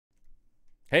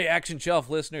Hey, Action Shelf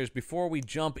listeners, before we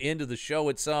jump into the show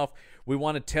itself, we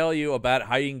want to tell you about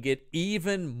how you can get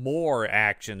even more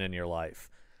action in your life.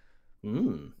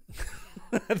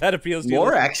 That appeals to you.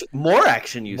 More action,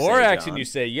 you say, More action, John. you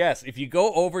say, yes. If you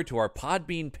go over to our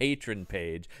Podbean patron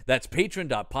page, that's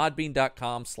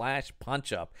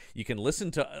patron.podbean.com/punchup. You can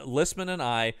listen to Lisman and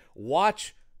I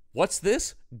watch, what's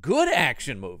this? Good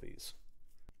action movies.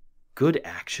 Good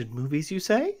action movies, you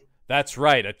say? That's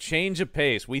right, a change of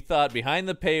pace. We thought behind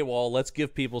the paywall, let's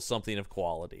give people something of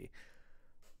quality.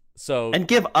 And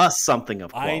give us something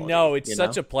of quality. I know, it's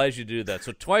such a pleasure to do that.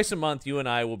 So twice a month, you and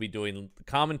I will be doing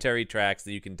commentary tracks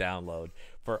that you can download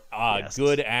for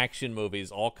good action movies,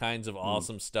 all kinds of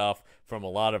awesome stuff from a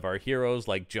lot of our heroes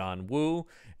like John Woo.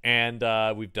 And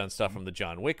we've done stuff from the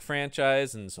John Wick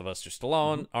franchise and Sylvester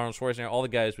Stallone, Arnold Schwarzenegger, all the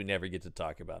guys we never get to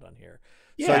talk about on here.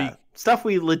 Yeah, stuff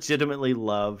we legitimately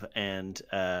love and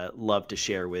love to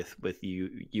share with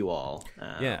you all.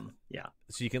 Yeah.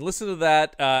 So you can listen to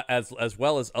that as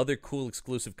well as other cool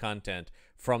exclusive content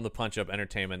from the Punch Up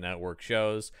Entertainment Network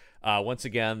shows. Once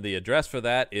again, the address for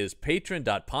that is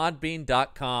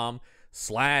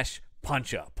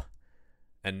patron.podbean.com/punchup.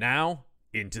 And now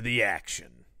into the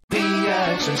action. The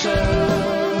Action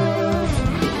Show.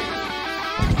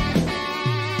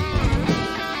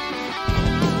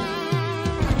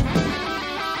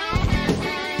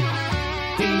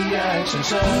 Action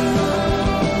Show.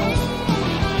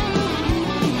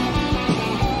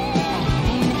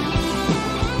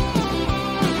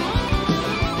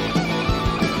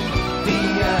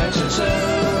 The Action Show.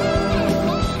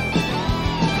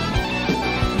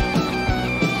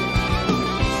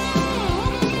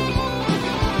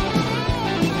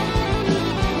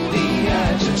 The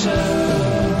Action Show.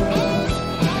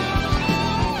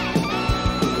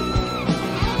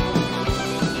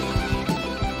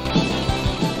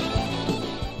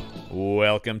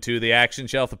 Welcome to the Action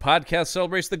Shelf. The podcast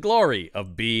celebrates the glory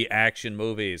of B action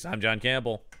movies. I'm John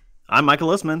Campbell. I'm Michael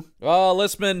Lisman. Oh,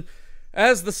 Lisman,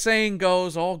 as the saying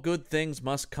goes, all good things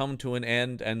must come to an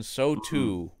end, and so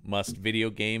too must Video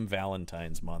Game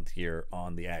Valentine's Month here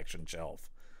on the Action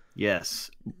Shelf. Yes,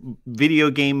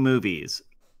 video game movies,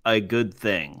 a good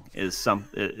thing is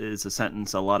a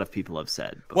sentence a lot of people have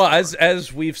said before. Well,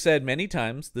 as we've said many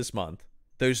times this month,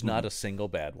 there's not a single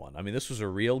bad one. I mean, this was a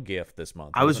real gift this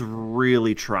month. I was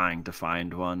really trying to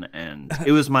find one, and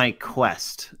it was my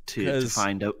quest to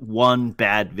find one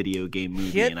bad video game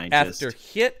movie. Hit and I after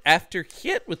hit after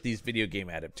hit with these video game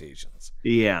adaptations.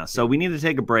 Yeah, so we need to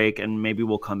take a break, and maybe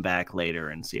we'll come back later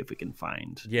and see if we can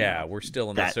find. Yeah, we're still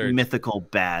in that search. Mythical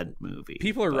bad movie.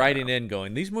 People are writing in,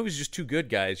 going, "These movies are just too good,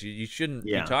 guys. You shouldn't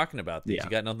be talking about these. You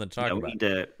got nothing to talk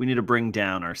about." We need to bring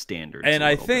down our standards. And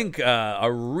I think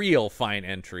a real fine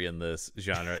entry in this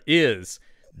genre is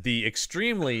the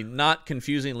extremely not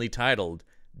confusingly titled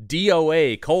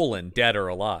DOA: Dead or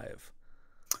Alive.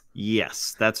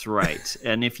 Yes, that's right.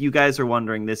 And if you guys are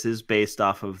wondering, this is based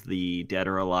off of the Dead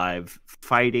or Alive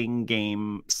fighting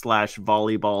game /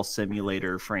 volleyball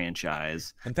simulator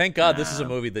franchise. And thank God this is a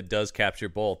movie that does capture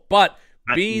both. But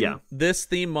being this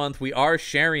theme month, we are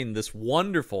sharing this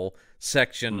wonderful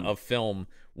section of film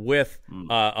with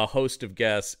a host of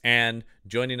guests. And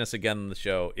joining us again on the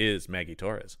show is Maggie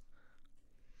Torres.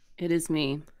 It is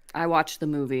me. I watched the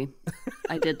movie.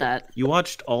 I did that. You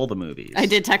watched all the movies. I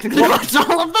did technically watch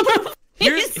all of the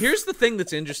movies. Here's the thing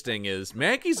that's interesting is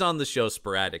Maggie's on the show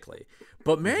sporadically,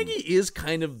 but Maggie is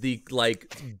kind of the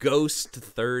ghost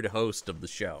third host of the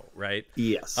show, right?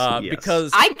 Yes.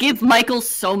 Because I give Michael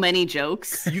so many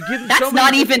jokes. You give him that's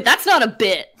not a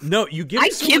bit. No, you give.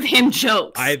 I give him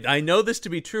jokes. I know this to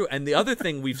be true, and the other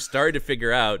thing we've started to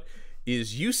figure out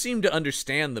is you seem to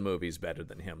understand the movies better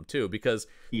than him too, because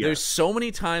there's so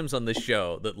many times on this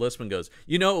show that Lisman goes,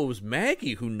 it was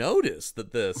Maggie who noticed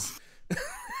that this.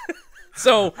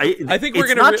 So I think we're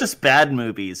gonna not just bad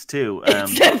movies too.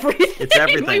 It's everything. It's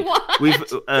everything.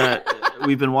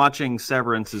 We've been watching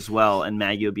Severance as well, and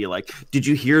Maggie would be like, "Did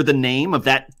you hear the name of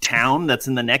that town that's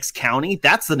in the next county?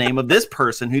 That's the name of this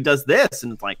person who does this."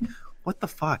 And it's like, what the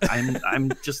fuck?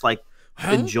 I'm just like.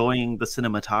 Enjoying the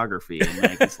cinematography, and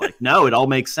Maggie's like, no, it all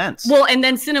makes sense. Well, and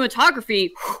then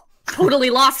cinematography totally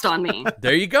lost on me.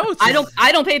 There you go. I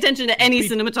don't pay attention to any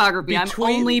cinematography. I'm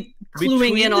only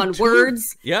cluing in on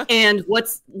words and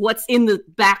what's in the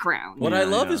background. What I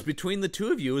love is between the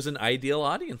two of you is an ideal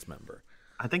audience member.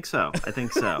 I think so.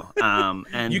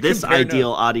 And this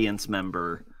ideal audience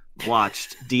member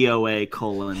watched DOA: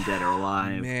 Dead or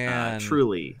Alive.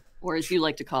 Truly, or as you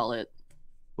like to call it.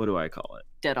 What do I call it?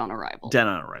 Dead on Arrival. Dead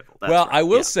on Arrival. That's well, right. I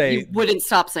will say... You wouldn't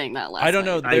stop saying that last I don't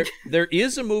know. night. There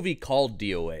is a movie called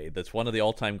DOA that's one of the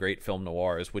all-time great film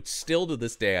noirs, which still to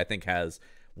this day I think has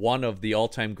one of the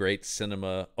all-time great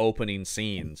cinema opening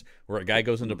scenes where a guy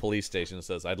goes into a police station and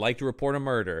says, "I'd like to report a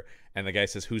murder," and the guy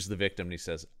says, "Who's the victim?" And he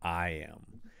says, "I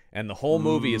am." And the whole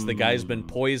movie is the guy's been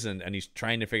poisoned and he's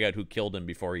trying to figure out who killed him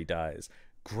before he dies.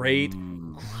 Great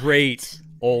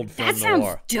old film that sounds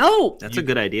noir. dope. That's a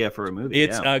good idea for a movie.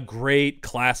 It's a great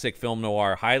classic film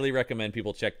noir. Highly recommend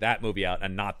people check that movie out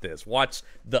and not this. Watch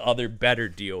the other better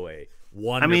DOA.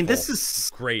 Wonderful. I mean, this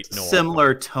is great noir.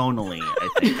 Similar tonally, I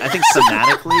think. I think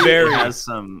thematically it has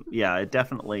some, it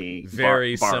definitely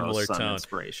very borrows similar some tone.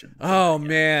 Inspiration. Oh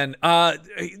man.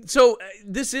 So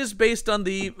this is based on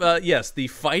the the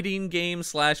fighting game /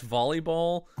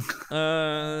 volleyball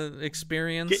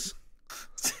experience.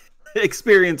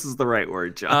 Experience is the right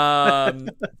word, John.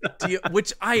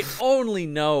 Which I only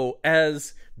know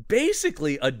as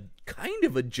basically a kind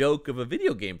of a joke of a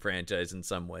video game franchise in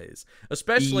some ways,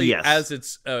 especially as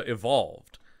it's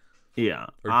evolved. Yeah,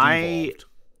 or I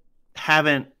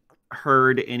haven't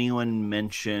heard anyone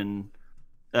mention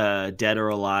Dead or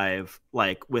Alive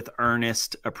like with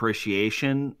earnest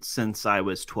appreciation since I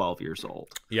was 12 years old.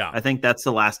 Yeah, I think that's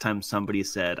the last time somebody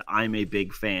said I'm a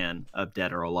big fan of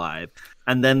Dead or Alive,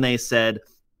 and then they said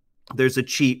there's a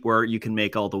cheat where you can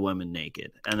make all the women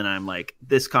naked, and then I'm like,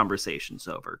 this conversation's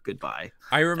over, goodbye.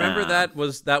 I remember that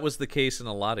was the case in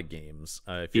a lot of games.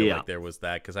 I feel like there was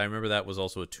that, because I remember that was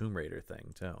also a Tomb Raider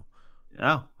thing too.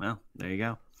 Oh well, there you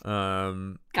go.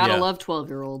 Gotta love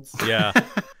 12-year-olds. Yeah.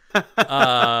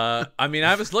 I mean,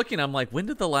 I was looking, I'm like, when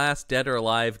did the last Dead or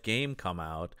Alive game come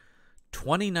out?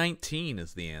 2019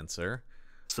 is the answer.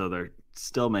 So they're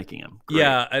still making them. Great.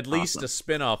 Yeah, at least a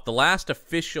spin-off. The last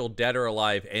official Dead or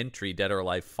Alive entry, Dead or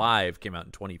Alive 5, came out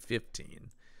in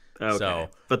 2015. Okay. So,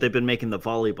 but they've been making the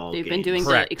volleyball They've games. been doing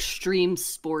the extreme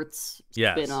sports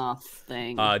spin-off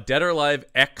thing. Dead or Alive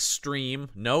Extreme,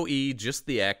 no E, just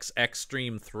the X,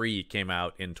 Extreme 3 came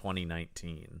out in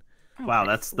 2019. Wow,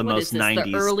 that's the what most is this, 90s.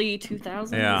 the early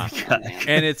 2000s? Yeah. Oh,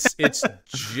 And it's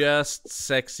just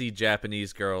sexy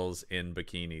Japanese girls in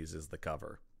bikinis is the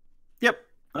cover. Yep.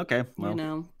 Okay. Well, you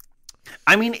know.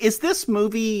 I mean, is this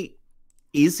movie,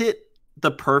 is it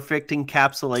the perfect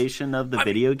encapsulation of the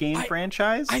video game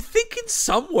franchise? I think in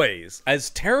some ways, as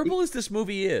terrible as this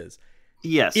movie is,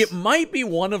 yes, it might be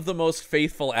one of the most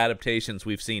faithful adaptations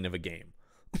we've seen of a game.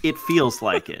 It feels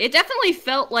like it. It definitely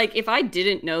felt like if I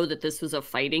didn't know that this was a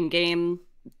fighting game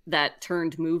that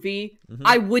turned movie,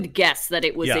 I would guess that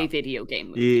it was a video game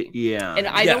movie. Yeah. And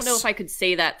I don't know if I could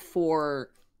say that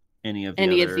for any of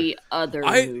the other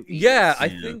movies. Yeah,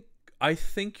 I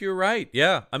think you're right.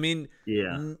 Yeah. I mean,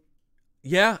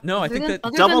 yeah, no, I think that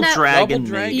Double Dragon.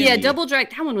 Yeah, Double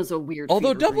Dragon. That one was a weird.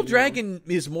 Although Double Dragon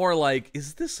is more like,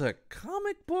 is this a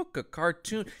comic book, a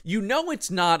cartoon? You know, it's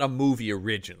not a movie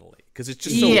originally because it's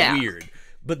just so weird.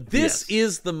 But this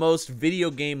is the most video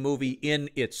game movie in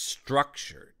its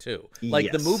structure too.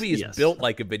 Like the movie is built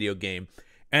like a video game,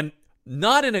 and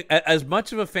not in as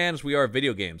much of a fan as we are of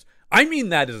video games. I mean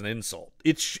that as an insult.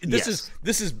 This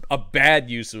is a bad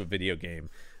use of a video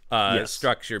game.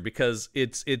 Structure, because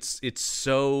it's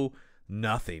so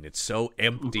nothing. It's so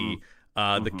empty.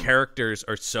 The characters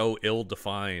are so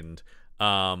ill-defined.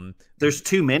 There's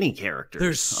too many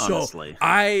characters. Honestly,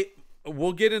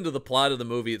 we'll get into the plot of the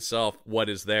movie itself, what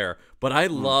is there, but I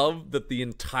love that the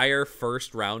entire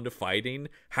first round of fighting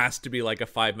has to be like a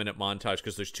 5-minute montage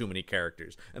because there's too many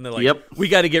characters, and they're like, we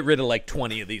got to get rid of like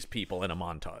 20 of these people in a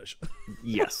montage.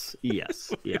 yes, yeah.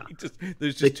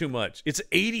 There's just too much. It's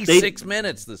 86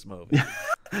 minutes, this movie.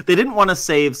 They didn't want to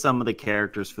save some of the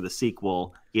characters for the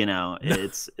sequel. You know,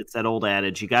 it's that old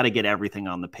adage, you got to get everything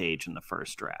on the page in the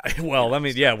first draft. Well, I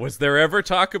mean, was there ever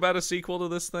talk about a sequel to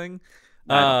this thing?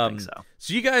 I don't think so.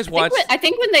 So you guys watched... I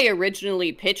think when they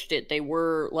originally pitched it, they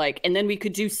were like, and then we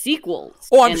could do sequels.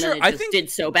 Oh, I'm and sure. Then it just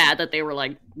did so bad that they were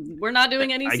like, we're not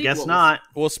doing any sequels. I guess not.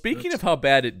 Well, speaking of how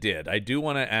bad it did, I do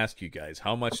want to ask you guys,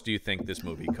 how much do you think this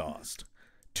movie cost?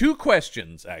 2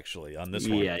 questions, actually, on this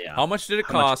one. Yeah. How much did it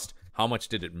cost? How much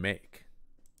did it make?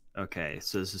 Okay,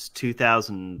 so this is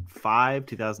 2005,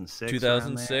 2006?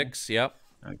 2006, yep.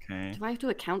 Okay. Do I have to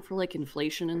account for like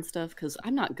inflation and stuff? Because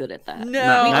I'm not good at that.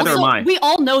 No, neither am I. We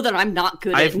all know that I'm not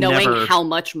good at knowing never... how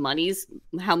much money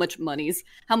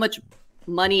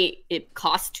it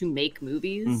costs to make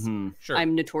movies. Mm-hmm. Sure.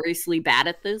 I'm notoriously bad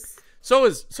at this. So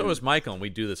is Michael, and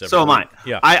we do this every week. So am I.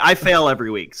 Yeah. I fail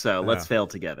every week, so let's fail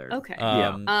together. Okay.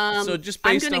 So just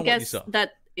based on what you saw.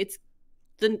 That it's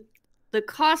the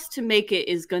cost to make it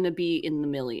is going to be in the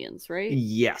millions, right?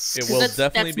 Yes. It will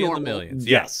definitely be normal. in the millions.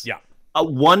 Yes. Yeah.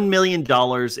 $1 million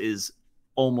is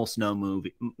almost no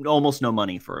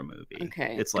money for a movie.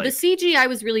 Okay. It's like the CG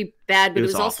was really bad, but it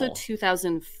was also awful.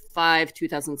 2005,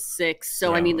 2006.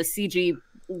 So I mean, the CG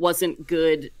wasn't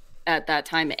good at that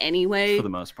time anyway. For the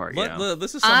most part, yeah.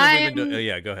 This is something we've been doing.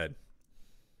 Yeah, go ahead.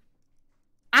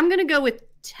 I'm gonna go with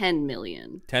 10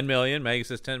 million. 10 million. Maggie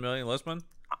says 10 million. Listman?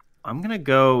 I'm gonna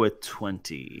go with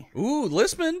 20. Ooh,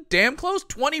 Listman, damn close.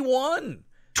 21.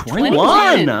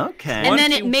 21. Okay. And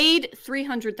then it made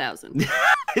 300,000.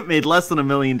 It made less than $1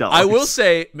 million. I will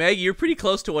say, Maggie, you're pretty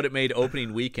close to what it made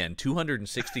opening weekend.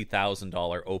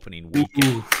 $260,000 opening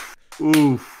weekend.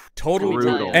 Oof. Total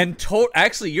Brutal. And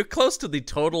actually, you're close to the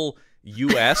total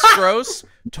U.S. gross.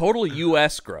 Total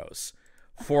U.S. gross,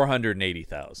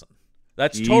 480,000.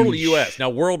 That's total Yeesh. U.S. Now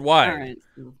worldwide, All right.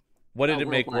 what did it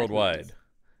make worldwide? Oh,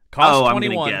 Cost I'm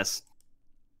 21. gonna guess.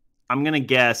 I'm gonna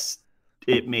guess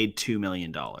it made $2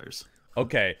 million.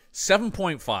 Okay,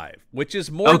 7.5, which is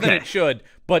more than Okay. it should,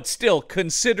 but still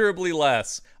considerably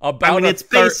less. About I mean, a it's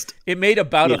third. based- It made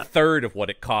about Yeah. a third of what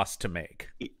it cost to make.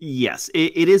 Yes,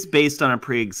 it is based on a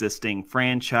pre-existing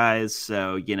franchise,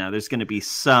 so there's going to be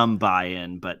some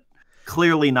buy-in, but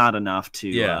clearly not enough to.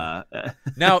 Yeah.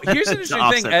 Now, here's an to interesting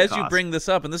offset thing the as you cost. bring this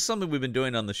up, and this is something we've been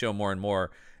doing on the show more and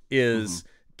more, is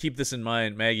keep this in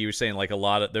mind. Maggie, you were saying there's a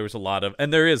lot of bad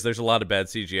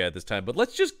CGI at this time, but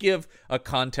let's just give a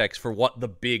context for what the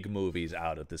big movies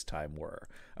out at this time were.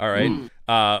 All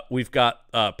right. We've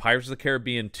got Pirates of the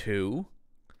Caribbean 2.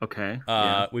 Okay.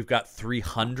 We've got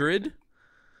 300.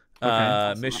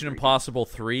 Okay. Mission Impossible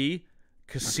 3,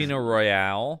 Casino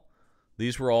Royale.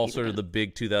 These were all sort of the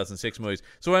big 2006 movies.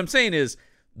 So what I'm saying is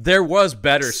there was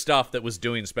better stuff that was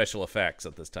doing special effects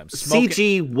at this time.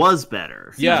 CG was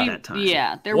better Yeah. at that time.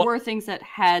 Yeah, there What- were things that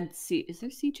had Is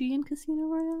there CG in Casino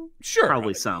Royale? Sure.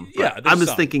 Probably some. Yeah, but there's I was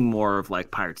some. thinking more of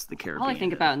like Pirates of the Caribbean. All I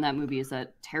think about in that movie is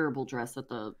that terrible dress that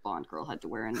the Bond girl had to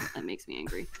wear, and that makes me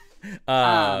angry.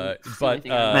 But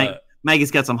thing I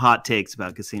Maggie's got some hot takes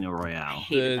about Casino I Royale.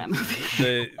 hated that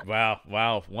movie.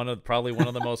 wow, probably one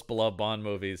of the most beloved Bond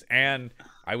movies, and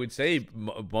I would say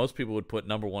most people would put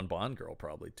number one Bond girl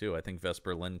probably too. I think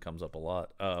Vesper Lynd comes up a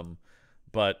lot.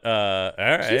 But all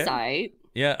right, She's alright.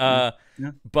 yeah.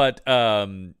 Yeah. But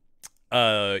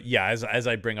yeah. As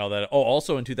I bring all that. Oh,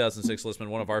 also in 2006, Listman,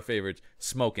 one of our favorites,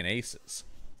 Smokin' Aces,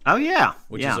 Oh yeah,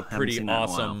 which yeah, is a haven't pretty seen that in a while.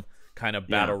 awesome kind of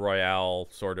battle royale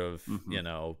sort of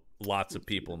lots of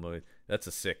people movie. That's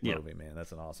a sick Yeah. movie, man.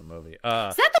 That's an awesome movie. Is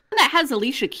that the one that has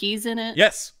Alicia Keys in it?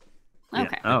 Yes. Yeah.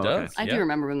 Okay. Oh, It does. okay. I Yeah. do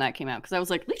remember when that came out because I was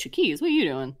like, Alicia Keys, what are you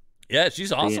doing? Yeah,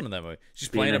 she's awesome in that movie. She's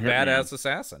being playing a a hitman. badass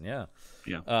assassin. Yeah.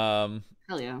 Yeah.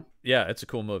 Hell yeah. Yeah, it's a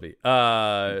cool movie.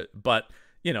 But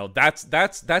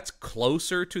that's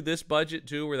closer to this budget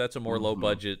too, where that's a more low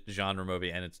budget genre movie,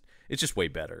 and it's just way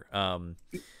better.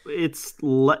 It's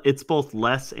both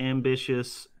less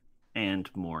ambitious and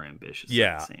more ambitious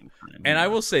Yeah. at the same time. And I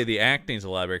will say the acting's a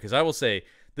lot better, because I will say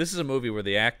this is a movie where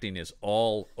the acting is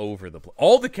all over the place.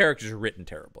 All the characters are written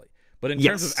terribly, but in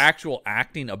terms of Yes. actual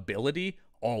acting ability,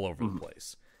 all over the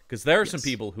place. Because there are some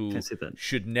people who Can see that.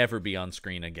 should never be on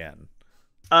screen again.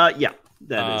 Yeah,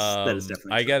 that is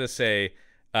definitely I true. gotta say,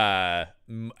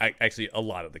 actually, a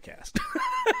lot of the cast.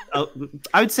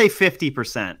 I would say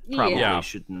 50% probably Yeah.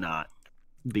 should not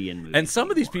be in movies. And some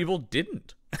of these anymore. people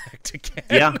didn't act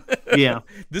again. Yeah.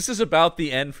 This is about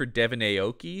the end for Devon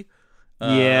Aoki.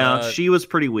 Yeah, she was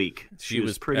pretty weak. She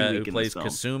was pretty weak who in plays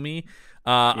this film. Kasumi.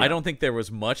 I don't think there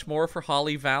was much more for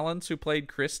Holly Valance, who played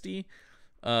Christy.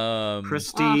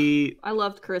 Christy, I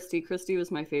loved Christy. Christy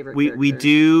was my favorite we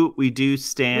character. do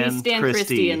stand, We stan Christy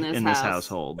Christy in this house.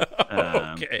 household.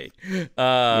 Okay.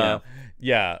 But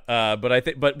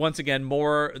once again,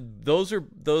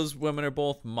 those women are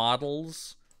both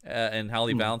models, and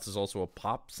Holly Valance is also a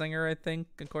pop singer, I think,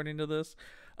 according to this.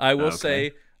 I will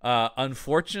say,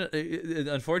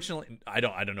 unfortunately, I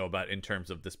don't know about in terms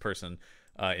of this person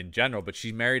in general, but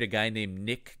she married a guy named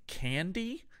Nick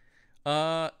Candy,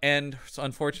 and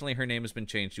unfortunately, her name has been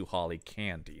changed to Holly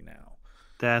Candy now.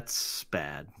 That's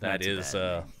bad.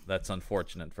 That's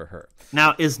unfortunate for her.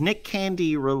 Now, is Nick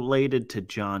Candy related to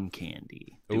John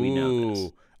Candy? Do we know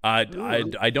this?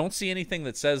 I don't see anything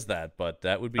that says that, but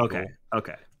that would be Okay. cool.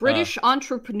 Okay. British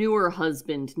entrepreneur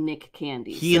husband Nick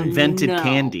Candy. He invented no,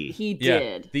 candy. He Yeah,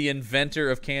 did. the inventor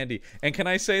of candy. And can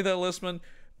I say that, Listman,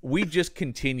 we just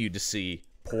continue to see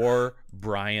poor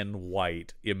Brian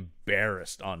White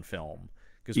embarrassed on film,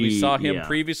 because we saw him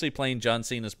previously playing John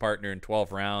Cena's partner in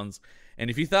 12 Rounds, and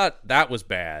if you thought that was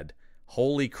bad,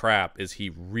 holy crap, is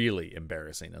he really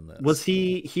embarrassing in this? Was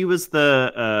he was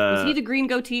the Was he the green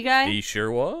goatee guy? He sure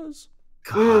was.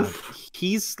 God,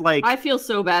 he's like I feel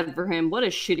so bad for him. What a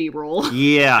shitty role.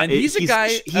 yeah, And he's a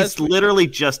guy- he's literally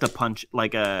just a punch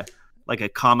like a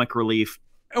comic relief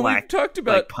And black we've talked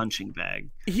about like punching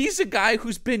bag. he's a guy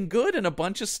who's been good in a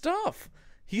bunch of stuff.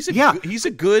 He's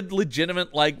a good,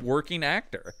 legitimate, like, working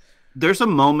actor. There's a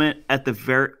moment at the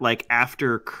very, like,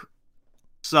 after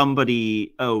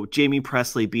Jamie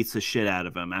Presley beats the shit out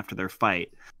of him after their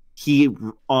fight. He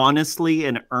honestly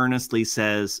and earnestly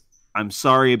says, "I'm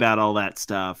sorry about all that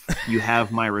stuff. You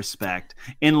have my respect,"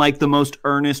 in like the most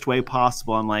earnest way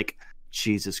possible. I'm like,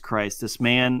 Jesus Christ, this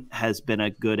man has been a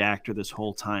good actor this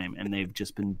whole time, and they've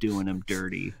just been doing him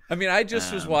dirty. I mean, I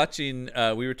just was watching,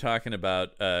 we were talking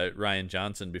about Rian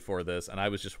Johnson before this, and I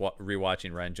was just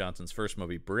rewatching Rian Johnson's first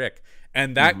movie, Brick,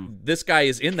 and this guy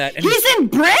is in that. And he's in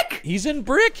Brick? He's in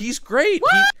Brick. He's great.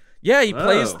 What? He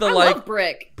plays the, I love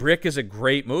Brick. Brick is a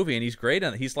great movie, and he's great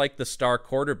in it. He's like the star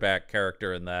quarterback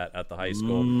character in that at the high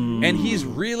school, and he's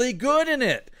really good in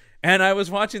it. And I was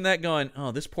watching that going,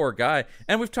 oh, this poor guy.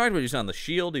 And we've talked about he was on The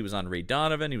Shield. He was on Ray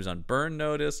Donovan. He was on Burn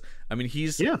Notice. I mean,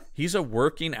 he's a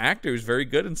working actor who's very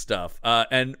good and stuff.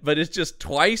 But it's just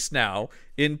twice now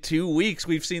in 2 weeks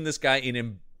we've seen this guy in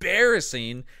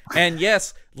embarrassing and,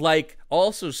 yes, like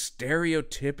also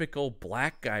stereotypical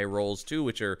black guy roles too,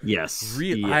 which are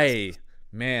really,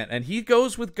 man. And he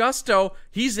goes with gusto.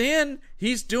 He's in.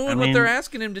 He's doing what they're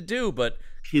asking him to do, but...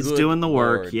 He's doing the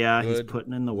work. He's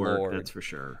putting in the work. That's for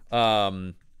sure.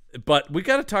 But we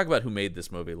got to talk about who made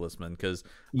this movie, Lisman, because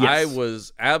I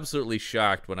was absolutely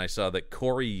shocked when I saw that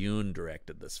Corey Yuen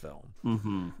directed this film.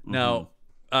 Now,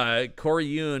 Corey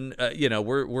Yuen,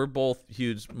 we're both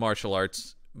huge martial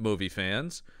arts movie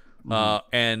fans,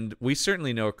 and we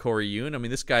certainly know Corey Yuen. I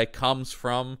mean, this guy comes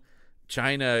from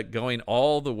China, going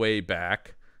all the way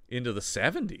back into the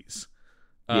 70s.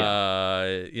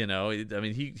 I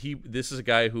mean, he this is a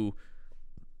guy who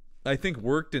I think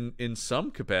worked in some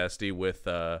capacity with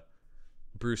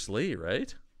Bruce Lee,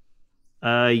 right?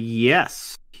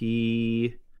 Yes.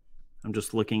 I'm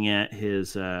just looking at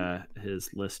his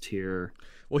list here.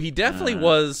 Well, he definitely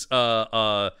was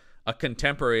a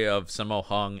contemporary of Sammo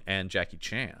Hung and Jackie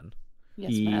Chan.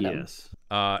 Yes, madam. Yes.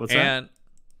 What's that?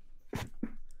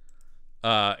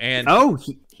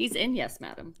 He's in Yes,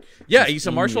 Madam. Yeah, he's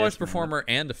a martial arts performer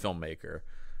and a filmmaker.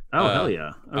 Oh, hell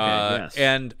yeah. Okay, yes.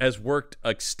 And has worked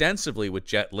extensively with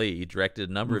Jet Li. He directed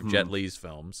a number of Jet Li's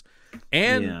films.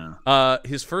 And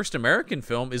his first American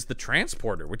film is The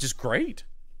Transporter, which is great.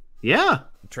 Yeah.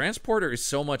 Transporter is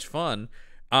so much fun.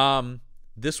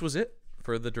 This was it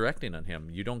for the directing on him.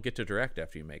 You don't get to direct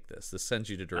after you make this. This sends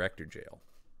you to director jail.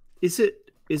 Is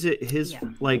it his,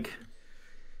 like...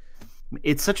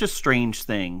 It's such a strange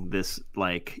thing, this,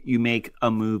 like, you make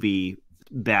a movie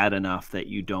bad enough that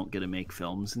you don't get to make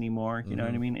films anymore. You know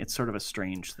what I mean? It's sort of a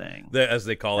strange thing. As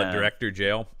they call it, director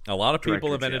jail. A lot of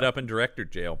people have ended up in director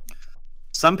jail.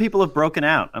 Some people have broken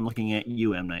out. I'm looking at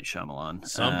you, M. Night Shyamalan.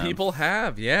 Some people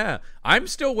have, yeah. I'm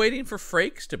still waiting for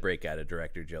Frakes to break out of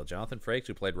director jail. Jonathan Frakes,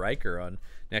 who played Riker on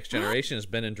Next Generation, has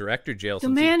been in director jail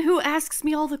since who asks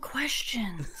me all the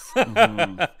questions.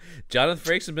 Jonathan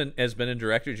Frakes has been in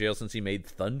director jail since he made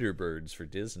Thunderbirds for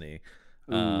Disney,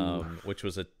 which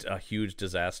was a huge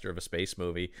disaster of a space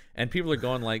movie. And people are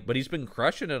going like, but he's been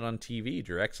crushing it on TV. He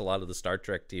directs a lot of the Star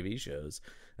Trek TV shows.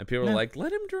 And people are like,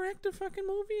 let him direct a fucking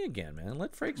movie again, man.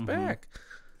 Let Frakes back.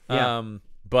 Yeah.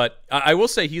 But I will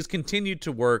say he's continued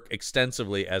to work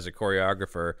extensively as a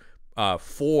choreographer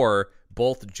for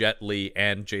both Jet Li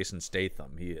and Jason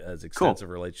Statham. He has extensive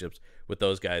relationships with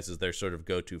those guys as their sort of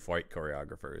go-to fight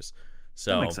choreographers.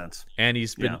 So that makes sense. And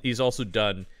he's also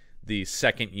done the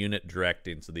second unit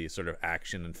directing, so the sort of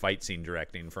action and fight scene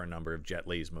directing for a number of Jet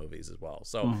Li's movies as well.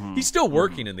 So he's still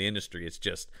working in the industry. It's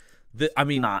just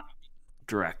not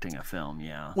directing a film.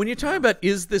 When you're talking about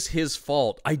is this his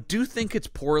fault, I do think it's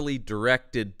poorly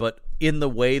directed, but in the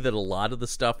way that a lot of the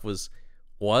stuff was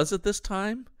at this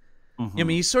time. I mean,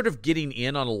 he's sort of getting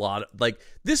in on a lot of, like,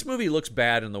 this movie looks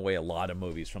bad in the way a lot of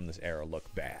movies from this era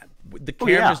look bad. The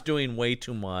camera's doing way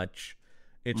too much.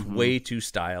 It's way too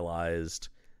stylized.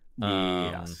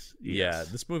 Yeah,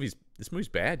 this movie's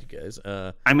bad, you guys.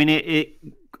 I mean,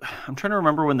 I'm trying to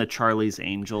remember when the Charlie's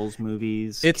Angels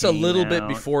movies. It's a little bit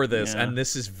before this, and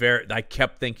this is I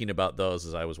kept thinking about those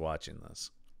as I was watching this.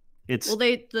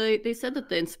 They said that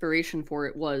the inspiration for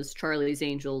it was Charlie's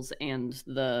Angels and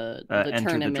the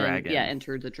tournament.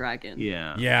 Enter the Dragon.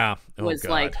 Yeah. Was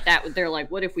like that. They're like,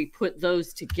 what if we put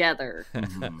those together?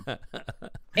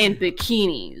 And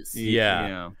bikinis.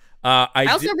 Yeah. I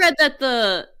also read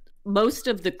that most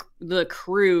of the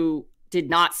crew did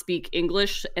not speak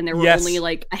English, and there were only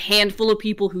like a handful of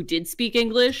people who did speak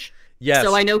English. Yes.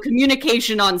 So I know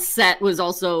communication on set was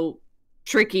also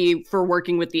tricky for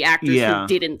working with the actors who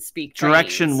didn't speak Chinese.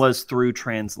 Direction was through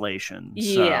translation.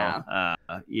 Yeah.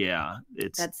 So,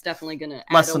 that's definitely going to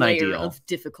less add a than layer ideal. of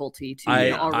difficulty to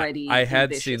an already I had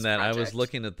ambitious seen that. project. I was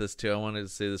looking at this too. I wanted to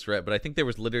say this right, but I think there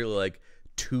was literally like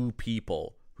 2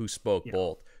 people who spoke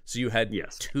both. So you had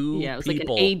 2 it was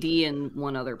people. like an AD and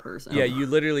one other person. Yeah, you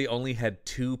literally only had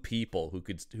 2 people who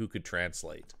could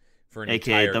translate for an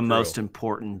AKA entire the crew. most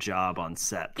important job on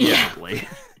set, probably.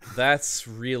 That's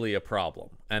really a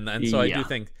problem. And so I do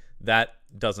think that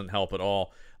doesn't help at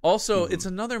all. Also, it's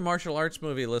another martial arts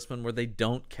movie, Listman, where they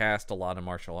don't cast a lot of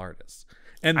martial artists.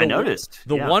 And I noticed.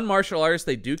 The one martial artist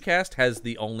they do cast has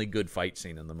the only good fight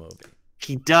scene in the movie.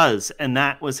 He does, and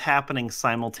that was happening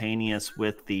simultaneous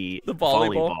with the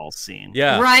volleyball scene.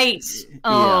 Yeah, right.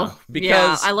 Oh,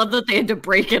 because I love that they had to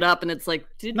break it up, and it's like,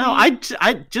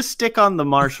 I just stick on the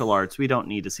martial arts. We don't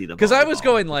need to see the because I was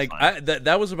going like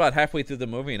that was about halfway through the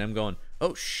movie, and I'm going,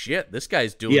 oh shit, this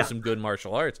guy's doing some good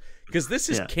martial arts because this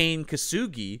is Kane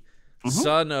Kasugi,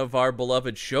 son of our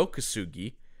beloved Sho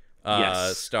Kasugi,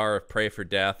 star of Pray for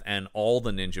Death and all the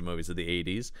ninja movies of the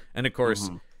 '80s, and of course.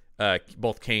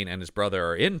 Both Kane and his brother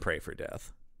are in Pray for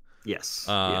Death. Yes.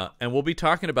 And we'll be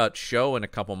talking about Sho in a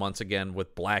couple months again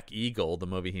with Black Eagle, the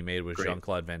movie he made with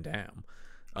Jean-Claude Van Damme.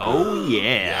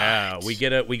 Yeah, we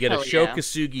get a Sho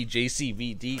Kasugi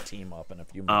JCVD team up in a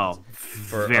few months.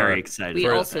 Very excited. We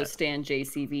also stand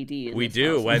JCVD. We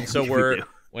do, and so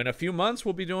in a few months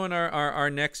we'll be doing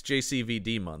our next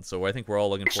JCVD month. So I think we're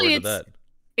all looking forward to that.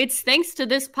 It's thanks to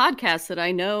this podcast that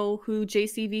I know who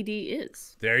JCVD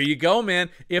is. There you go, man.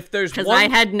 Because I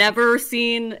had never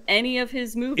seen any of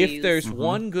his movies. If there's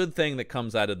one good thing that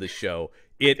comes out of this show,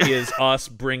 it is us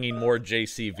bringing more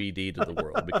JCVD to the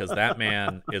world because that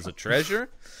man is a treasure.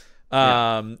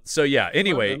 So yeah.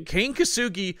 Anyway, Kane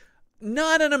Kasugi,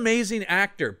 not an amazing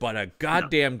actor, but a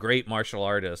goddamn great martial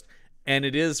artist. And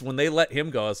it is when they let him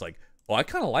go, I was like, oh, I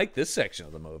kind of like this section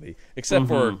of the movie, except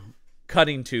for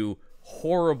cutting to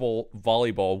horrible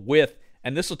volleyball with,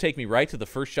 and this will take me right to the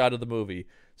first shot of the movie,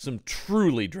 some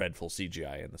truly dreadful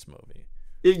CGI in this movie.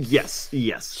 Yes.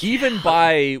 Even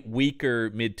by weaker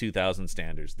mid-2000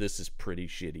 standards, this is pretty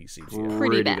shitty CGI.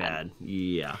 Pretty bad.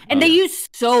 Yeah. And they use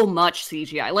so much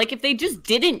CGI. Like, if they just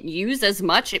didn't use as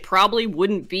much, it probably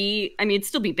wouldn't be... I mean, it'd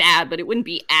still be bad, but it wouldn't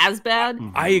be as bad.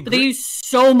 I agree. But they use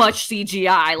so much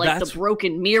CGI. Like, the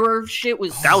broken mirror shit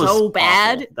was so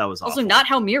bad. Awful. That was awful. Also, not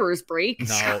how mirrors break.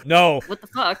 No. What the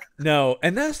fuck? No,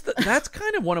 and that's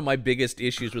kind of one of my biggest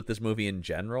issues with this movie in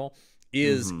general,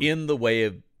 is in the way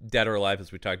of Dead or Alive,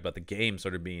 as we talked about the game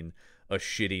sort of being a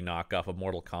shitty knockoff of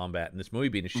Mortal Kombat, and this movie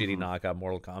being a shitty knockoff of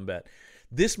Mortal Kombat.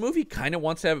 This movie kind of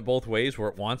wants to have it both ways, where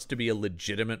it wants to be a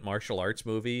legitimate martial arts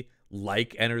movie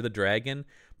like Enter the Dragon,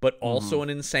 but also an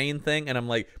insane thing. And I'm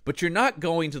like, but you're not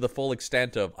going to the full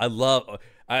extent of,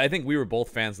 I think we were both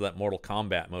fans of that Mortal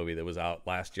Kombat movie that was out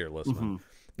last year, Listman.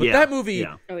 But that movie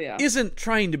isn't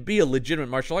trying to be a legitimate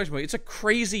martial arts movie. It's a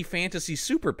crazy fantasy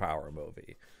superpower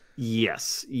movie.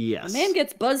 Yes. A man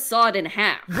gets buzzsawed in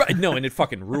half. Right, no, and it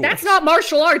fucking rules. That's not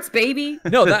martial arts, baby.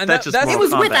 No, it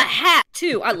was with a hat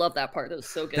too. I love that part. That was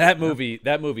so good. That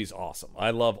movie's awesome.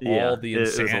 I love all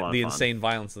the insane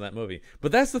violence in that movie.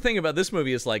 But that's the thing about this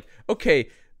movie is like, okay,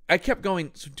 I kept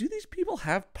going, so do these people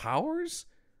have powers?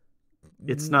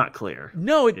 It's not clear.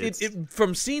 No, it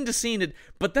from scene to scene,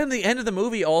 but then the end of the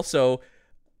movie also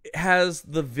has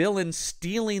the villain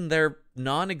stealing their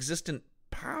non-existent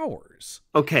powers.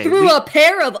 Okay. Through a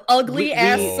pair of ugly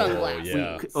ass sunglasses.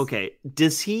 Yeah. Okay.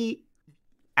 Does he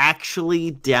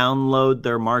actually download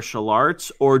their martial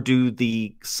arts, or do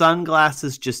the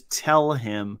sunglasses just tell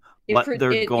him what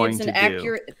they're going to do? It's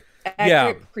an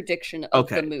accurate prediction of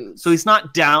the moves. So he's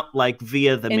not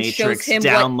via the Matrix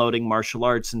downloading martial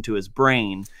arts into his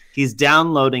brain. He's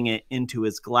downloading it into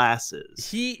his glasses.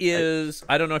 He is.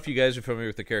 I don't know if you guys are familiar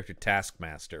with the character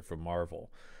Taskmaster from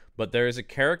Marvel. But there is a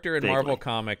character in Marvel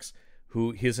Comics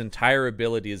who his entire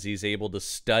ability is he's able to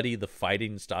study the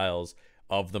fighting styles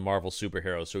of the Marvel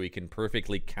superheroes so he can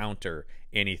perfectly counter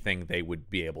anything they would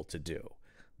be able to do.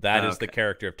 That is the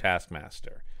character of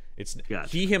Taskmaster.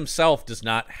 He himself does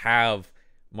not have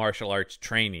martial arts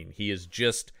training. He is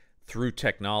just, through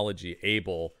technology,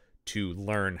 able to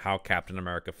learn how Captain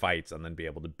America fights and then be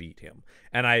able to beat him.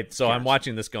 And I'm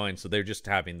watching this going, so they're just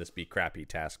having this be crappy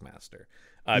Taskmaster.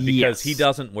 Because he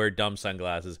doesn't wear dumb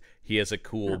sunglasses. He has a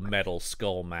cool metal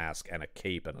skull mask and a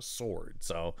cape and a sword.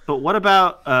 But what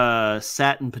about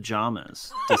satin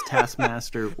pajamas? Does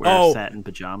Taskmaster wear satin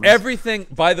pajamas? Everything.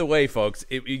 By the way, folks,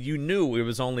 you knew it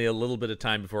was only a little bit of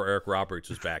time before Eric Roberts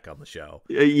was back on the show.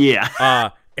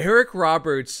 Eric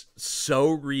Roberts so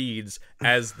reads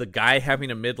as the guy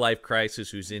having a midlife crisis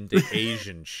who's into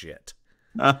Asian shit.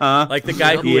 Like the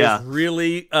guy who has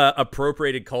really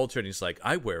appropriated culture, and he's like,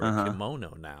 I wear a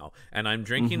kimono now, and I'm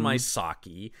drinking my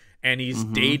sake, and he's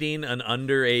dating an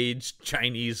underage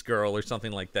Chinese girl or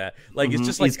something like that. Like it's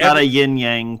just like he's got a yin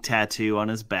yang tattoo on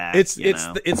his back. It's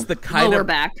the kind Lower of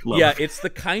back. Yeah, it's the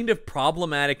kind of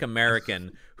problematic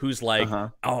American who's like,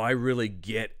 oh, I really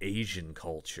get Asian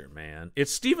culture, man.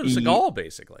 It's Steven Seagal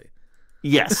basically.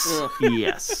 Yes,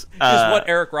 yes, is what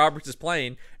Eric Roberts is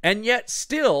playing, and yet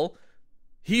still.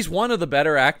 He's one of the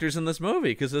better actors in this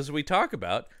movie because, as we talk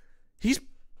about, he's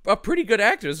a pretty good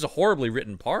actor. This is a horribly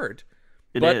written part.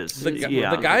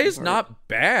 The guy is not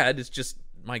bad. It's just,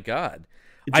 my God.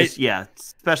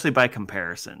 Especially by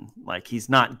comparison. Like, he's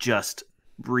not just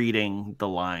reading the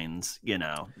lines,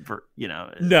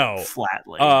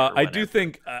 flatly. I do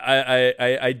think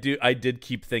I did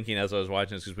keep thinking as I was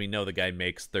watching this, because we know the guy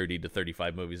makes 30 to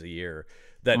 35 movies a year.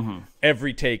 That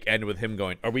every take ended with him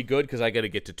going, "Are we good? Because I got to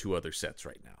get to 2 other sets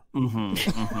right now."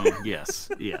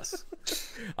 Yes.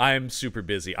 I'm super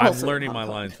busy. I'm learning my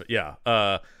lines, but yeah.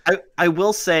 I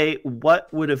will say,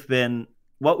 what would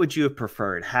you have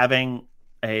preferred? Having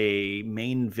a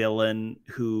main villain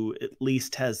who at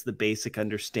least has the basic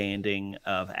understanding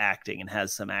of acting and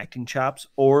has some acting chops,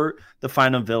 or the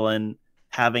final villain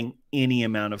having any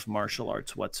amount of martial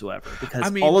arts whatsoever?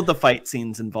 Because all of the fight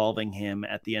scenes involving him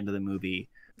at the end of the movie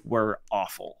were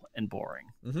awful and boring.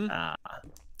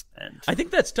 And I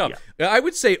think that's tough. Yeah. I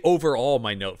would say overall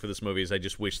my note for this movie is I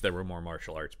just wish there were more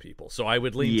martial arts people. So I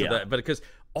would lean to that. But because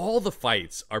all the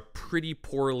fights are pretty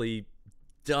poorly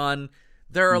done.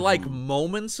 There are like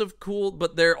moments of cool,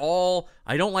 but they're all,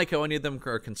 I don't like how any of them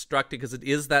are constructed, because it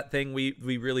is that thing we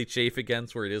really chafe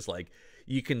against, where it is like,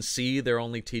 you can see they're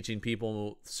only teaching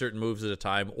people certain moves at a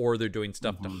time, or they're doing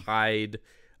stuff to hide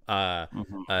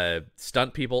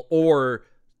stunt people, or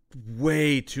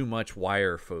way too much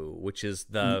wire fu, which is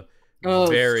the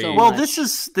very so well. This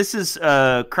is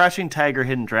Crouching Tiger,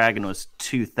 Hidden Dragon was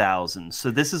 2000, so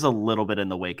this is a little bit in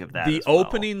the wake of that. The as well.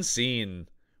 opening scene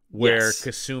where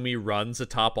Kasumi runs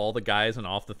atop all the guys and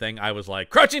off the thing, I was like,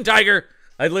 Crouching Tiger!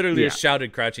 I literally just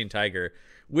shouted Crouching Tiger,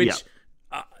 which.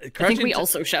 I think we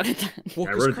also shouted that. Well,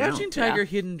 because Crouching Tiger,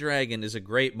 Hidden Dragon is a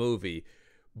great movie,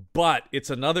 but it's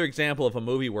another example of a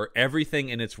movie where everything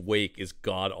in its wake is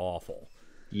god-awful.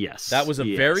 Yes. That was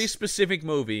a very specific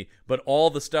movie, but all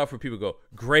the stuff where people go,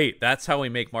 great, that's how we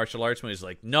make martial arts movies.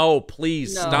 Like, no,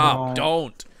 please, stop,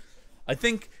 don't. I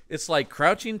think it's like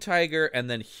Crouching Tiger and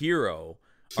then Hero.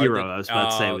 I was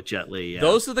about to say, with Jet Li. Yeah.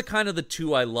 Those are the kind of the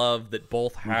two I love that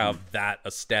both have that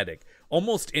aesthetic.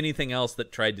 Almost anything else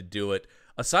that tried to do it,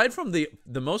 aside from the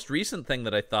most recent thing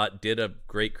that I thought did a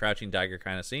great Crouching Tiger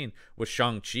kind of scene, was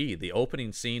Shang-Chi. The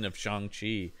opening scene of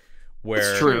Shang-Chi,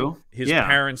 where his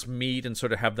parents meet and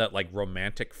sort of have that like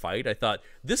romantic fight. I thought,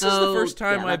 this is the first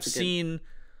time I've seen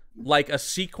like a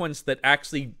sequence that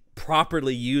actually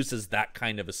properly uses that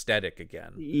kind of aesthetic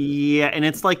again. Yeah, and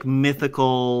it's like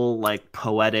mythical, like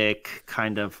poetic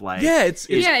kind of like.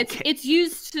 It's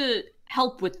used to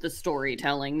help with the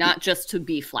storytelling, not just to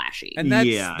be flashy. And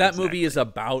that movie is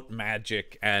about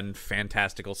magic and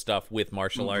fantastical stuff with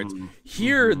martial arts.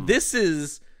 Here, this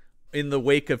is in the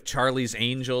wake of Charlie's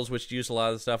Angels, which used a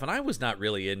lot of stuff, and I was not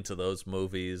really into those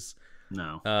movies.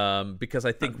 No. Because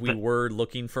I think we were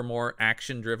looking for more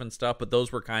action-driven stuff, but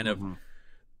those were kind of...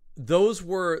 Those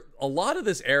were... A lot of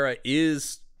this era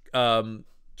is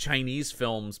Chinese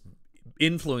films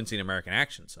influencing American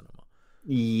action cinema.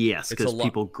 Yes, because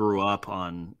people grew up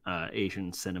on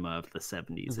Asian cinema of the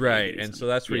 70s. Right, and so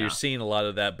that's where you're seeing a lot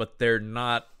of that, but they're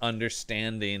not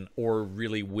understanding or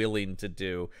really willing to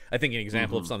do. I think an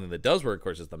example of something that does work, of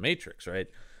course, is The Matrix, right?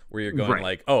 Where you're going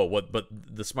like, but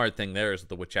the smart thing there is that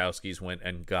the Wachowskis went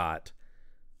and got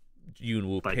Yoon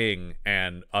Woo Ping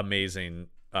and amazing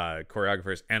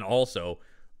choreographers, and also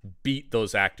beat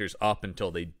those actors up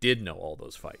until they did know all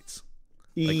those fights.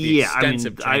 Like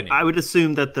I would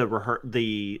assume that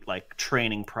the like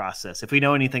training process, if we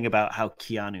know anything about how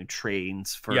Keanu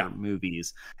trains for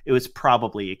movies, it was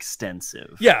probably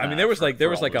extensive. Yeah, I mean there was like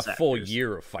a full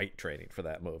year of fight training for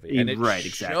that movie, and it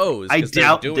shows. I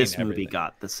doubt this movie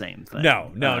got the same thing.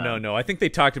 No. I think they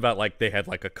talked about like they had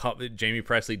like Jamie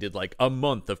Presley did like a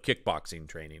month of kickboxing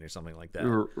training or something like that.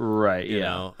 Right. You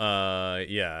know.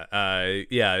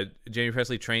 Jamie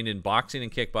Presley trained in boxing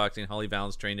and kickboxing. Holly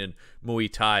Valance trained in Muay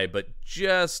Thai, but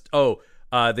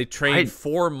they trained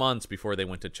 4 months before they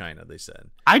went to China, they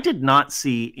said. I did not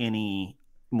see any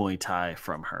Muay Thai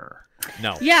from her.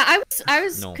 No. Yeah, I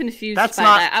was confused by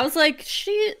that. I was like,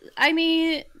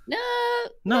 No,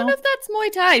 No. none of that's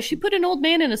Muay Thai. She put an old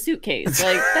man in a suitcase.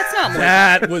 Like, that's not Muay Thai.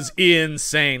 That was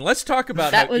insane. Let's talk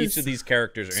about That how was each of these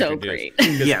characters are so introduced. great.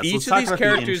 'Cause Yes, each let's of talk these about the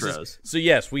characters intros. so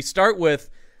yes, we start with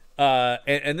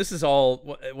and this is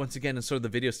all once again in sort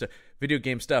of the video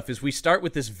game stuff, is we start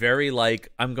with this very like,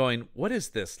 I'm going, what is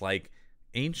this, like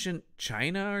ancient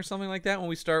China or something like that, when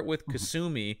we start with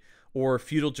Kasumi or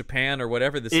feudal Japan or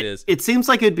whatever this is. It seems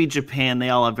like it'd be Japan. They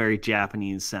all have very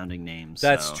Japanese sounding names.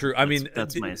 That's so true. I mean,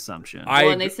 that's my assumption. Well,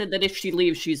 and they said that if she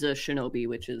leaves, she's a shinobi,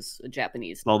 which is a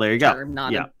Japanese Well, there you go. term,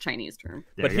 not Yeah. a Chinese term.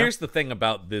 There But you go. here's the thing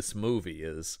about this movie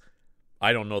is,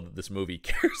 I don't know that this movie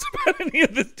cares about any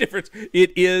of this difference.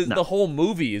 It is the whole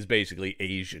movie is basically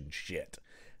Asian shit,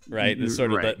 right? It's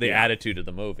sort of Right, the yeah. attitude of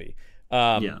the movie.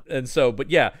 Yeah. And so, but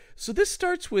yeah, so this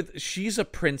starts with she's a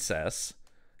princess,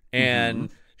 and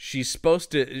she's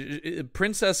supposed to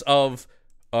princess of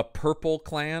a purple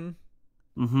clan.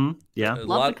 Mm-hmm. Yeah.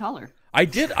 Love the color. I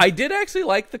did actually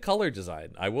like the color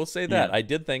design. I will say that. Yeah. I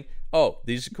did think, oh,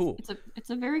 these are cool. It's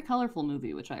a very colorful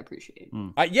movie, which I appreciate.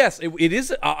 Yes, it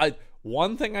is.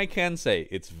 One thing I can say,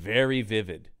 it's very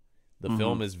vivid. The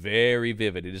film is very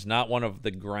vivid. It is not one of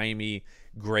the grimy,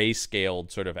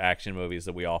 gray-scaled sort of action movies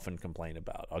that we often complain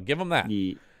about. I'll give them that.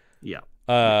 Yeah.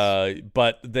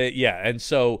 But and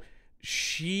so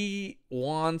she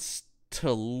wants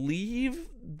to leave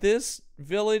this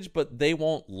village, but they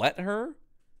won't let her.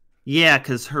 Yeah,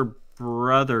 because her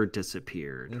brother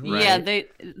disappeared. Right?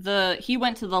 Yeah, he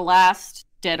went to the last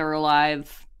Dead or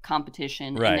Alive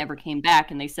competition Right. and never came back,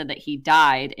 and they said that he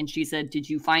died, and she said, did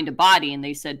you find a body? And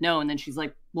they said no, and then she's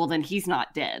like, well, then he's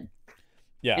not dead.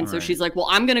 Yeah. And so Right. she's like, well,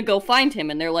 I'm gonna go find him.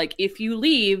 And they're like, if you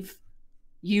leave,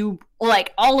 you,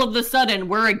 like, all of a sudden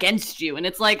we're against you. And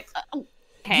it's like,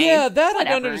 okay, Yeah, that I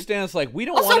whatever. don't understand. It's like, we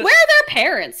don't Also, want where are their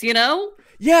parents, you know?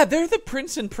 Yeah, they're the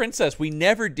prince and princess. We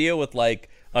never deal with like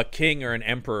a king or an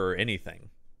emperor or anything.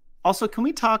 Also, can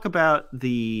we talk about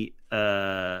the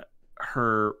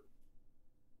her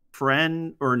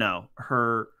friend or no,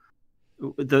 her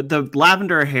the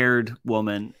lavender haired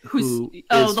woman who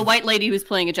is the white lady who's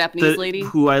playing a Japanese lady?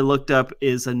 who I looked up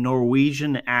is a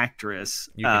Norwegian actress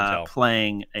You can tell.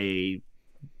 playing a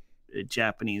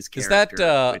Japanese Is character.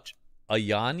 that which,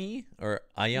 Ayani or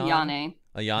Ayan? Yane.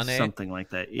 Ayane? something like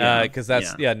that. Yeah, Because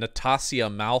that's Natasha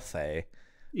Malthe.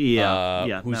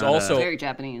 yeah, who's not, also- Very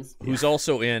Japanese. Who's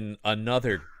also in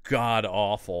another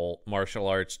god-awful martial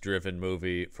arts-driven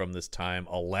movie from this time,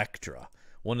 Elektra.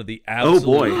 One of the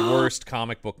absolute worst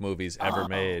comic book movies ever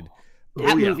made.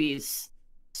 That yeah. movie's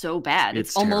so bad. It's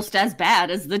It's almost as bad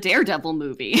as the Daredevil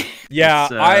movie. Yeah,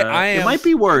 It's, I am... It might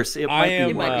be worse. It I might am...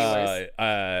 be worse.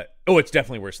 worse. It's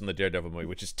definitely worse than the Daredevil movie,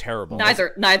 which is terrible.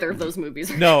 Neither of those movies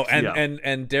are. No, and, Yeah.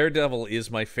 and Daredevil is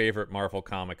my favorite Marvel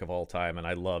comic of all time, and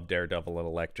I love Daredevil and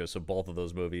Elektra, so both of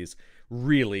those movies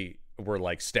really were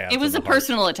like stabs. It was in a the heart.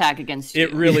 personal attack against you.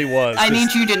 It really was. I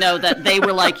need you to know that they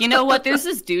were like, you know what? There's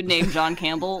this dude named John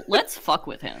Campbell. Let's fuck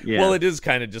with him. Yeah. Well, it is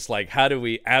kind of just like, how do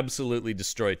we absolutely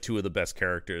destroy two of the best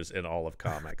characters in all of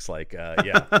comics? Like,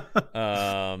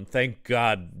 thank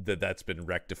God that's been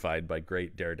rectified by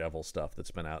great Daredevil stuff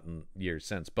that's been out in years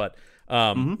since. But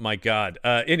my God.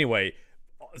 Anyway,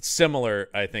 similar,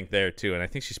 I think, there too. And I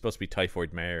think she's supposed to be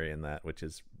Typhoid Mary in that, which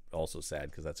is also sad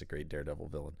because that's a great Daredevil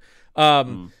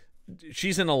villain.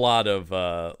 She's in a lot of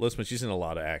she's in a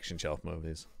lot of action shelf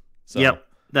movies. So Yep,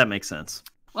 that makes sense.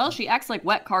 Well, she acts like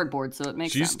wet cardboard, so it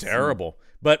makes she's sense. terrible.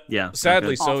 But Yeah,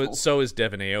 sadly, okay. Awful. so is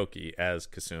Devon Aoki as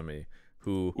Kasumi,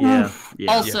 who Yeah,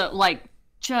 yeah, Also, like,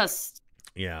 just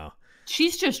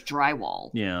she's just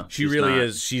drywall. yeah. she she's really not-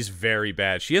 is. She's very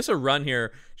bad. She has a run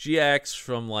here. She acts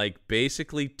from like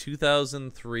basically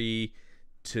 2003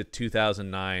 to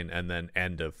 2009, and then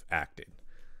end of acting.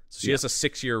 So she has a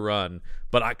 6-year run,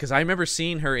 but because I remember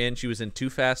seeing her she was in Too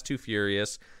Fast, Too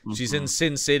Furious. She's in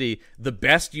Sin City. The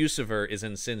best use of her is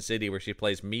in Sin City, where she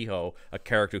plays Miho, a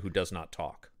character who does not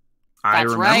talk. I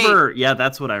That's remember. Yeah,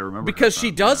 that's what I remember. Because her she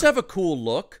from, does yeah. have a cool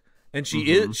look, and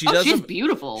she is. She does. She's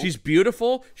beautiful. She's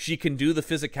beautiful. She can do the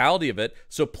physicality of it.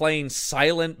 So playing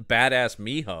silent, badass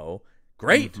Miho,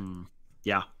 great.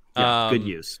 Yeah, good Um,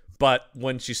 use. But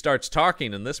when she starts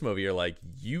talking in this movie, you're like,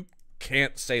 you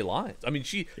can't say lines. I mean,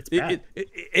 bad.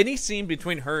 any scene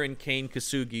between her and Kane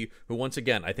Kasugi, who once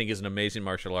again I think is an amazing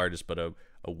martial artist, but a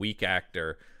weak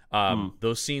actor.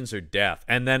 Those scenes are death.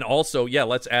 And then also,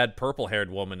 let's add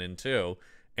purple-haired woman in too.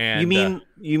 And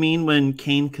You mean when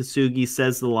Kane Kasugi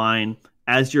says the line,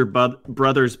 "As your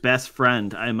brother's best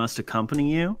friend, I must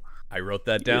accompany you"? I wrote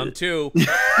that down too.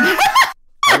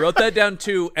 I wrote that down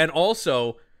too, and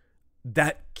also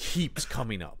that keeps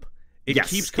coming up. It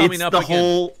keeps coming up the again.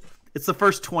 whole. It's the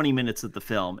first 20 minutes of the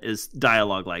film is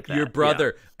dialogue like that. Your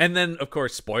brother, and then of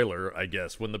course, spoiler, I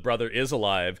guess, when the brother is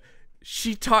alive,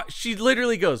 she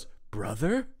literally goes,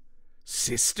 brother,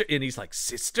 sister, and he's like,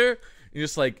 sister. You're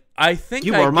just like, I think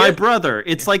you are my brother.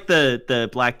 It's like the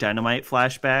Black Dynamite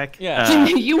flashback. Yeah,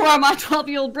 you are my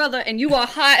 12-year-old brother, and you are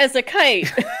high as a kite.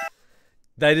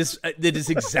 That is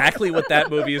exactly what that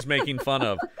movie is making fun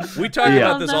of. We talk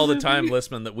about this all the time,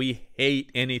 Listman, that we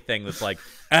hate anything that's like,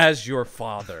 as your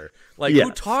father. Like,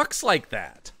 who talks like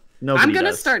that? Nobody I'm going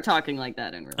to does. start talking like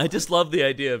that in real life. I just love the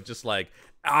idea of just like,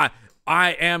 I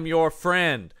am your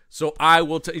friend, so I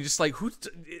will just like,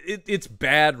 it's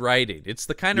bad writing. It's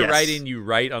the kind of writing you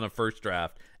write on a first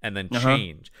draft and then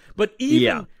change. But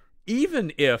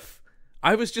even if,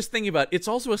 I was just thinking about, it's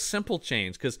also a simple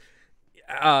change, because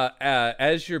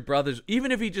as your brothers,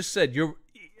 even if he just said your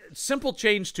simple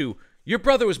change to your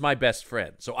brother was my best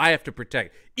friend, so I have to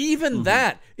protect, even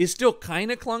that is still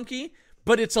kind of clunky,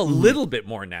 but it's a little bit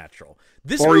more natural.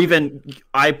 Even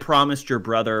I promised your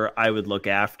brother I would look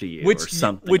after you, or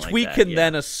something which like we that, can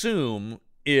then assume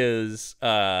is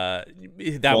was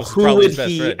who probably would his best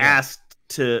he friend, ask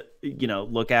to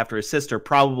look after his sister?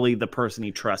 Probably the person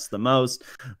he trusts the most.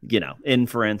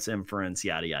 Inference,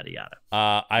 yada yada yada.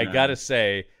 I gotta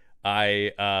say,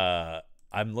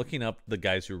 I'm looking up the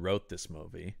guys who wrote this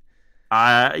movie.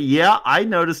 I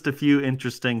noticed a few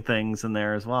interesting things in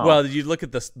there as well. Well, did you look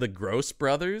at the Gross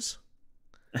brothers?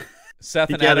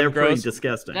 Seth and yeah, Adam they're pretty Gross.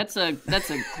 disgusting. That's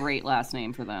a great last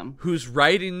name for them. Whose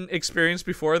writing experience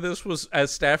before this was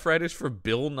as staff writers for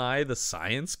Bill Nye the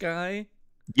Science Guy.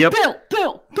 Yep.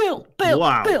 Bill.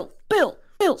 Wow.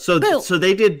 Bill. So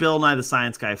they did Bill Nye the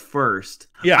Science Guy first.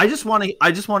 Yeah. I just want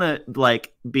to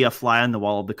like be a fly on the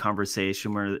wall of the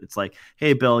conversation where it's like,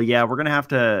 hey Bill, yeah, we're gonna have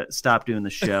to stop doing the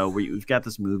show. We've got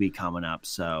this movie coming up,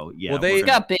 so yeah. Well, He's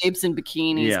got babes in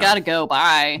bikinis. Yeah. Gotta go.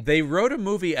 Bye. They wrote a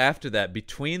movie after that.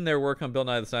 Between their work on Bill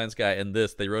Nye the Science Guy and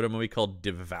this, they wrote a movie called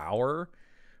Devour,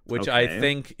 which I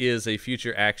think is a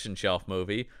future Action Shelf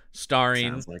movie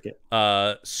starring Sounds like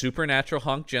it. supernatural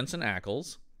hunk Jensen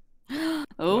Ackles.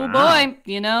 Oh Wow. boy,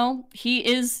 he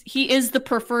is the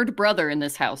preferred brother in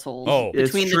this household. Oh.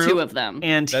 Between It's the true. two of them.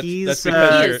 And That's he's because He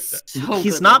you're- is so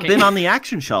he's good not looking. been on the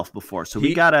Action Shelf before, so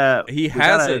we gotta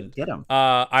hasn't. get him.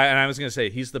 I was gonna say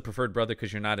he's the preferred brother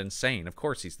because you're not insane. Of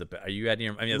course, he's the. Are you at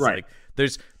your? I mean, it's Right.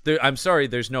 like I'm sorry,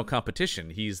 there's no competition.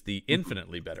 He's the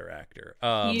infinitely better actor.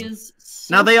 He is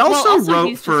so, Now they also wrote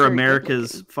he's just for very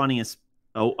America's good-looking. Funniest.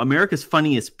 Oh, America's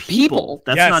Funniest People.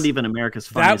 That's Yes. not even America's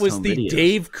Funniest. That was Home the Videos.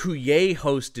 Dave Coulier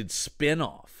hosted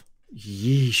spinoff.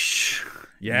 Yeesh.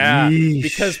 Yeah, Yeesh.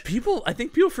 because I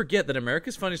think people forget that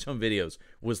America's Funniest Home Videos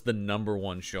was the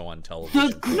 #1 show on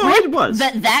television. The No, it was.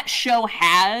 that show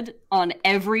had on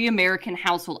every American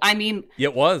household. I mean,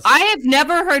 It was. I have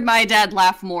never heard my dad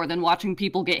laugh more than watching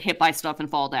people get hit by stuff and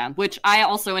fall down, which I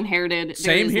also inherited.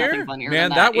 Same there is here, nothing funnier man.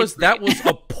 than That It's was great.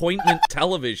 appointment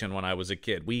television when I was a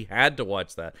kid. We had to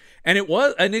watch that, and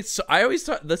it's. I always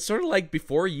thought that's sort of like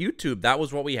before YouTube. That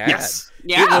was what we had. Yes.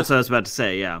 Yeah. That's what I was about to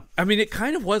say. Yeah. I mean, it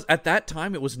kind of was at that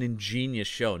time. It was an ingenious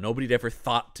show. Nobody'd ever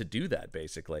thought to do that,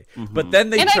 basically. But then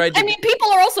they And tried to. I mean, people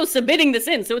are also submitting this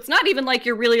in, so it's not even like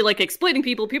you're really like exploiting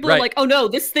people. People are Right. like, "Oh no,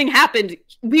 this thing happened.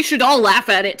 We should all laugh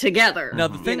at it together." Now,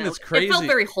 the thing that's crazy. It felt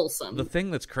very wholesome. The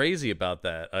thing that's crazy about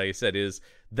that, like I said, is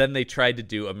then they tried to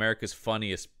do America's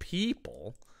Funniest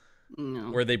People,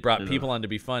 No. where they brought people on to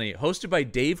be funny, hosted by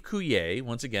Dave Coulier.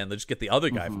 Once again, they just get the other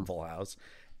guy from Full House,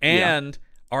 and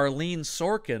Arlene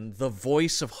Sorkin, the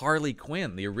voice of Harley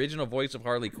Quinn. The original voice of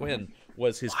Harley Quinn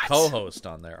was his co-host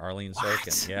on there. Arlene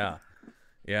Sorkin.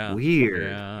 Yeah.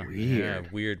 Weird. Yeah.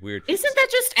 Weird. Weird. Isn't that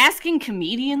just asking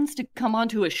comedians to come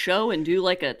onto a show and do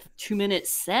like a 2-minute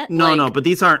set? No, Like, but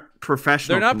these aren't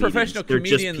professional. They're not comedians. professional They're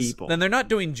comedians. Just people. Then they're not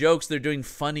doing jokes. They're doing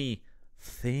funny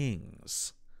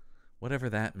things. Whatever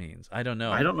that means. I don't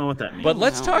know. I don't know what that means. But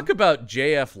let's No. talk about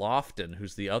J.F. Lofton,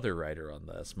 who's the other writer on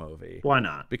this movie. Why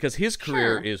not? Because his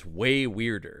career Sure. is way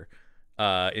weirder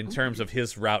in terms of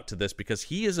his route to this, because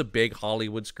he is a big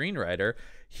Hollywood screenwriter.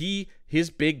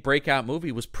 His big breakout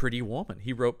movie was Pretty Woman.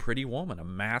 He wrote Pretty Woman, a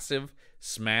massive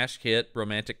smash hit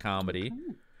romantic comedy.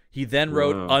 He then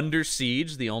wrote Whoa. Under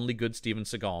Siege, the only good Steven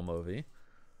Seagal movie.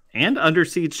 And Under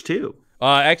Siege too.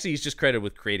 Actually, he's just credited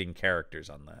with creating characters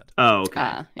on that. Oh,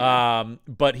 okay.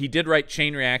 But he did write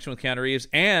Chain Reaction with Keanu Reeves,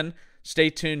 and stay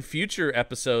tuned, future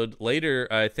episode later,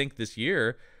 I think this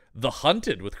year, The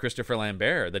Hunted with Christopher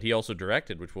Lambert, that he also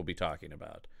directed, which we'll be talking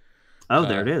about. Oh,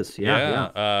 there it is.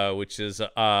 Yeah. Which is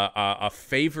a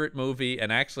favorite movie,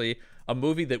 and actually a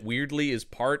movie that weirdly is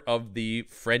part of the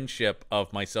friendship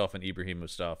of myself and Ibrahim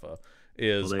Mustafa.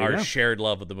 is you our go. shared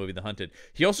love of the movie The Hunted.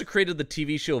 He also created the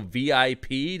TV show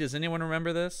VIP. Does anyone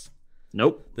remember this?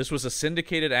 Nope. This was a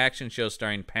syndicated action show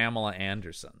starring Pamela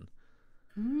Anderson.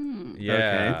 Yeah,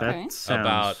 Okay, that Okay.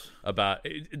 sounds... about.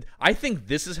 I think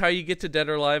this is how you get to Dead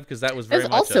or Alive, because that was very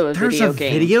There's much also a There's video a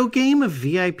game. video game of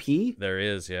VIP? There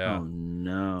is, yeah. Oh,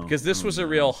 no. Because this was a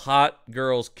real hot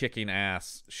girls kicking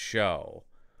ass show.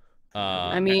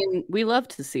 I mean, we love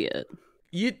to see it.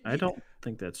 I don't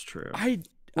think that's true. I'd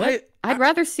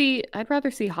rather see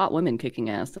hot women kicking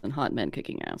ass than hot men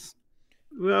kicking ass.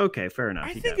 Well, okay, fair enough.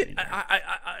 I You think got me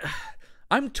there.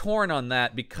 I'm torn on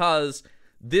that, because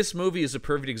this movie is a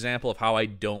perfect example of how I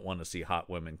don't want to see hot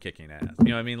women kicking ass. You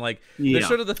know what I mean? Like, there's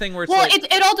sort of the thing where it's Well,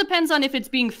 like... it all depends on if it's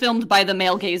being filmed by the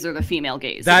male gaze or the female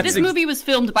gaze. That's If this movie was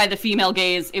filmed by the female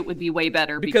gaze, it would be way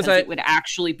better because it would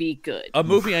actually be good. A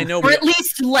movie I know... Or at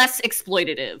least less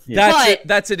exploitative.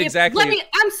 That's it exactly.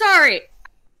 I'm sorry.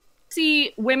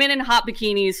 See women in hot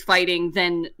bikinis fighting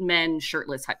than men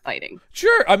shirtless fighting.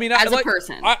 Sure. I mean, as a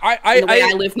person, the way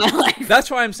I live my life. That's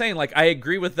why I'm saying, like, I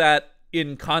agree with that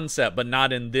in concept, but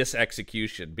not in this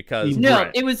execution, because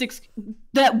It was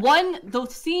the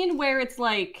scene where it's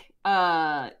like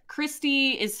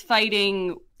Christy is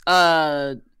fighting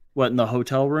What, in the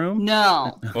hotel room?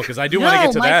 No. Well, because I do want to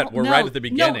get to that. We're right at the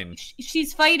beginning. No,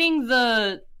 she's fighting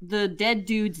the dead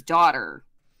dude's daughter.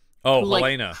 Oh, who,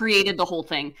 Helena. Created the whole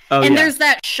thing. Oh, and yeah. there's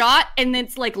that shot, and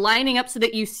it's like lining up so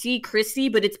that you see Christy,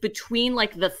 but it's between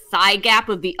like the thigh gap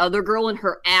of the other girl, and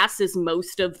her ass is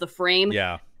most of the frame.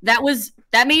 Yeah. That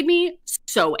made me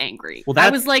so angry. Well,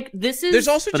 I was like, this is... There's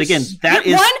also But just... again, that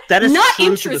is not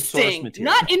true to the source interesting.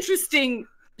 material. Not interesting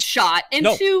shot. And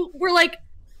No. two, we're like,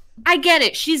 I get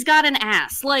it. She's got an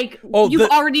ass. Like, Oh,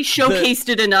 you've already showcased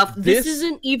it enough. This this-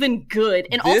 isn't even good.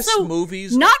 And this also,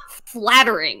 movie's... not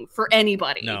flattering for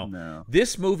anybody. No.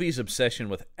 This movie's obsession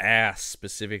with ass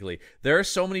specifically. There are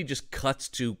so many just cuts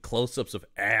to close-ups of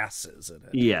asses in it.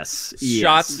 Yes.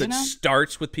 Shots that You know?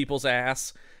 starts with people's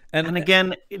ass. And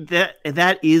again,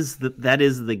 that is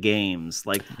the games.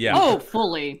 Like, Yeah. Oh,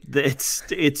 fully.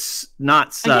 it's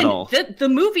not subtle. Again, the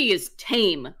movie is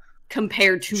tame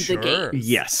compared to the game.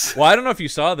 Yes. Well, I don't know if you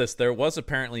saw this. There was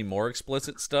apparently more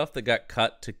explicit stuff that got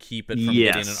cut to keep it from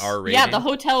getting an R rating. Yeah, the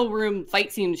hotel room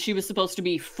fight scene, she was supposed to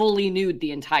be fully nude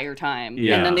the entire time.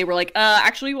 Yeah. And then they were like,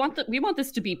 actually, we want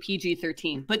this to be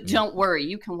PG-13. But don't worry,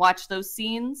 you can watch those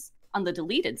scenes on the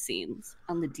deleted scenes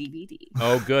on the DVD.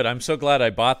 Oh, good. I'm so glad I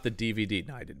bought the DVD.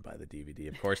 No, I didn't buy the DVD.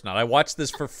 Of course not. I watched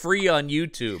this for free on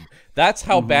YouTube. That's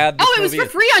how bad this It was movie for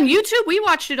free on YouTube? We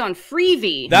watched it on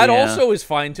Freevee. That also is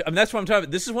fine too. I mean, that's what I'm talking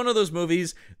about. This is one of those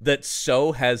movies that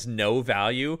so has no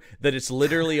value that it's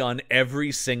literally on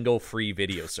every single free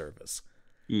video service.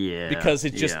 Yeah. Because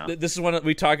it's just, this is one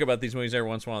we talk about these movies every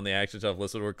once in a while on the Action Stuff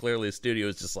list, where clearly a studio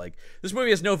is just like, this movie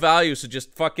has no value, so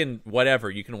just fucking whatever.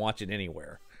 You can watch it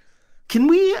anywhere. Can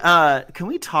we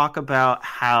talk about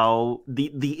how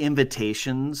the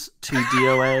invitations to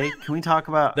DOA? Can we talk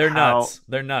about They're nuts.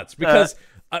 They're nuts because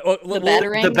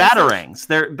Batarang the batarangs.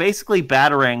 They're basically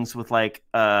batarangs with like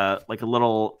a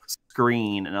little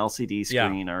screen, an LCD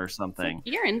screen or something.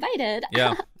 You're invited.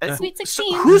 Yeah. Sweet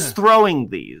 16. Who's throwing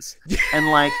these? And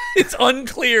like, it's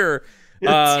unclear.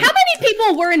 How many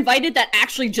people were invited that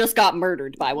actually just got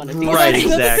murdered by one of these? Right, things?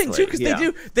 Another thing exactly, too, because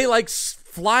yeah. they like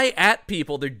fly at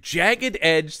people. They're jagged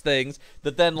edge things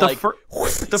that then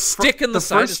the stick in the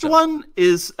side. The first one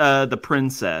is the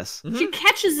princess. She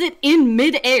catches it in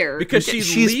midair. Because she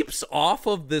leaps off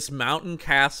of this mountain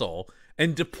castle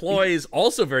and deploys,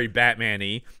 also very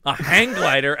Batman-y, a hang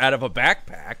glider out of a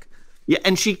backpack. Yeah,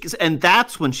 and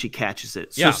that's when she catches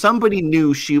it. So Yeah. somebody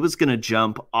knew she was going to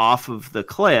jump off of the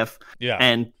cliff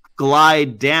and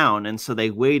glide down, and so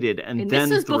they waited and then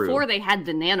this is threw. before they had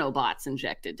the nanobots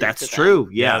injected. That's into true.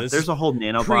 them. Yeah, this there's is a whole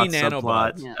nanobot pre-nanobot.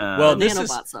 subplot. Yeah. Well, The this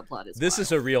nanobot is subplot is this wild.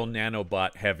 is a real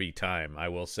nanobot heavy time, I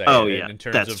will say. Oh, yeah, in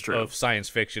terms that's of, true. of science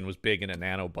fiction was big into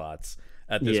nanobots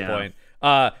at this Yeah. point.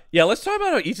 Let's talk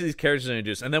about how each of these characters are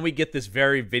introduced, and then we get this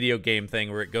very video game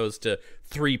thing where it goes to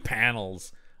 3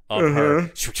 panels of her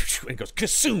and it goes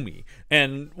Kasumi,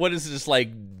 and what is this, like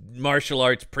martial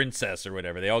arts princess or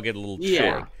whatever? They all get a little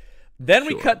chig. Then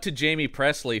we cut to Jamie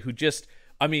Presley, who just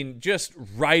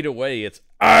right away it's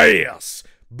ass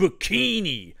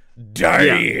bikini,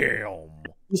 damn.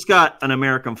 She's got an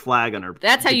American flag on her.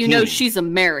 That's how you know bikini. she's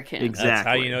American. Exactly. That's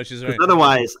how you know she's 'Cause American.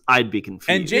 otherwise, I'd be confused.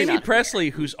 And Jamie not Presley,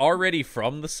 who's already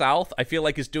from the South, I feel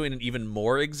like is doing an even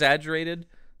more exaggerated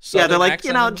yeah, they're Southern like,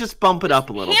 accent. just bump it up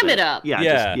a little ham bit. it up.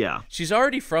 Yeah, She's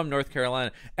already from North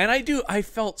Carolina. And I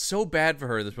felt so bad for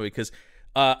her in this movie because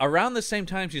around the same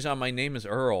time she's on My Name Is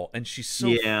Earl, and she's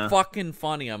so fucking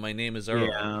funny on My Name Is Earl.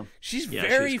 Yeah. She's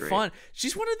very fun.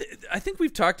 She's one of the. I think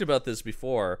we've talked about this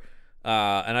before,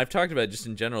 and I've talked about it just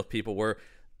in general with people where,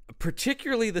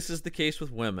 particularly this is the case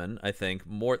with women. I think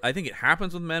it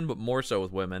happens with men, but more so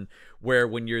with women, where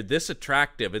when you're this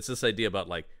attractive, it's this idea about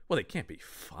like, well, they can't be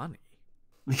funny.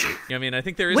 You know what I mean? I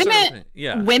think there is women.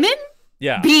 Women.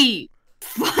 Yeah. Be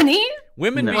funny.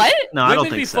 Women. No. What? No, I don't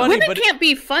think so. Funny, women can't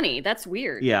be funny. That's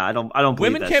weird. Yeah, I don't believe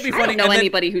women can't be funny. I don't know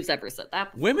anybody who's ever said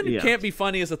that before. Women can't be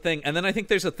funny as a thing, and then I think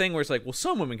there's a thing where it's like, well,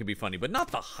 some women can be funny, but not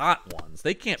the hot ones.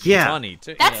 They can't be funny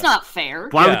too. That's not fair.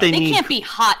 Why would they? They can't be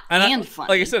hot and funny.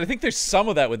 Like I said, I think there's some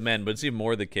of that with men, but it's even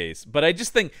more the case. But I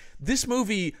just think this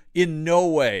movie in no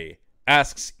way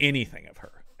asks anything of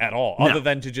her at all, other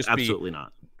than to just absolutely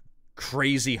not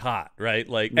crazy hot, right?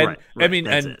 Like, right, I mean,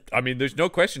 there's no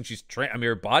question she's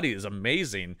her body is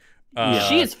amazing.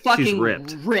 She is fucking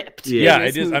she's ripped. Yeah,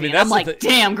 it is. I mean, that's I'm like,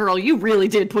 damn, girl, you really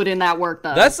did put in that work,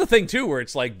 though. That's the thing too, where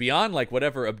it's like beyond like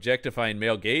whatever objectifying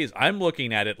male gaze. I'm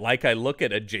looking at it like I look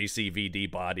at a JCVD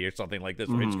body or something like this,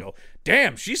 where I just go,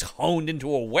 damn, she's honed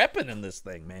into a weapon in this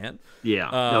thing, man.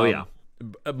 Yeah.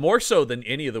 More so than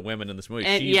any of the women in this movie.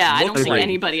 And I don't think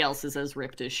anybody else is as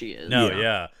ripped as she is.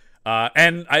 No,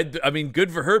 and I mean,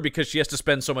 good for her because she has to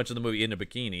spend so much of the movie in a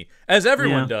bikini, as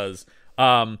everyone does.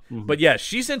 But yeah,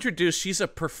 she's introduced. She's a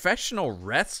professional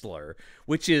wrestler,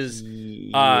 which is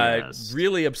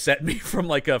really upset me from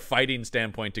like a fighting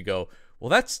standpoint to go, well,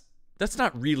 that's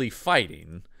not really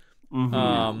fighting.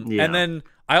 And then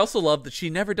I also love that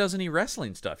she never does any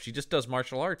wrestling stuff. She just does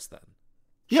martial arts then.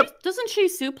 Yep. Doesn't she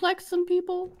suplex some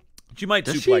people? She might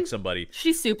suplex somebody.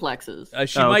 She suplexes.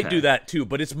 She might do that too,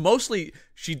 but it's mostly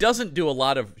she doesn't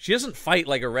fight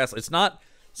like a wrestler. It's not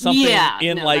something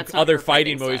in like other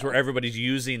fighting movies where everybody's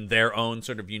using their own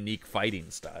sort of unique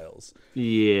fighting styles.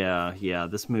 Yeah.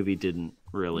 This movie didn't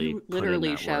really. You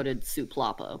literally shouted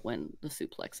 "suplapa" when the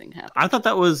suplexing happened. I thought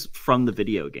that was from the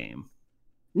video game.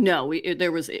 No,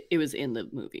 it was in the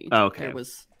movie. Oh, okay. There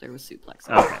was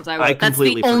suplexing. Okay. That's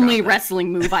the only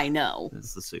wrestling move I know.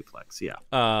 It's the suplex, yeah.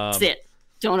 That's it.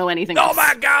 Don't know anything else. else.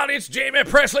 Oh my God, it's Jamie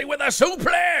Presley with a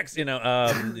suplex! You know,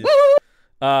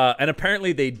 and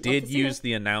apparently they did use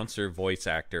the announcer voice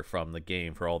actor from the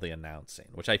game for all the announcing,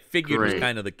 which I figured was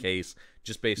kind of the case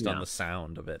just based on the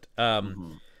sound of it.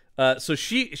 So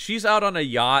she's out on a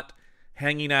yacht,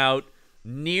 hanging out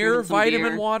near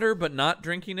vitamin water, but not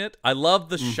drinking it. I love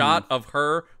the shot of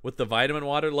her with the vitamin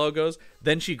water logos.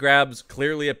 Then she grabs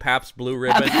clearly a Pabst Blue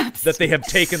Ribbon that they have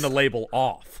taken the label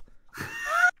off.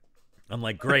 I'm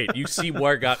like, great. You see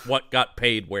what got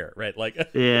paid where, right? Like,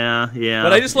 yeah.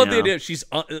 But I just love the idea. She's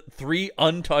 3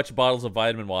 untouched bottles of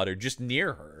vitamin water just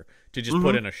near her to just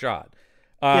put in a shot.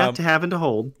 To have and to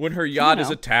hold. When her yacht is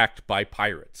attacked by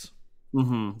pirates.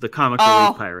 The comic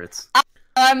relief pirates.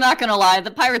 I'm not gonna lie, the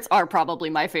pirates are probably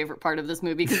my favorite part of this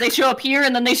movie because they show up here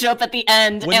and then they show up at the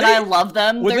end, I love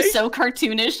them. They're so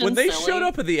cartoonish and when they silly. showed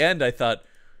up at the end, I thought,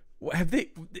 have they?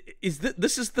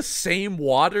 This is the same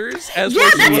waters as? Yeah,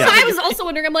 that's what I was also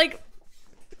wondering. I'm like,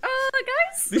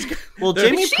 guys. Well,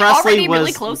 Jamie was Presley was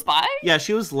really close by. Yeah,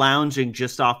 she was lounging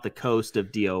just off the coast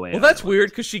of DOA. Well, that's weird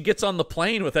because she gets on the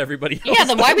plane with everybody else. Yeah,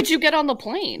 then why would you get on the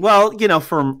plane? Well,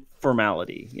 from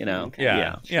formality, Okay.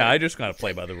 Yeah. I just gotta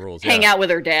play by the rules. Hang out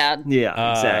with her dad.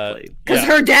 Yeah, exactly. Because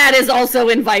her dad is also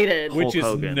invited, which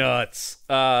is nuts.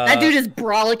 That dude is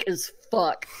brolic as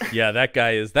fuck. Yeah, that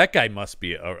guy must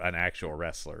be an actual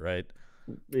wrestler, right?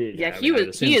 Yeah, he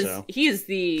is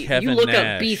the Kevin you look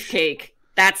Nash. up Beefcake.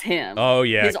 That's him. Oh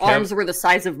yeah, his arms were the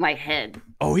size of my head.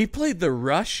 Oh, he played the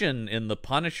Russian in the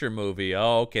Punisher movie.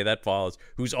 Oh, okay, that follows.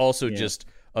 Who's also just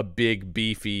a big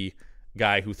beefy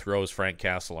guy who throws Frank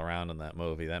Castle around in that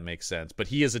movie. That makes sense. But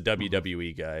he is a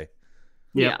WWE guy.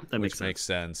 Yeah, that makes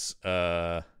sense.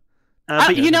 I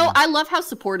love how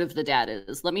supportive the dad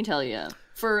is. Let me tell you.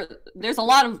 There's a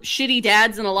lot of shitty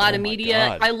dads in a lot of media.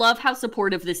 God. I love how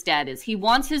supportive this dad is. He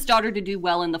wants his daughter to do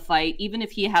well in the fight, even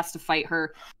if he has to fight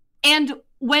her. And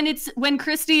when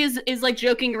Christy is like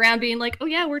joking around, being like, "Oh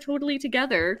yeah, we're totally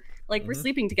together. Like we're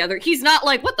sleeping together." He's not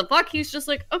like, "What the fuck?" He's just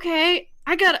like, "Okay,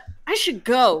 I should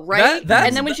go, right?"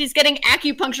 And then when she's getting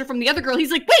acupuncture from the other girl, he's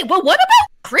like, "Wait, well, what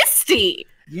about Christy?"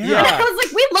 Yeah. And I was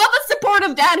like, we love a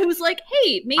supportive dad who's like,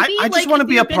 hey, maybe I just want to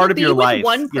be a part of your life,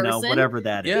 one person, whatever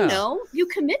that is. You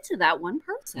commit to that one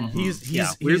person. He's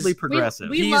weirdly progressive.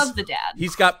 We love the dad.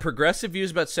 He's got progressive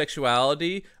views about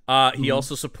sexuality. He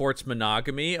also supports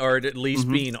monogamy, or at least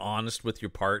being honest with your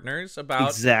partners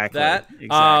about that.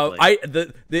 Exactly.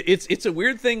 It's a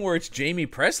weird thing where it's Jamie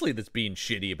Presley that's being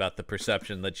shitty about the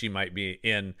perception that she might be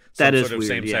in some sort of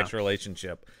same-sex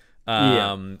relationship.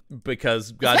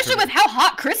 Because God especially with how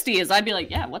hot Christy is, I'd be like,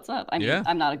 yeah, what's up? I mean,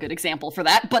 I'm not a good example for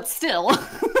that, but still.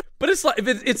 But it's like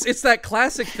it's that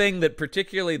classic thing that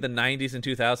particularly the 90s and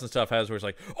 2000s stuff has, where it's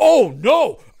like, oh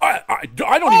no, I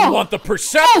don't even want the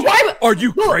perception. Are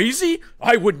you crazy?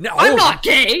 I would not. I'm not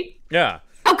gay. Yeah.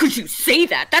 How could you say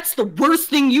that? That's the worst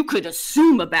thing you could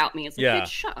assume about me. It's like, bitch,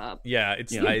 shut up. Yeah,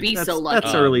 it's You'd be so lucky.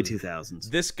 That's early 2000s.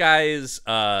 This guy's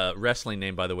wrestling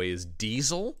name, by the way, is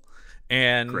Diesel.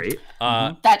 And Great.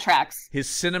 That tracks. His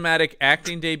cinematic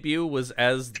acting debut was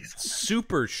as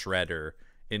Super Shredder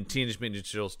in Teenage Mutant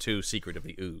Ninja Turtles 2: Secret of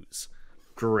the Ooze.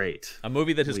 Great. A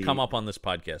movie that has come up on this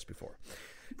podcast before.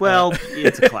 Well,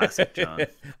 it's a classic, John.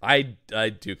 I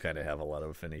do kind of have a lot of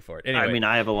affinity for it. Anyway, I mean,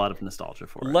 I have a lot of nostalgia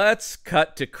for it. Let's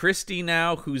cut to Christy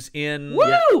now, who's in...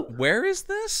 Woo! Where is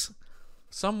this?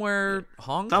 Somewhere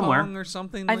Hong Kong or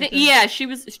something I like think, that? yeah, she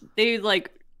was... They,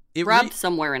 like... It robbed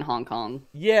somewhere in Hong Kong.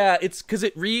 Yeah, it's because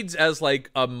it reads as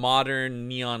like a modern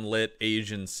neon lit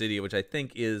Asian city, which I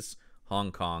think is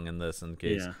Hong Kong in this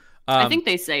case. Yeah. I think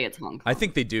they say it's Hong Kong. I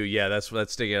think they do. Yeah, that's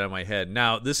sticking out of my head.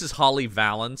 Now, this is Holly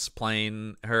Valance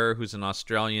playing her, who's an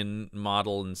Australian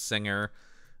model and singer,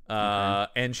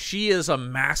 and she is a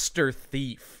master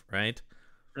thief, right?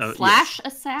 Slash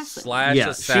assassin. Slash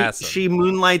assassin. She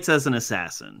moonlights as an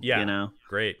assassin. Yeah, you know,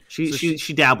 great.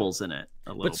 She dabbles in it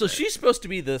a little. But so bit. she's supposed to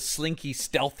be the slinky,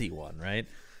 stealthy one, right?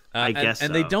 I guess,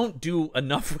 and they don't do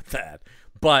enough with that.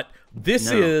 But this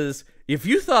is, if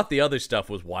you thought the other stuff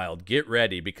was wild, get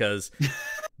ready, because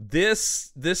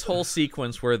this whole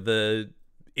sequence where the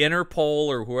Interpol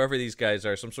or whoever these guys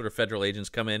are, some sort of federal agents,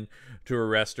 come in to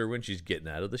arrest her when she's getting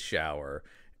out of the shower.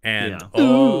 And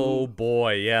oh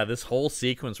boy, this whole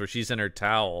sequence where she's in her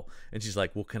towel and she's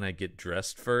like, well, can I get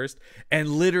dressed first? And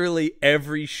literally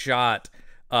every shot,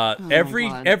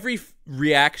 every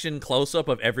reaction close up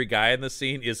of every guy in the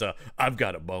scene is I've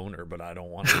got a boner, but I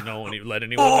don't want to let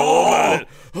anyone know about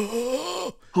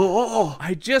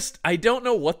it. I don't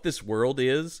know what this world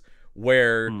is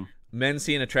where men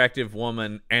see an attractive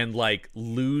woman and like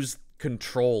lose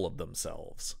control of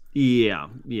themselves. Yeah.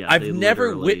 I've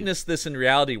never witnessed this in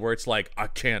reality where it's like, I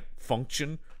can't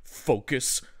function,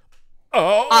 focus.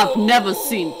 Oh, I've never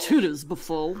seen tutors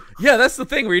before. Yeah, that's the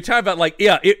thing where you're talking about, like,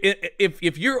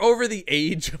 if you're over the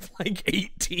age of like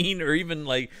 18 or even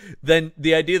like, then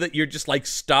the idea that you're just like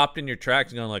stopped in your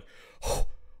tracks and going like, oh,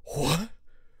 what?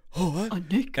 Oh, what?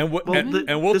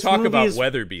 And we'll talk about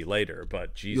Weatherby later,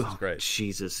 but Jesus Christ.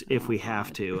 Jesus, if we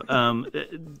have to.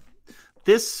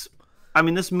 This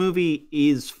movie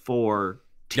is for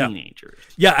teenagers.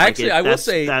 Yeah, actually, I will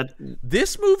say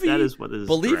this movie, that is what it is,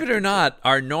 believe it or not,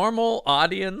 our normal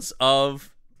audience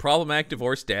of problematic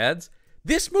divorced dads,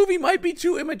 this movie might be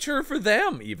too immature for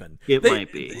them even. It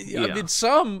might be. Yeah. I mean,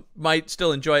 some might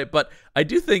still enjoy it, but I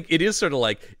do think it is sort of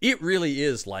like, it really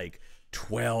is like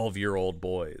 12-year-old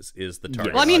boys is the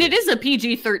target. Well, I mean, audience. it is a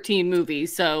PG-13 movie,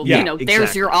 so exactly.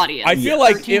 There's your audience. I feel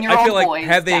like boys,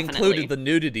 had they definitely included the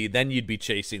nudity, then you'd be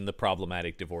chasing the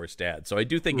problematic divorced dad. So I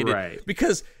do think it is,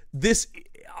 because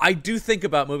I do think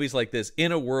about movies like this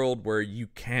in a world where you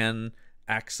can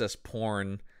access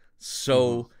porn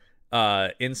so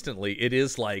instantly. It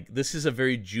is like, this is a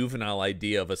very juvenile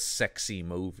idea of a sexy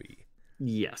movie.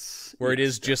 Yes. Where it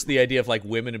is just the idea of like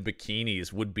women in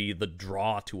bikinis would be the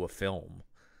draw to a film.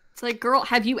 It's like, girl,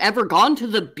 have you ever gone to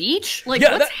the beach? Like,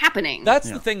 what's happening?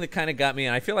 That's the thing that kind of got me.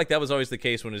 And I feel like that was always the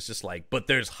case when it's just like, but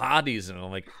there's hotties. And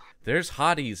I'm like, there's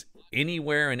hotties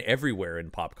anywhere and everywhere in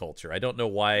pop culture. I don't know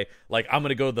why. Like, I'm going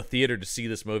to go to the theater to see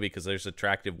this movie because there's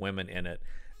attractive women in it.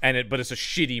 But it's a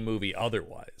shitty movie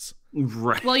otherwise.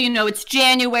 Right. Well, it's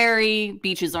January.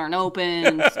 Beaches aren't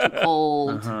open. It's too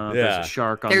cold. There's a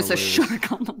shark on the loose. There's a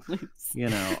shark on the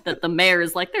loose. That the mayor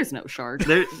is like, there's no shark.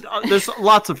 There's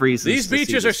lots of reasons. These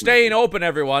beaches are staying open,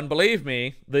 everyone. Believe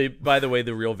me. By the way,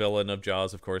 the real villain of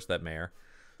Jaws, of course, that mayor.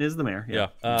 Is the mayor. Yeah.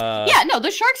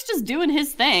 The shark's just doing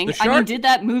his thing. I mean, did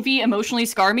that movie emotionally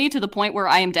scar me to the point where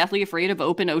I am deathly afraid of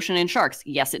open ocean and sharks?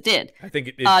 Yes, it did. I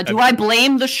think do I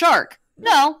blame the shark?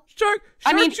 No.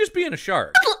 Shark's just being a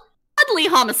shark. Oddly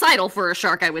homicidal for a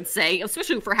shark, I would say,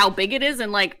 especially for how big it is,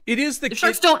 and like it is. The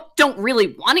sharks don't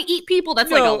really want to eat people.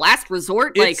 That's like a last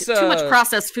resort. Like too much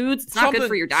processed foods, it's not good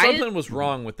for your diet. Something was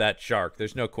wrong with that shark.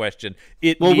 There's no question.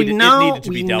 We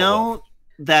know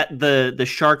that the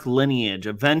shark lineage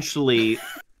eventually,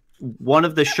 one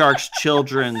of the shark's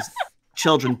children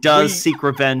does seek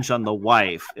revenge on the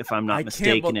wife, if I'm not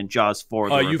mistaken, in Jaws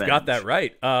 4. Oh, you've got that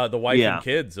right. The wife and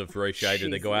kids of Roy Scheider,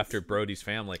 they go after Brody's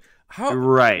family.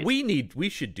 We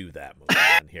should do that movie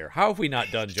in here. How have we not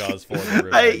done Jaws 4?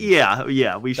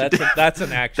 We should. That's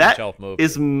an action shelf movie.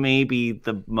 Is maybe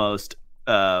the most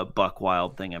buck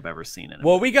wild thing I've ever seen.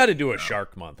 Well, we got to do a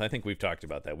shark month. I think we've talked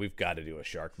about that. We've got to do a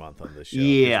shark month on this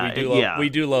show. We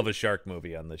do love a shark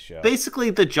movie on this show. Basically,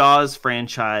 the Jaws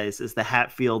franchise is the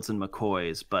Hatfields and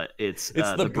McCoys, but it's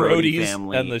the Brody Brodies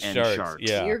family and the sharks.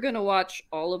 Yeah. You're gonna watch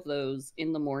all of those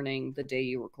in the morning the day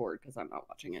you record because I'm not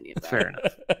watching any of that. Fair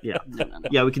enough. Yeah. No.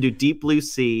 Yeah, we can do Deep Blue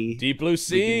Sea. Deep Blue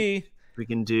Sea. We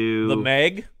can do The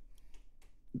Meg.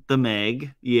 The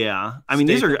Meg, yeah. I mean,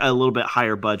 these are a little bit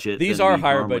higher budget. These are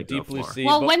higher, but Deep Blue Sea.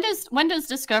 Well, when does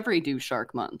Discovery do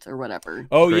Shark Month or whatever?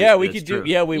 Oh Great, yeah, we that's could do.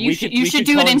 true. Yeah, we should could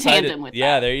do it in coincide tandem with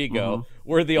Yeah, that. there you go.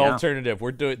 We're the alternative.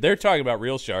 We're doing. They're talking about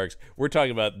real sharks. We're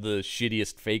talking about the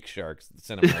shittiest fake sharks that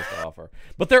cinema has to offer.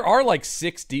 But there are like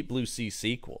 6 Deep Blue Sea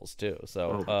sequels too.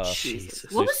 So, Jesus.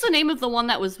 What was the name of the one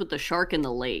that was with the shark in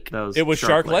the lake? It was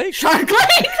Shark Lake. Shark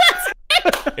Lake.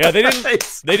 Yeah,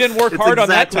 they didn't work hard on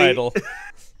that title.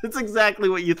 It's exactly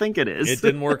what you think it is. It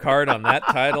didn't work hard on that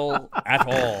title at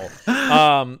all.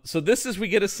 So we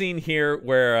get a scene here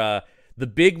where the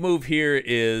big move here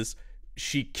is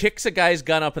she kicks a guy's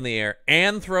gun up in the air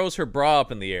and throws her bra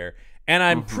up in the air. And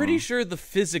I'm pretty sure the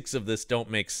physics of this don't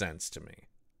make sense to me.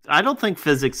 I don't think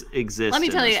physics exists. Let me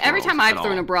tell you, every time I've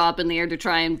thrown a bra up in the air to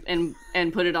try and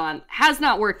put it on, has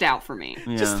not worked out for me.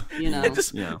 Yeah. Just, you know,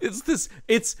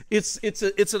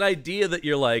 It's an idea that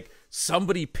you're like,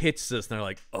 somebody pitched this and they're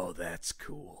like, oh, that's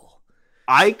cool.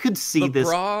 I could see The this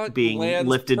bra being lands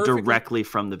lifted perfectly. directly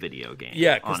from the video game.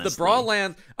 Yeah, because the bra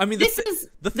land. I mean, this the is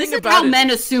thing how about it, men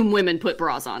assume women put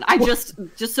bras on. Just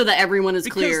so that everyone is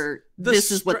clear,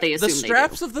 this is what they assume. The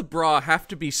straps of the bra have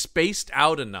to be spaced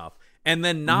out enough and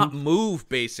then not move,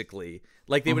 basically.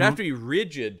 Like, they would have to be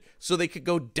rigid so they could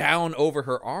go down over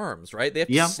her arms, right? They have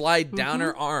to slide down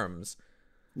her arms.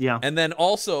 Yeah. And then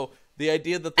also, the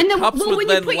idea that the And then, cups would when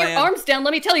then you put land... your arms down,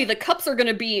 let me tell you, the cups are going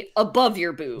to be above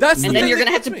your boob. That's the and then thing you're that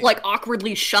going to have gets to, me. like,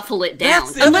 awkwardly shuffle it down.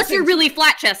 That's the other Unless you're thing. really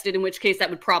flat-chested, in which case that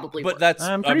would probably But work. that's...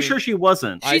 I'm pretty sure she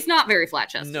wasn't. She's not very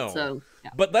flat-chested, No. so... Yeah.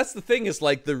 But that's the thing is,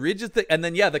 like, the rigid thing, and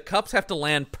then the cups have to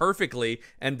land perfectly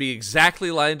and be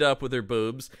exactly lined up with her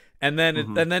boobs, and then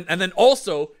and then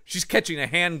also she's catching a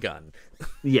handgun.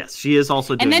 Yes, she is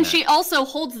also doing And then that. she also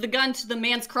holds the gun to the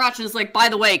man's crotch and is like, by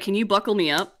the way, can you buckle me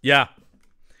up? Yeah,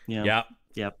 Yeah. yeah.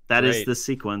 Yep, that is Great. the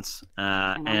sequence.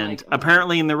 I'm And like, oh.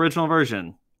 apparently in the original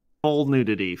version, full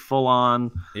nudity, full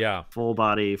on, Yeah. full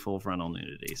body, full frontal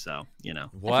nudity. So, you know.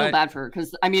 What? I feel bad for her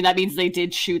because I mean that means they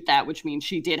did shoot that, which means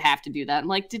she did have to do that. I'm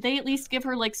like, did they at least give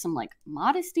her like some like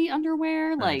modesty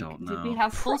underwear? Like, don't did we know.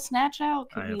 have full snatch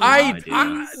out? Could I we have not,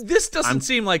 no idea. please? This doesn't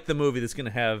seem like the movie that's going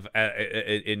to have,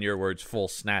 in your words, full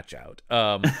snatch out.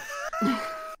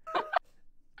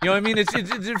 You know what I mean?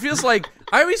 It feels like,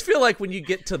 I always feel like when you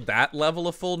get to that level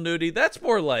of full nudity, that's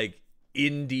more like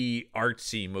indie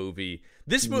artsy movie.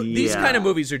 These kind of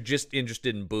movies are just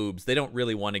interested in boobs. They don't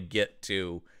really want to get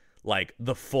to like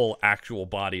the full actual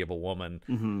body of a woman.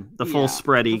 The full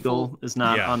spread eagle is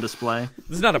not on display.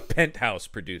 This is not a Penthouse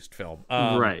produced film.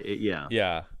 Right, yeah.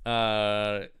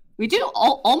 Yeah. We do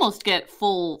almost get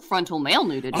full frontal male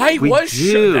nudity.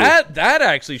 That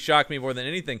actually shocked me more than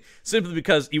anything, simply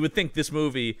because you would think this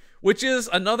movie, which is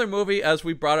another movie, as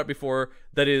we brought up before,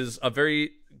 that is a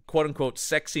very quote-unquote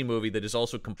sexy movie that is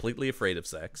also completely afraid of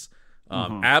sex,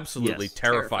 absolutely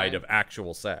terrified of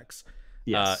actual sex.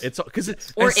 Yes.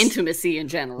 or intimacy in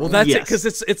general. Well, that's it, because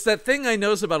it's that thing I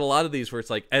notice about a lot of these where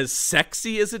it's like, as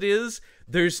sexy as it is,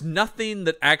 there's nothing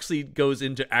that actually goes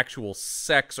into actual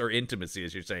sex or intimacy,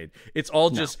 as you're saying. It's all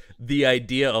just the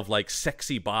idea of like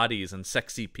sexy bodies and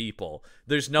sexy people.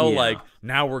 There's no like,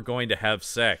 now we're going to have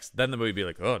sex. Then the movie would be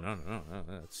like, oh no.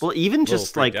 Well, even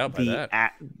just like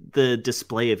the the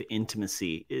display of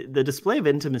intimacy. The display of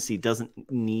intimacy doesn't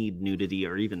need nudity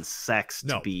or even sex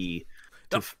to be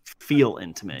to feel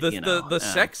intimate. The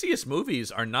sexiest sexiest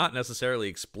movies are not necessarily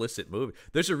explicit movies.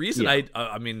 There's a reason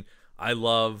I mean, I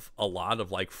love a lot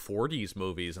of like 40s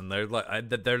movies, and they're like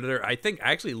they're I think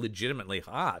actually legitimately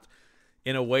hot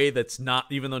in a way that's not,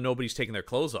 even though nobody's taking their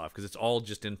clothes off, because it's all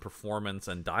just in performance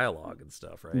and dialogue and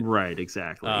stuff, right? Right,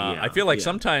 exactly. I feel like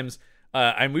sometimes,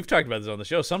 and we've talked about this on the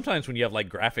show, sometimes when you have like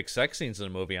graphic sex scenes in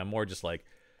a movie, I'm more just like,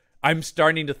 I'm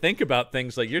starting to think about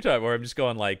things like you're talking, where I'm just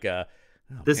going like,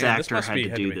 this actor must had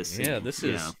to do this scene. Yeah, this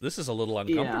is a little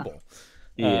uncomfortable.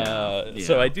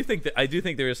 So I do think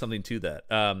there is something to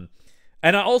that.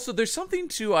 And there's something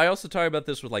to, I also talk about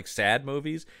this with like sad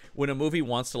movies. When a movie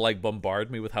wants to like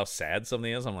bombard me with how sad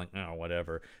something is, I'm like, oh,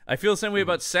 whatever. I feel the same way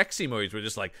about sexy movies. We're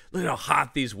just like, look at how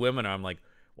hot these women are. I'm like,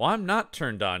 well, I'm not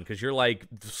turned on because you're like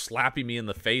slapping me in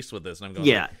the face with this, and I'm going,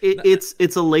 Yeah,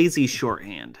 it's a lazy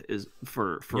shorthand is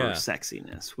for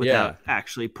sexiness without Yeah.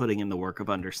 actually putting in the work of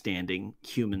understanding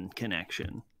human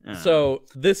connection. So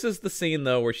this is the scene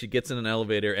though where she gets in an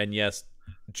elevator and yes,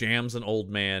 jams an old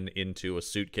man into a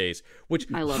suitcase. Which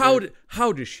I love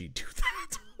how does she do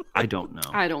that? I don't know.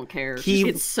 I don't care. He-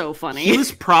 It's so funny. He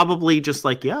was probably just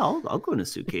like, yeah, I'll go in a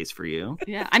suitcase for you.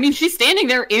 Yeah, I mean, she's standing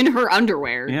there in her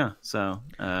underwear. Yeah, so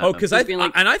Because Just being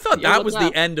like, I thought "Yo, that what's was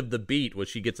up?" the end of the beat when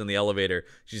she gets in the elevator.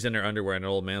 She's in her underwear and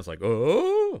an old man's like,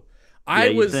 oh.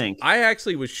 you'd think. I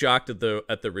actually was shocked at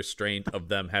the restraint of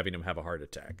them having him have a heart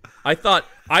attack. I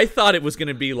thought it was going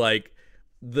to be like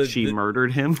she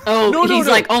murdered him. Oh, No, he's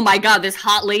no. like, oh my god, this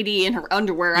hot lady in her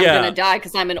underwear. I'm Yeah. gonna die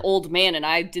because I'm an old man and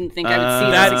I didn't think I would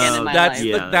see this again in my that's life.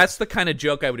 Yeah. that's the kind of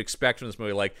joke I would expect from this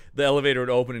movie. Like the elevator would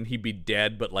open and he'd be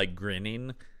dead, but like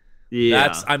grinning.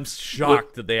 Yeah, I'm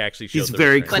shocked that they actually showed. he's the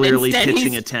very restraint. clearly instead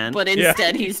pitching he's- a tent. But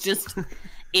instead, he's just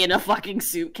in a fucking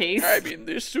suitcase. I mean,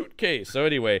 this suitcase. So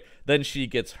anyway, then she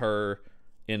gets her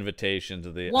invitation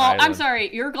to the Well, island. I'm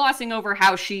sorry, you're glossing over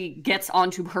how she gets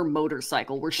onto her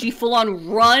motorcycle, where she full on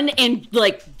run and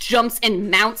like jumps and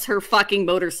mounts her fucking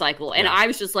motorcycle, and I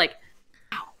was just like,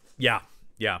 Yeah.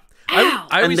 Ow.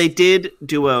 I and was, they did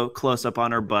do a close up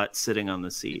on her butt sitting on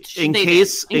the seat in They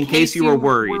case did. in case you were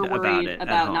worried about it at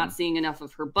about home. not seeing enough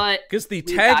of her butt. because the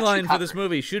we got you tagline for this covered.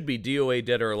 movie should be DOA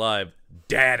Dead or Alive,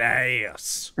 Dead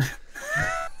Ass.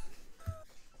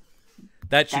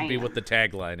 That should be Damn. what the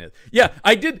tagline is. Yeah,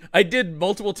 I did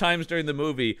multiple times during the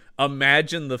movie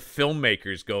imagine the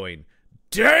filmmakers going,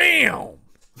 damn.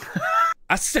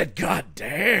 I said, God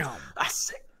damn. I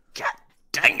said, God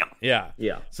damn. Yeah.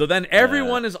 Yeah. So then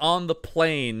everyone is on the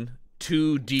plane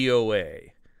to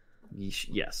DOA. Yes.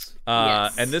 Yes.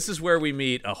 And this is where we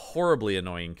meet a horribly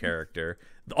annoying character.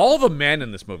 All the men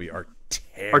in this movie are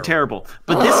terrible. Are terrible.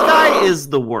 But this guy is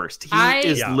the worst. He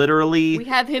is Yeah. literally We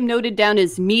have him noted down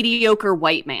as mediocre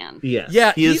white man. yes.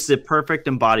 Yeah, he he's- is the perfect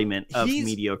embodiment of he's-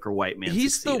 mediocre white man.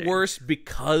 He's succeeding. the worst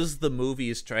because the movie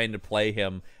is trying to play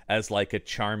him as like a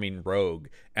charming rogue,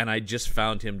 and I just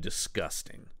found him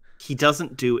disgusting. He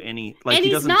doesn't do any like And he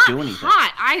he's doesn't not do anything.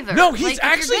 hot either. No, he's like, if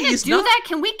actually- you're gonna he's do not- that.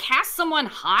 Can we cast someone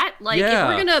hot? Like Yeah.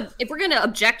 if we're gonna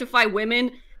objectify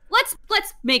women,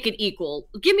 let's make it equal.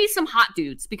 Give me some hot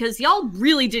dudes because y'all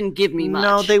really didn't give me much.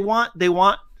 No, they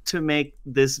want to make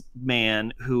this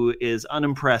man who is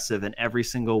unimpressive in every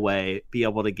single way be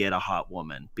able to get a hot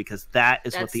woman because that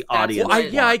is what the That's audience what-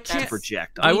 Well, I wants can't- to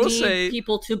project I on. will We need say-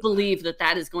 people to believe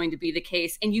that is going to be the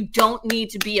case, and you don't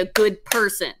need to be a good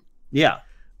person. Yeah.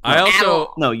 I No. also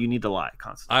all. No, you need to lie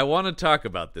constantly. I want to talk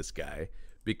about this guy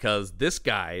because this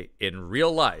guy in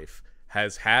real life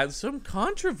has had some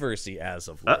controversy as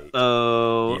of late.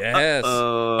 Uh-oh. Yes.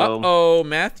 Uh-oh. Uh-oh.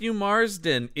 Matthew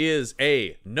Marsden is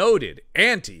a noted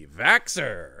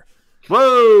anti-vaxxer.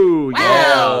 Whoa.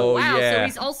 Wow, Oh, wow. yeah. So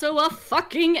he's also a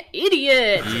fucking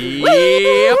idiot.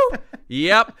 Yep.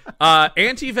 Yep.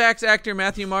 Anti-vax actor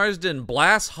Matthew Marsden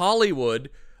blasts Hollywood.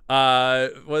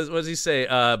 What does he say?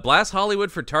 Blasts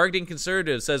Hollywood for targeting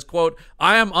conservatives. Says, quote,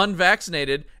 I am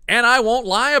unvaccinated and I won't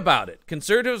lie about it.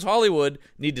 Conservatives Hollywood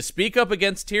need to speak up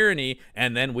against tyranny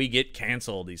and then we get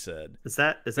canceled, he said. Is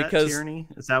that Because- tyranny?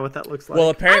 Is that what that looks like? Well,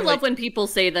 I apparently love when people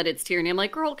say that it's tyranny. I'm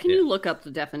like, girl, can you look up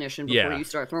the definition before Yeah. you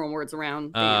start throwing words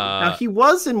around? Damn. now he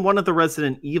was in one of the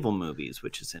Resident Evil movies,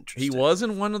 which is he interesting. was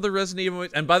in one of the Resident Evil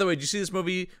movies. And by the way, did you see this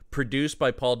movie produced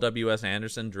by Paul W.S.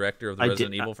 Anderson, director of the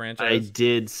Resident Evil franchise? I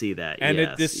did see that. And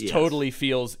yes, this yes. totally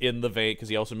feels in the vein, because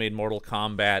he also made Mortal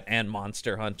Kombat and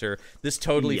Monster Hunter. This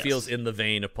totally Yes. feels in the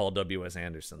vein of Paul W.S.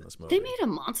 Anderson, this movie. They made a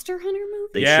Monster Hunter movie?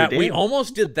 They yeah, sure we did.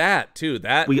 almost did that, too.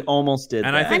 We almost did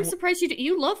And that. I think- I'm surprised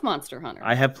you love Monster Hunter.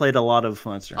 I have played a lot of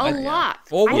Monster a Hunter. lot.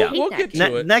 Well, I we'll- hate we'll that get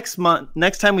game. to it.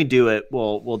 Next time we do it,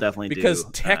 we'll definitely because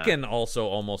do Tekken also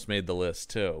almost made the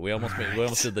list, too. We almost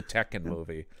did the Tekken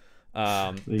movie.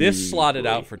 This slotted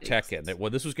out for Tekken.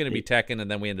 This was going to be Tekken,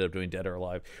 and then we ended up doing Dead or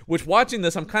Alive. Which, watching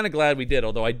this, I'm kind of glad we did.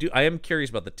 Although I am curious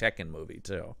about the Tekken movie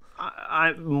too.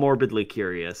 I'm morbidly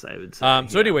curious. I would say.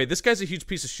 So anyway, this guy's a huge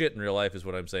piece of shit in real life, is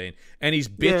what I'm saying, and he's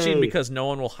bitching Yay. because no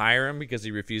one will hire him because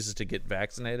he refuses to get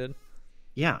vaccinated.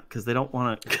 yeah, because they don't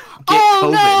want to get Oh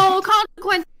COVID. no!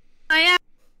 Consequence. I am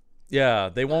Yeah,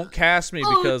 they won't cast me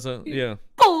because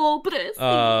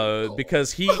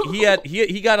because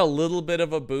he got a little bit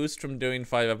of a boost from doing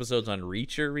 5 episodes on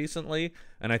Reacher recently,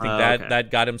 and I think Okay.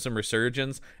 that got him some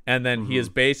resurgence. And then he has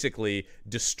basically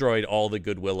destroyed all the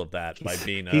goodwill of that by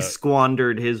being He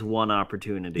squandered his one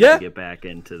opportunity Yeah. to get back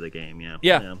into the game.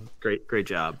 Yeah. Great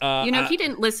job. He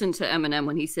didn't listen to Eminem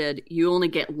when he said, "You only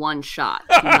get one shot.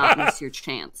 Do not miss your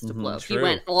chance to blow." He True.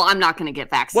 went, "Well, I'm not going to get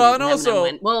vaccinated." Well, and Eminem also-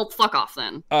 went, "Well, fuck off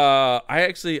then."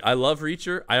 I love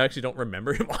Reacher. I actually don't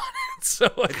remember him on it, so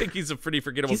I think he's a pretty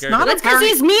forgettable He's character. not a That's because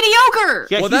very- he's mediocre.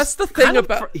 Yeah, well, he's that's the thing kind of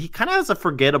about- he kind of has a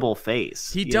forgettable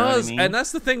face. He you know what I does, mean? and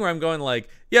that's the thing where I'm going like,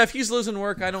 yeah, if he's losing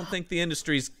work, I don't think the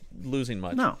industry's losing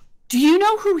much. no. Do you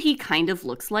know who he kind of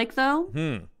looks like, though?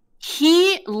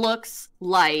 He looks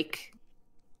like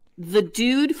the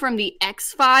dude from the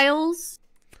X-Files.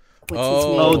 What's his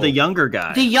name? Oh, the younger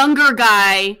guy. The younger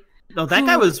guy. No, that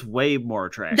guy was way more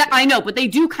attractive. I know, but they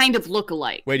do kind of look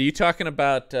alike. Wait, are you talking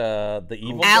about the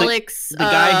evil? Alex, the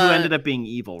guy who ended up being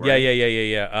evil, right?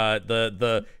 Yeah.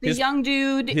 the His young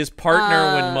dude, his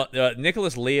partner when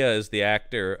Nicholas Lea is the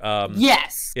actor.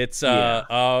 yes, It's Yeah.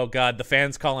 oh god, the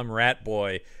fans call him Rat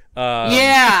Boy.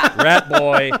 yeah, Rat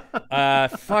Boy.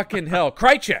 Fucking hell,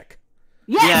 Krychek.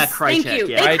 yes, Yeah, thank Krychek, you.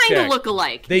 yeah. They kind Krychek. of look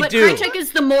alike. They but do. Krychek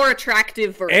is the more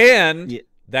attractive version. And Yeah.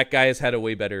 that guy has had a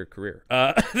way better career.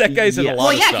 That guy's in a Yes. lot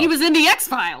well, of yeah, stuff. he was in the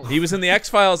X-Files. He was in the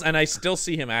X-Files, and I still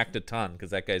see him act a ton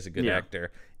because that guy's a good Yeah.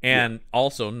 actor. And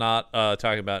also not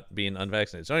talking about being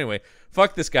unvaccinated. So anyway,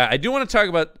 fuck this guy. I do want to talk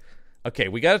about... Okay,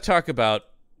 we got to talk about...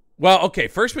 Well, okay,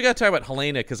 first we got to talk about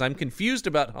Helena because I'm confused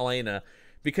about Helena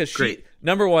because she... Great.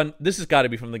 Number one, this has got to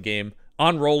be from the game.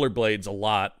 On rollerblades a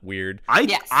lot. Weird.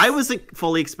 Yes. I was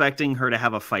fully expecting her to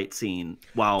have a fight scene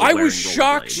while I wearing was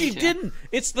shocked rollerblades. she Me too. didn't.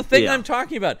 It's the thing Yeah. I'm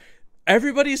talking about.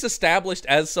 Everybody's established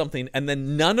as something, and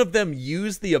then none of them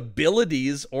use the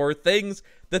abilities or things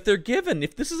that they're given.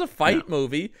 If this is a fight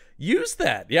movie, use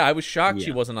that. Yeah, I was shocked she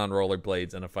Yeah. wasn't on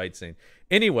rollerblades in a fight scene.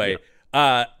 Anyway,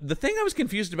 the thing I was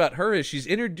confused about her is she's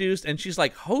introduced and she's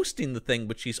like hosting the thing,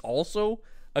 but she's also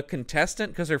a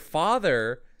contestant because her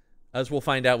father, as we'll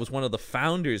find out, was one of the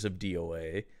founders of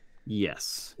DOA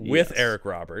Yes. with yes. Eric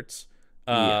Roberts.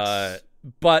 Yes.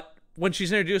 But when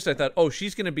she's introduced, I thought, oh,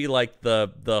 she's going to be like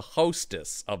the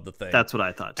hostess of the thing. That's what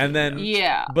I thought too. and then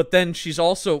Yeah. but then she's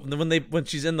also when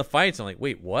she's in the fights, I'm like,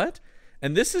 wait, what?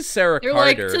 And this is Sarah They're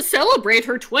like, Carter. to celebrate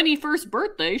her 21st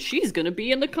birthday, she's gonna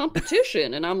be in the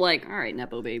competition, and I'm like, all right,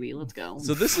 nepo baby, let's go.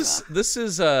 So this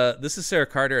is Sarah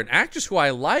Carter, an actress who I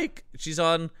like. She's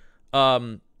on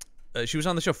she was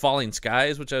on the show Falling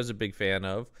Skies, which I was a big fan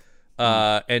of.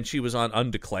 And she was on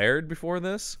Undeclared before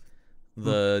this,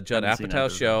 the Judd Haven't seen Apatow either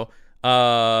of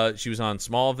show. She was on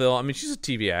Smallville. I mean, she's a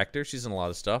TV actor. She's in a lot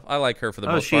of stuff. I like her for the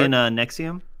Oh, most is she part. in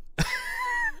Nexium?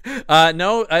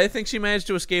 No, I think she managed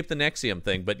to escape the Nexium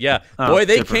thing. But yeah, Oh, boy,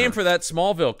 they good for came her. for that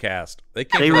Smallville cast. They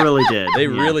came. They for really did. They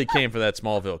Yeah. really came for that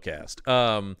Smallville cast.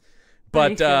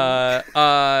 But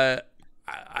I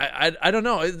don't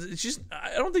know. I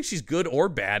don't think she's good or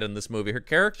bad in this movie. Her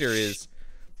character is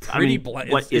pretty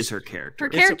bland. What is her character? Her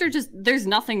character just there's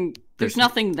nothing there.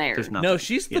 There's nothing. No,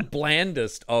 she's Yeah. the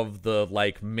blandest of the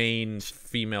like main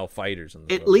female fighters in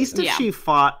the At least if Yeah. she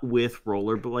fought with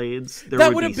rollerblades, there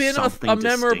that would have be been something a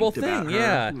memorable distinct about thing, her.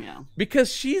 yeah. Yeah.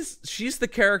 Because she's the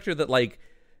character that like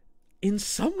in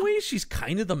some ways she's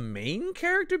kind of the main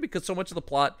character because so much of the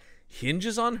plot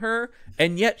hinges on her,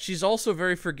 and yet she's also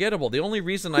very forgettable. The only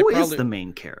reason Who I probably is the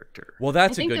main character? well, I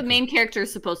that's a think good the main character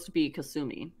is supposed to be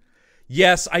Kasumi.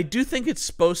 Yes, I do think it's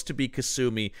supposed to be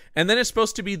Kasumi, and then it's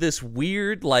supposed to be this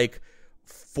weird, like,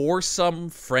 foursome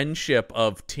friendship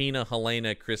of Tina,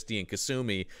 Helena, Christy, and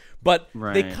Kasumi, but they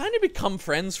Right. kind of become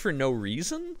friends for no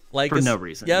reason. Like For it's- no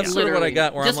reason, Yeah, that's yeah. sort of what I Literally.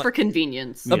 got. Where Just I'm for like,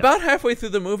 convenience. Yeah. about halfway through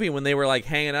the movie when they were like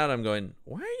hanging out, I'm going,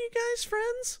 "Why are you guys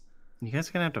friends?" You guys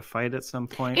gonna have to fight at some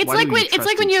point. It's Why like do when you trust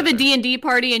you each have a other? D&D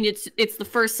party and it's the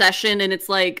first session and it's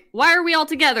like, why are we all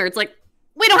together? It's like,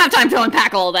 we don't have time to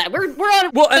unpack all that. We're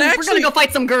on. Well, and we're actually- gonna go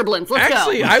fight some gerblins. Let's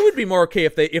Actually, go. I would be more okay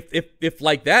if they if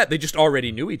like that they just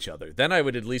already knew each other. Then I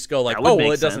would at least go like, That would oh well,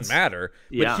 make it doesn't sense. matter.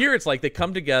 But Yeah. here it's like they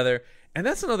come together, and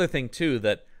that's another thing too,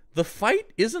 that the fight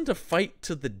isn't a fight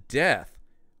to the death,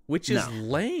 which is No.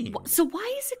 lame. So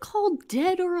why is it called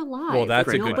Dead or Alive? Well, that's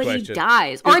a good Nobody question.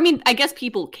 dies. Or I mean, I guess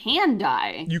people can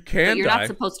die. You But can you're die. not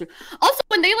supposed to. Also,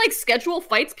 when they like schedule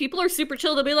fights, people are super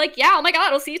chill. They'll be like, "Yeah, oh my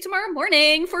god, I'll see you tomorrow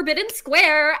morning, Forbidden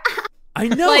Square." I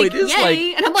know like, it is yay. like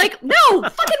And I'm like, no,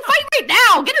 fucking fight right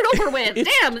now, get it over with.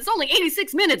 Damn, it's only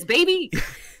 86 minutes, baby.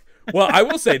 well, I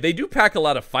will say they do pack a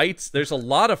lot of fights. There's a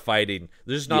lot of fighting.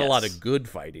 There's not a lot Yes. of good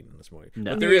fighting in this movie,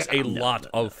 No. but there is a No, lot no,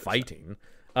 of no, fighting.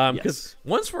 Because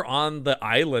once we're on the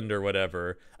island or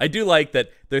whatever, I do like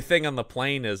that their thing on the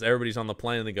plane is everybody's on the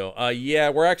plane and they go, yeah,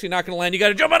 we're actually not going to land. You got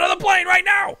to jump out of the plane right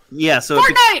now. Yeah, so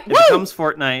Fortnite! it becomes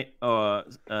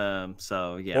Fortnite.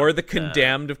 So yeah. Or the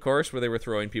Condemned, of course, where they were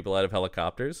throwing people out of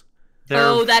helicopters.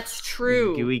 Oh, that's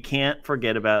true. We can't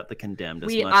forget about the Condemned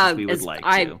as much as we would like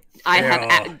to. I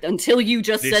have until you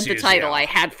just said the title. I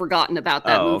had forgotten about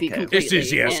that movie completely.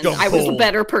 This is and I was a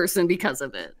better person because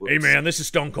of it. Hey man, this is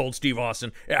Stone Cold Steve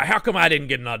Austin. How come I didn't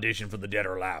get an audition for the Dead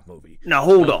or Alive movie? Now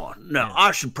hold on. Now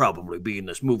I should probably be in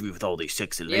this movie with all these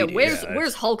sexy ladies.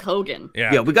 Where's Hulk Hogan?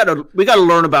 Yeah, we gotta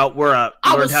learn about where I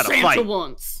learned how to Santa fight.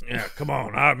 once. Yeah, come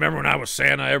on. I remember when I was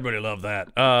Santa. Everybody loved that.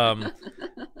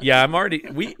 Yeah,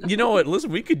 you know what?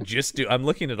 Listen, we could just do. I'm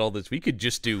looking at all this. We could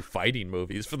just do fighting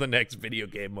movies for the next video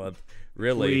game month.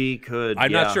 Really, we could.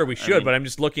 I'm not sure we should, but I'm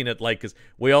just looking at because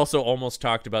we also almost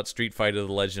talked about Street Fighter: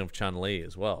 The Legend of Chun-Li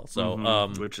as well.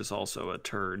 So, which is also a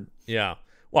turd. Yeah.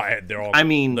 Well, they're all.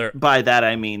 By that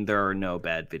I mean there are no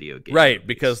bad video games. Right,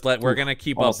 because we're gonna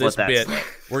keep up this bit.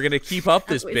 We're gonna keep up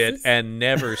this bit and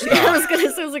never stop. I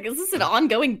was like, is this an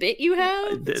ongoing bit you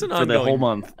have? It's an for ongoing the whole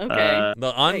month. Okay.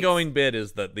 The ongoing bit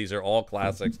is that these are all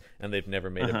classics and they've never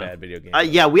made a bad video game.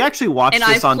 Yeah, we actually watched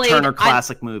this on Turner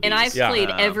Classic Movies. And I've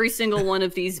played every single one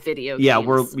of these video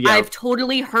games. Yeah, I've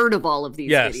totally heard of all of these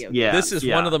video games. Yeah, this is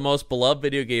one of the most beloved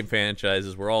video game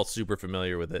franchises. We're all super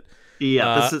familiar with it.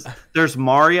 Yeah, there's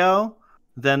Mario.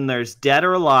 Then there's Dead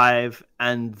or Alive,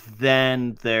 and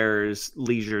then there's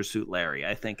Leisure Suit Larry.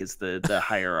 I think is the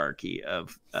hierarchy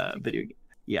of video game.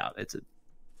 Yeah, it's a.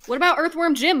 What about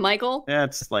Earthworm Jim, Michael?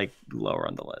 That's like lower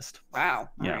on the list. Wow.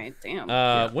 All right. Damn.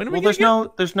 When are there's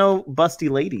no busty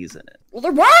ladies in it. Well,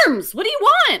 they're worms. What do you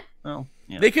want? Oh,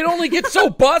 yeah. They can only get so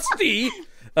busty.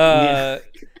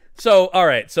 So all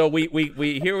right. So we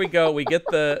here we go. We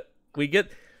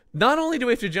get. Not only do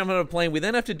we have to jump out of a plane, we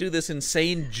then have to do this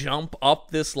insane jump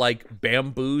up this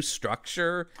bamboo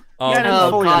structure.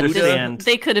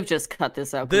 They could have just cut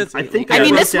this out. This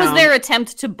was their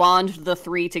attempt to bond the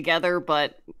three together,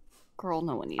 but girl,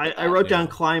 no one needed that. I wrote down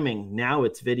climbing. Now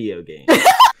it's video game.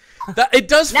 It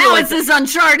does feel now it's this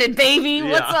Uncharted, baby.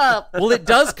 What's up? Well, it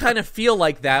does kind of feel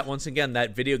like that, once again,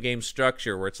 that video game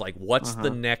structure where it's like, what's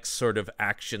the next sort of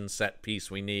action set piece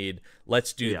we need?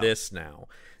 Let's do this now.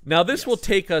 Now, this will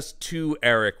take us to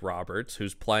Eric Roberts,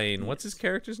 who's playing, what's his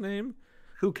character's name?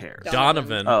 Who cares?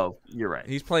 Donovan. Oh, you're right.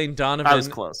 He's playing Donovan. I was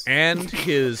close. And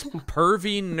his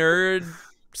pervy nerd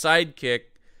sidekick,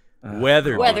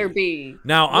 Weatherby. Weatherby.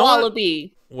 Now,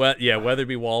 Wallaby.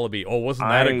 Weatherby Wallaby. Oh, wasn't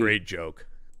that a great joke?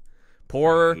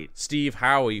 Poor Steve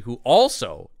Howie, who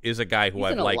also is a guy who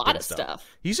I've liked a lot and of stuff.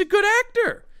 He's a good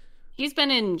actor. He's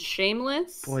been in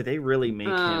Shameless. Boy, they really make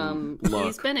him look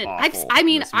He's been in. awful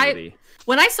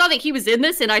When I saw that he was in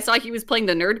this and I saw he was playing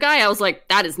the nerd guy, I was like,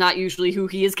 that is not usually who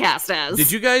he is cast as.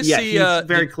 Did you guys see? He's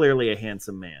very clearly a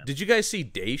handsome man. Did you guys see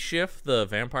Day Shift, the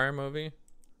vampire movie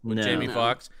with Jamie No.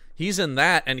 Foxx? He's in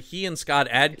that, and he and Scott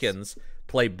Adkins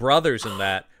play brothers in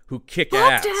that who kick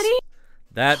ass. Daddy?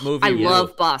 That movie. I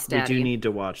love Boss Daddy. We do need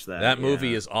to watch that. That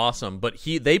movie is awesome, but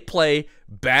they play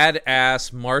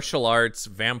badass martial arts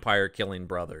vampire killing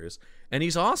brothers, and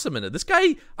he's awesome in it. This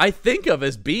guy I think of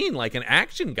as being like an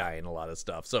action guy in a lot of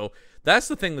stuff. So that's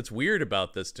the thing that's weird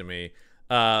about this to me,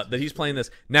 that he's playing this.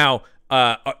 Now,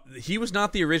 he was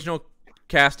not the original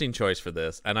casting choice for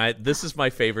this, and this is my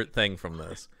favorite thing from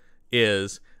this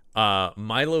is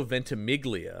Milo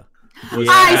Ventimiglia.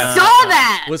 I saw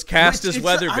that. Was cast as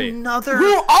Weatherby. Another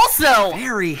who also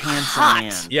very handsome hot.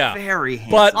 man. Yeah. Very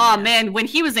handsome. But oh man, when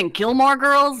he was in Gilmore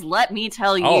Girls, let me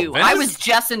tell you, I was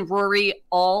Jess and Rory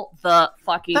all the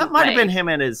fucking that might have way. been him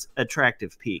at his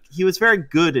attractive peak. He was very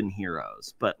good in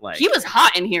Heroes, but like he was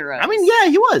hot in Heroes. I mean, yeah,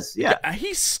 he was. Yeah,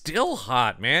 he's still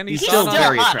hot, man. He's still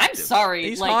very hot. attractive. I'm sorry.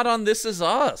 He's hot on This Is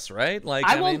Us, right? Like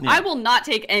I will not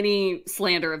take any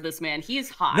slander of this man. He is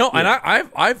hot. No, and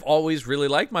I've always really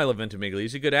liked Milo Ventimiglia.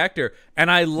 He's a good actor,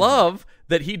 and I love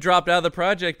that he dropped out of the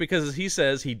project because, as he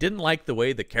says, he didn't like the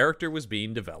way the character was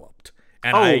being developed,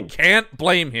 and I can't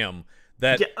blame him.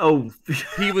 That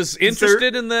he was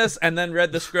interested in this and then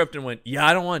read the script and went, "Yeah,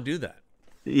 I don't want to do that."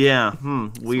 Yeah,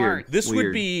 weird. This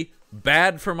would be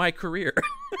bad for my career.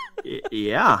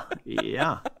 yeah,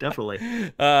 definitely.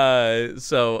 Yeah.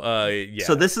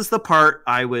 So this is the part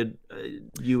I would,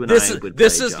 you and I would.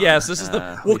 This play, is John. This is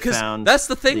because that's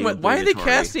the thing. Why are they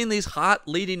casting these hot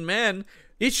leading men?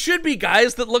 It should be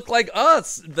guys that look like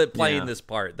us that playing this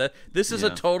part. This is a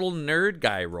total nerd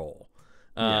guy role.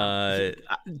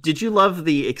 Did you love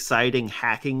the exciting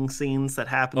hacking scenes that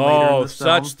happened later in this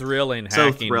film? Such thrilling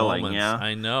So hacking thrilling, moments. yeah.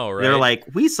 I know, right? They're like,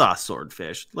 we saw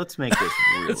swordfish. Let's make this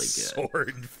really good.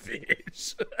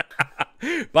 Swordfish.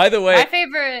 By the way, My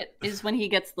favorite is when he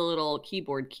gets the little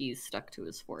keyboard keys stuck to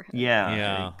his forehead.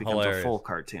 Yeah, it becomes hilarious. a full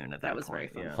cartoon at that was very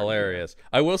point. fun. hilarious.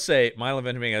 I will say, Mile of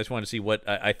Infamy, I just wanted to see what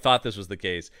I thought this was the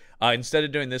case. Instead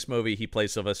of doing this movie, he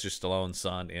plays Sylvester Stallone's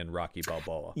son in Rocky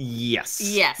Balboa. Yes.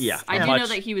 Yes. Yeah. I do know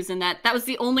that he was in that. That was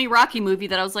the only Rocky movie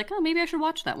that I was like, oh, maybe I should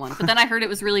watch that one. But then I heard it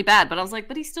was really bad. But I was like,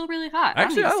 but he's still really hot.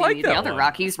 Actually, I don't need to see like any of that the other one.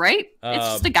 Rockies, right? It's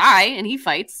just a guy and he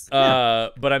fights.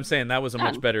 But I'm saying that was a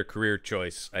much Done. better career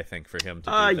choice, I think, for him to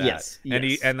do that. Yes, and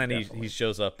yes, then definitely. he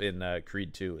shows up in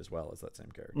Creed 2 as well as that same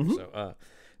character. Mhm. So cool.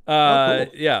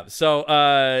 yeah. So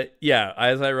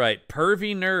as I write,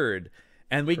 pervy nerd,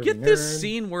 and we get this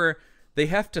scene where they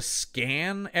have to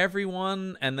scan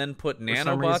everyone and then put some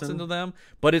nanobots reason. into them,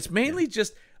 but it's mainly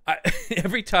just.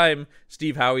 Every time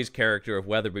Steve Howie's character of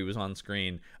Weatherby was on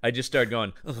screen, I just started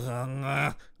going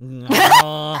because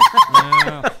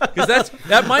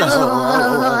that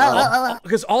minus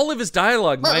because all of his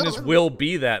dialogue minus will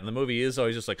be that, and the movie is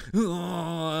always just like but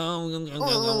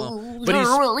he's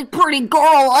really pretty girl.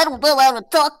 I don't know how to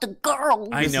talk to girls.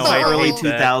 I This know, is I the early hate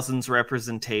that. 2000s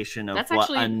representation of That's what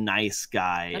actually- a nice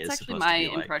guy That's is actually supposed my to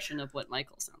be like. impression of what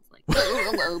Michael sounds like.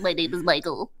 Hello, my name is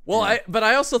Michael. well, but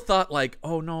I also thought like,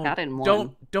 oh no, Not in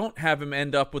one. don't have him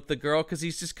end up with the girl because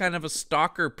he's just kind of a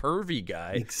stalker, pervy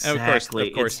guy. Exactly.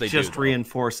 And of course it's they just do.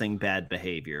 reinforcing bad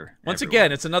behavior. Once everywhere.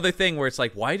 again, it's another thing where it's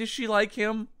like, why does she like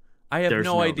him? I have There's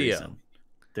no idea. reason.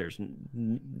 There's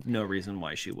no reason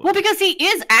why she would. Well, because he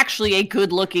is actually a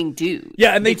good-looking dude.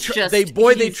 Yeah, and It's just- they he's-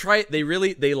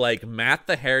 like mat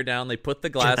the hair down. They put the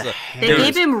glasses. They Hair gave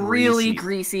is him really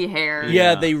greasy. greasy hair.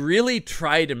 Yeah, they really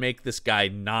try to make this guy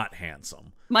not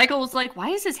handsome. Michael was like, "Why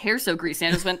is his hair so greasy?"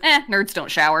 And I just went, nerds don't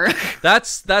shower."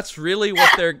 That's really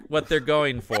what they're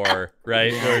going for,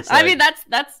 right? Where it's I like- mean, that's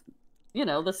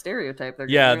the stereotype.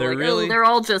 Yeah, they're they're like, really- they're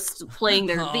all just playing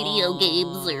their Video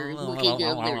games or looking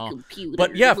at their computer.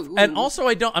 But yeah, and also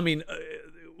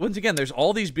once again, there's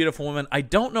all these beautiful women. I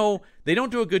don't know. They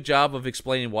don't do a good job of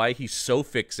explaining why he's so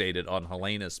fixated on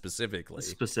Helena specifically.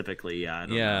 Specifically, yeah. I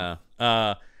don't Yeah.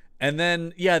 know. And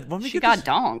then when we She get got this,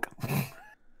 donk.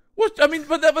 What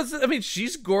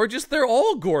she's gorgeous. They're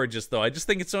all gorgeous, though. I just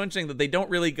think it's so interesting that they don't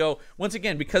really go. Once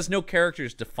again, because no character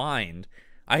is defined,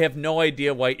 I have no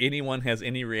idea why anyone has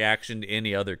any reaction to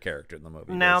any other character in the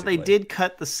movie. Now, they basically. did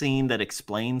cut the scene that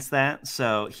explains that.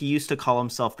 So he used to call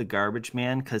himself the garbage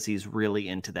man because he's really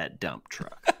into that dump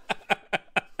truck.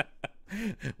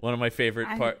 One of my favorite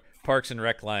Parks and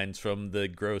Rec lines from the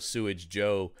Gross Sewage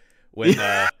Joe when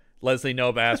Leslie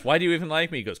Knope asked, "Why do you even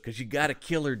like me?" He goes, "Because you got a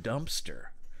killer dumpster."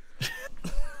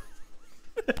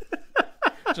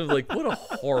 Just like, what a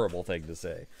horrible thing to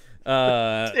say.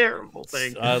 Terrible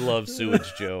thing. I love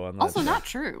Sewage Joe on that. Also, show. not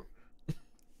true.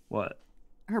 What?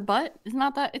 Her butt is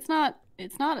not that. It's not.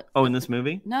 Oh, in this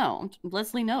movie? No,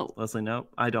 Leslie Knope. Leslie Knope?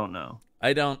 I don't know.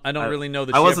 I don't really know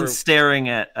that I she wasn't ever... staring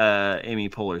at Amy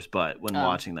Poehler's butt when Oh.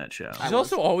 watching that show. She's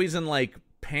also always in like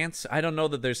pants. I don't know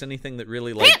that there's anything that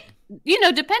really like.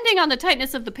 Depending on the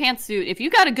tightness of the pantsuit, if you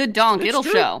got a good donk, it'll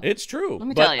true. show. It's true. Let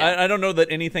me but tell ya. I don't know that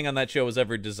anything on that show was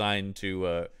ever designed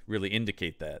to really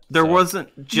indicate that. There So,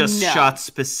 wasn't just No. shots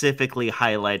specifically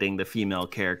highlighting the female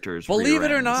characters. Believe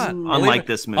it or rear not. ends. Believe Unlike it-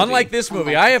 this movie. Unlike this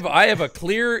movie, I have a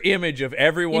clear image of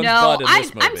everyone's butt in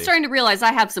this movie. I'm starting to realize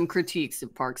I have some critiques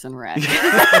of Parks and Rec.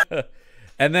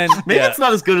 And then Maybe it's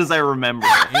not as good as I remember.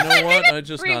 You know what? I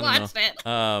just not Rewatched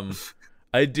enough.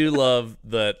 I do love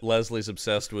that Leslie's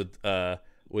obsessed with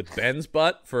Ben's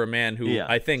butt for a man who Yeah.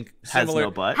 I think Has similar.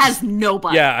 no butt. Has no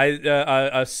butt. Yeah,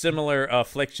 a similar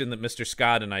affliction that Mr.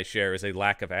 Scott and I share is a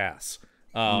lack of ass.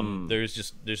 It's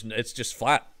just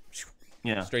flat,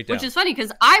 Yeah. straight down. Which is funny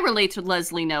because I relate to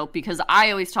Leslie Knope because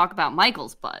I always talk about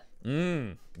Michael's butt.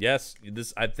 Yes,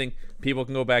 I think people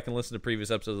can go back and listen to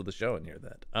previous episodes of the show and hear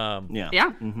that. Yeah.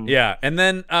 Yeah. Yeah, and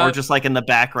then Or just like in the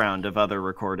background of other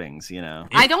recordings, you know.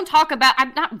 I'm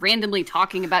not randomly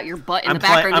talking about your butt in I'm the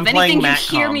background. I'm If playing anything, you Matt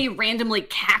hear Com. me randomly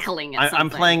cackling at I'm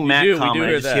something. playing we Matt do Com, and I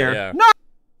hear just that. hear, Yeah. No!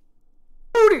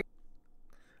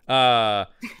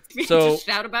 So Just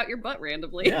shout about your butt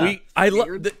randomly. Yeah.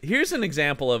 Here's an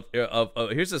example of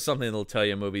here's something that'll tell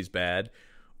you a movie's bad.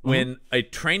 When a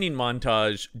training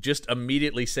montage just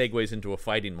immediately segues into a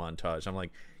fighting montage. I'm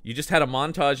like, you just had a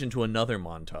montage into another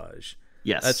montage.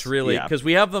 Yes. That's really yeah. because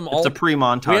we have them all. It's a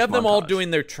pre-montage. We have them all montage.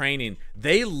 doing their training.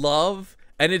 They love,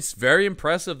 and it's very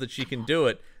impressive that she can do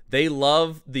it. They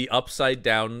love the upside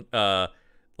down,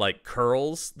 like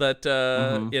curls that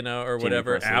you know, or Jamie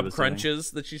whatever, Presley ab was doing.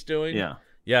 crunches that she's doing. Yeah.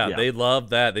 Yeah, they love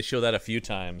that. They show that a few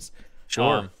times.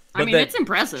 Sure. I mean, it's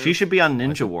impressive. She should be on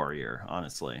Ninja Warrior,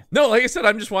 honestly. No, like I said,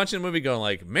 I'm just watching the movie going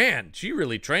like, man, she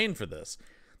really trained for this.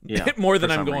 Yeah, More than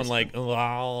for I'm some going reason. like,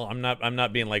 oh, I'm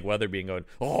not being like Weatherby and going,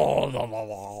 oh, la, la,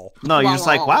 la. No, you're just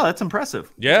like, wow, that's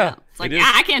impressive. Yeah. It's like, it is.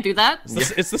 yeah, I can't do that.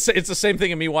 It's the same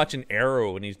thing in me watching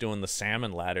Arrow when he's doing the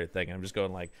salmon ladder thing. I'm just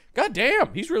going like, God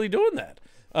damn, he's really doing that.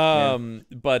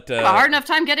 But I have a hard enough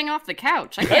time getting off the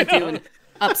couch. I can't do an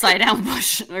upside down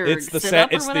push or it's the sit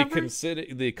up or it's whatever.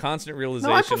 the constant No, I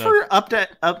realization prefer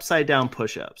upside down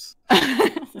push-ups.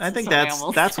 I think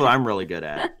that's what I'm really good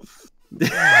at.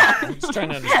 I'm just trying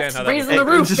to understand how that Raising the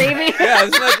roof, baby. Yeah,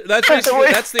 that's basically,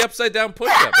 that's the upside down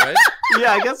push up, right?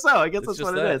 Yeah, I guess so. I guess It's that's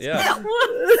just what that, it is.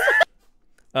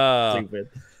 yeah. Stupid.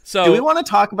 So Do we want to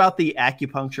talk about the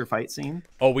acupuncture fight scene?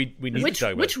 we need to Which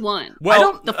talk about which it. one?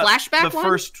 Well, The flashback the one?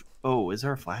 first. Oh, is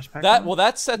there a flashback? that one?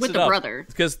 that sets With it the up brother.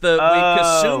 because Oh,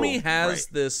 Kasumi has right.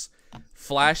 this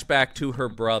flashback to her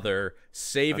brother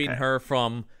saving Okay. her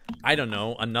from, I don't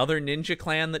know, another ninja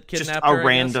clan that just kidnapped a her. I guess.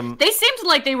 random. They seemed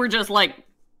like they were just like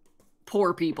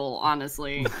poor people,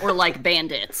 honestly, or like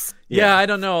bandits. Yeah, I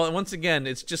don't know. Once again,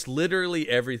 it's just literally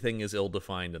everything is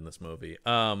ill-defined in this movie.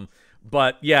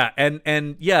 But yeah, and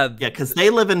yeah, Yeah, because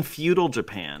they live in feudal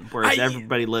Japan, whereas I-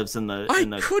 everybody lives in the.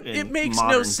 it makes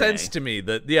no sense to me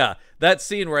that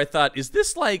scene where I thought, is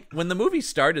this like, when the movie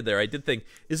started there, I did think,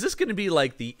 is this going to be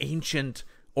like the ancient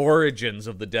origins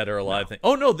of the Dead or Alive thing?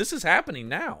 Oh no, this is happening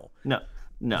now. No.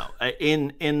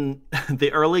 In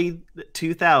the early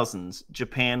 2000s,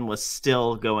 Japan was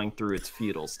still going through its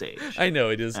feudal stage. I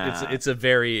know it is. It's a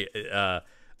very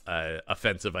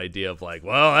offensive idea of like,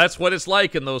 well, that's what it's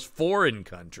like in those foreign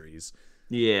countries.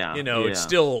 Yeah, You know, yeah, it's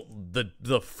still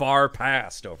the far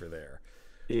past over there.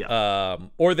 yeah.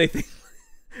 Or they think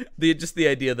the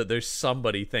idea that there's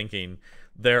somebody thinking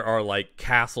there are like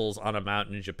castles on a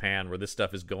mountain in Japan where this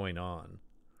stuff is going on.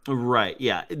 Right,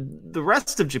 yeah. The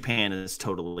rest of Japan is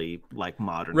totally like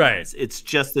modern. Right. It's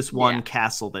just this one Yeah.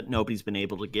 castle that nobody's been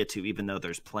able to get to, even though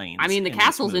there's planes. I mean, the in this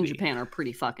castles in movie. Japan are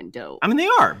pretty fucking dope. I mean, they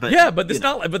are, but Yeah, but you it's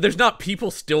know. not. But there's not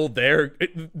people still there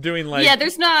doing like. Yeah,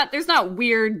 there's not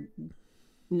weird,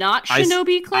 not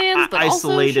shinobi clans, but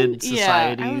isolated also I was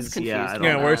societies. confused. Yeah, I don't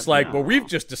Yeah, know. where it's like, Yeah. well, we've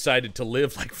just decided to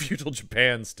live like feudal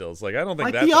Japan still. It's like, I don't think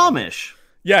like that's the Amish.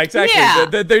 Yeah, exactly.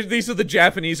 Yeah. These are the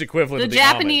Japanese equivalent the of the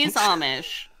Japanese Amish.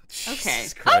 Amish. Okay.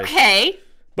 Jesus Christ. Okay.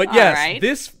 But yes, All right.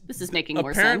 this is making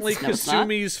more apparently sense. No, it's not.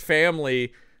 Kasumi's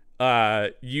family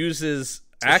uses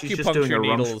So she's just doing acupuncture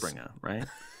a needles. Rumspringa,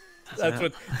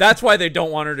 right? That's why they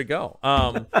don't want her to go.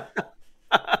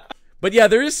 But yeah,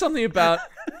 there is something about.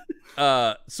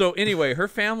 So anyway, her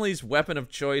family's weapon of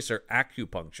choice are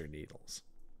acupuncture needles.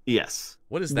 Yes.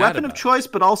 What is that Weapon about? of choice,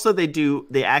 but also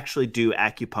they actually do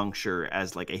acupuncture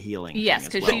as like a healing. Yes,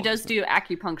 because because she does do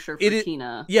acupuncture for It is-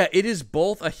 Tina. Yeah, it is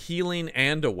both a healing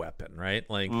and a weapon, right?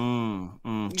 Like,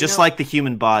 Just know- like the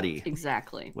human body.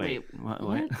 Exactly. Wait,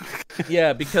 what?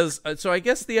 yeah, because so I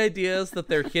guess the idea is that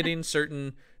they're hitting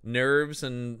certain nerves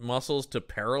and muscles to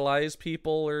paralyze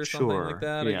people or something Sure, like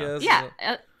that. yeah. I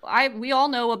guess. Yeah, we all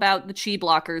know about the chi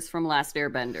blockers from Last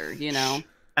Airbender, you know.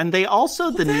 And they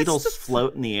also the that's needles the-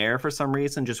 float in the air for some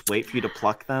reason, just wait for you to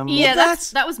pluck them. Yeah,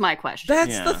 that's- that was my question.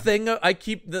 That's Yeah. the thing. I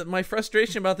keep my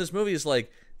frustration about this movie is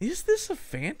like, is this a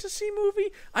fantasy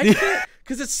movie? I can't,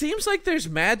 because it seems like there's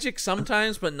magic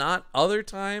sometimes, but not other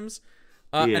times.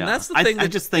 And that's the thing. I that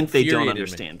just think they don't infuriated me.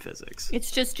 understand physics.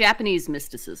 It's just Japanese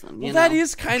mysticism. You Well, know? that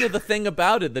is kind of the thing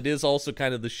about it. That is also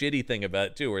kind of the shitty thing about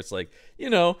it too, where it's like, you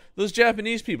know, those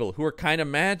Japanese people who are kind of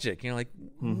magic. You're like,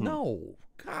 no,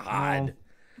 God.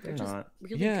 They're just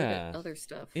really Yeah. good at other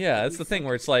stuff. Yeah, that's the thing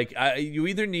where it's like, you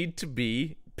either need to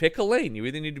pick a lane. You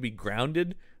either need to be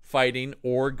grounded fighting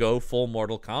or go full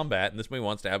Mortal Kombat, and this movie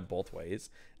wants to have both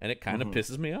ways, and it kind of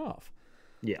pisses me off.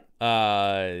 Yeah.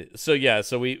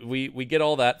 So we get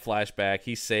all that flashback.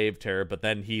 He saved her, but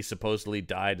then he supposedly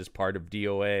died as part of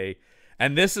DOA,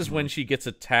 and this is when she gets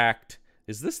attacked.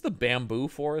 Is this the bamboo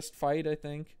forest fight? I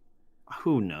think.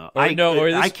 Who knows? Or no, or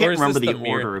I this- can't or is remember this the the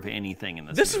mirror? order of anything in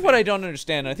this. This is movie. what I don't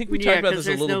understand. I think we talked about this a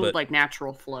there's little no, bit. like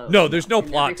natural flow. No, there's no And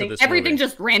plot to this Everything movie.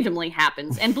 just randomly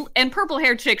happens, and purple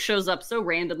hair chick shows up so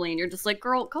randomly, and you're just like,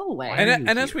 girl, go away.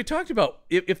 And as we talked about,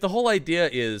 if the whole idea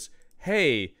is,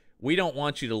 hey, we don't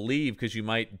want you to leave because you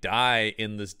might die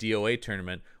in this DOA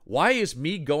tournament, why is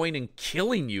me going and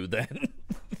killing you then?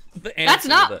 The That's answer to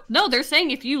not. that. No, they're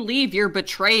saying if you leave, you're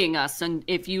betraying us, and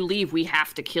if you leave, we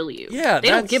have to kill you. Yeah, they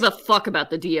don't that's- give a fuck about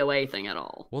the DOA thing at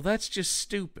all. Well, that's just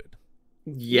stupid.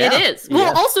 Yeah, It is.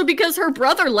 Well, yeah. also because her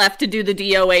brother left to do the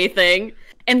DOA thing,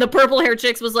 and the purple-haired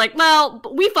chicks was like, well,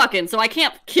 we fucking, so I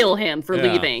can't kill him for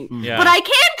Yeah. leaving. Yeah. But I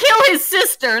can kill his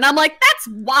sister. And I'm like, that's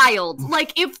wild.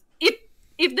 Like,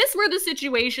 if this were the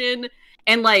situation,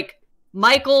 and, like,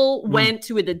 Michael went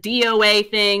to the DOA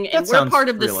thing, and That we're sounds part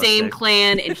of the same realistic.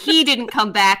 clan, and he didn't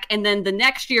come back, and then the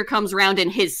next year comes around,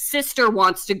 and his sister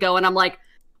wants to go, and I'm like,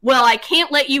 well, I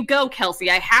can't let you go,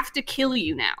 Kelsey. I have to kill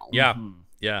you now. Yeah. Mhm.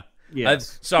 Yeah.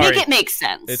 Yes. Sorry. Make it make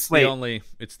sense. It's Wait. the only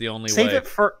Save way.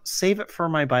 it for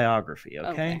my biography,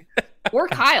 okay? Or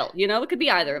Kyle, it could be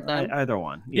either of them. Either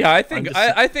one. Yeah, I I'm think just-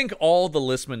 I think all the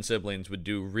Listman siblings would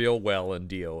do real well in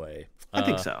DOA. I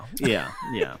think so. Yeah,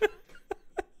 yeah.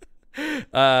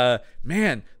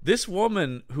 Man, this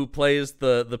woman who plays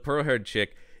the pearl-haired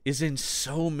chick is in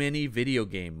so many video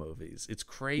game movies. It's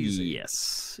crazy.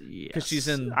 Yes. Because she's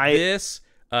in this.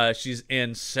 She's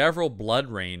in several Blood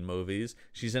Rain movies.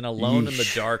 She's in Alone in the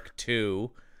Yeesh. Dark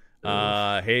 2.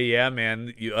 Hey, yeah,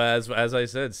 man. You, as I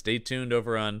said, stay tuned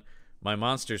over on my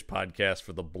Monsters podcast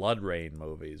for the Blood Rain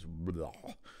movies. Blah.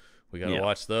 We gotta Yeah.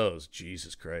 watch those.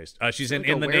 Jesus Christ. She's in Like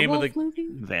a the name of the werewolf movie?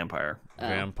 Vampire. Oh,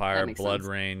 Vampire that makes Blood sense.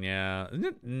 Rain. Yeah.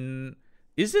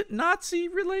 Is it Nazi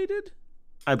related?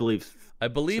 I believe. I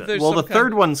believe so. there's Well, some the kind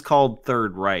third one's called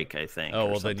Third Reich, I think. Oh or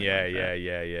well, then something yeah, like that.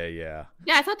 yeah.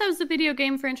 Yeah, I thought that was the video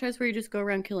game franchise where you just go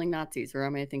around killing Nazis, or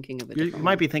am I thinking of a You different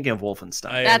might one? be thinking of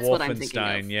Wolfenstein. That's what I'm thinking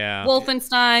Wolfenstein, of. yeah.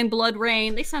 Wolfenstein, Blood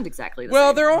Rain, they sound exactly the Well,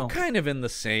 same. they're all Oh. kind of in the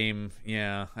same.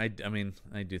 Yeah, I mean,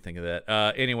 I do think of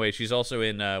that. Anyway, she's also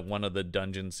in one of the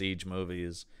Dungeon Siege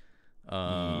movies.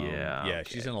 Yeah, yeah,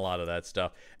 she's okay. in a lot of that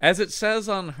stuff. As it says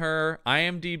on her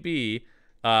IMDb,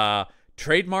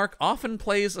 trademark often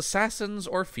plays assassins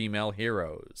or female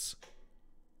heroes.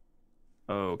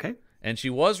 Okay. And she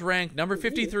was ranked number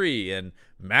 53 in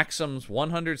Maxim's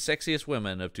 100 Sexiest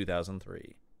Women of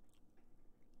 2003.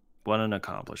 What an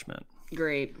accomplishment.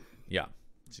 Great. Yeah,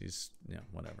 she's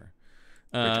whatever.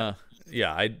 job.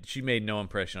 She made no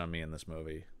impression on me in this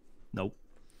movie. Nope.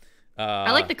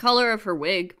 I like the color of her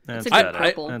wig. That's It's a good better.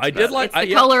 purple. That's I did better. like. It's the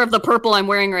yeah, color of the purple I'm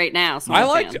wearing right now. So I'm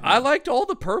a fan. I liked all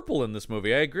the purple in this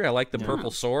movie. I agree. I like the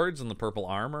purple swords and the purple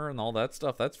armor and all that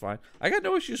stuff. That's fine. I got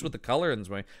no issues with the color in this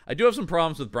movie. I do have some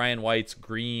problems with Brian White's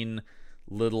green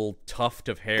little tuft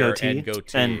of hair and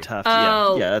goatee. And tough.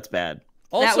 Oh. Yeah, that's bad.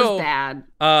 Also, that was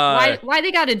bad. Why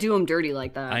they got to do him dirty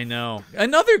like that? I know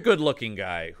another good-looking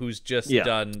guy who's just Yeah.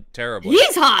 done terribly.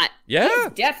 He's hot. Yeah.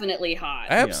 He's definitely hot.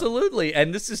 Absolutely.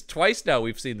 And this is twice now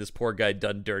we've seen this poor guy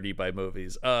done dirty by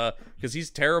movies. Because he's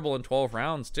terrible in 12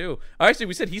 rounds too. Actually,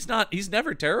 we said he's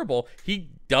never terrible. He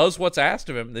does what's asked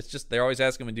of him. It's just they're always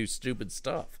asking him to do stupid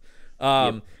stuff.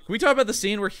 Can we talk about the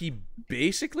scene where he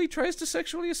basically tries to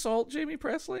sexually assault Jamie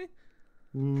Presley?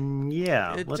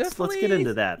 Yeah, It let's definitely- get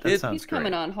into that. That it- sounds He's great.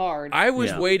 coming on hard. I was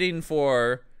Yeah. waiting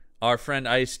for our friend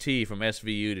Ice-T from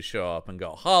SVU to show up and go,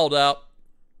 hold up,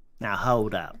 Now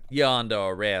hold up. you're under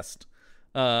arrest.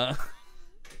 Yeah.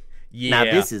 Now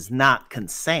this is not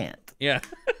consent. Yeah.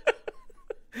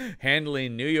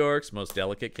 Handling New York's most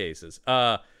delicate cases.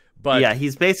 But Yeah,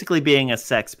 he's basically being a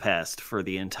sex pest for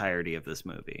the entirety of this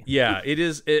movie. yeah, it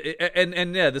is.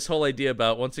 And yeah, this whole idea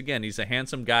about, once again, he's a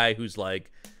handsome guy who's like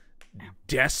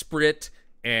desperate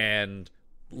and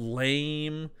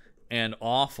lame and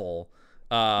awful.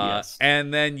 Yes.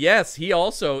 And then, yes, he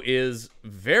also is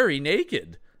very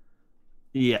naked.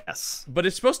 Yes. But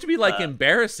it's supposed to be like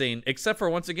embarrassing, except for,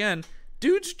 once again,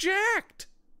 dude's jacked.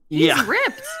 He's Yeah.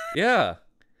 ripped. Yeah.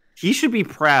 He should be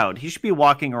proud. He should be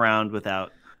walking around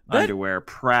without underwear,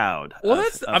 proud. Well, of-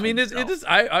 that's. of I mean, it himself. is.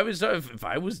 I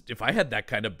was. If I had that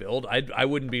kind of build, I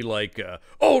wouldn't be like,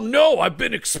 oh no, I've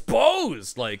been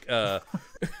exposed. Like,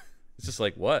 it's just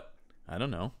like, what? I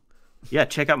don't know. Yeah,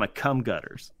 check out my cum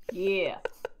gutters. Yeah.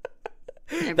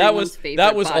 That was body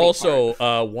also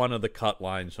part. one of the cut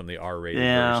lines from the R-rated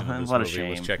Yeah, version of this what a movie.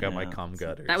 Was shame. check out my Yeah. cum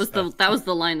gutters. That was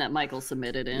the line that Michael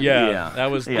submitted in. Yeah, that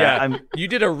was Yeah, you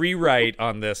did a rewrite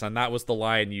on this, and that was the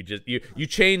line you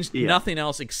changed Yeah. nothing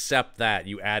else except that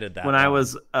you added that. When I line.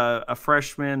 was a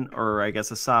freshman, or I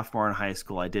guess a sophomore in high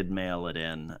school, I did mail it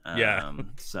in. Yeah.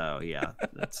 So yeah,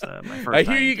 that's my first. I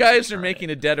hear you IMDb guys are credit. making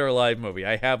a Dead or Alive movie.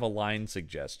 I have a line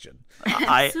suggestion.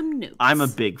 Some notes. I'm a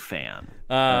big fan.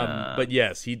 But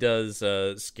yes, he does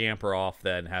scamper off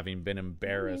then, having been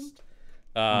embarrassed,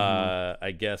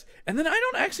 I guess. And then I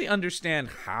don't actually understand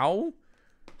how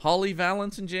Holly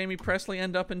Valance and Jamie Presley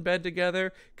end up in bed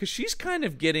together, because she's kind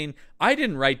of getting. I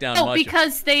didn't write down Oh, much.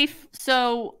 because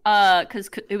because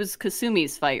it was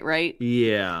Kasumi's fight, right?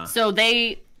 Yeah. So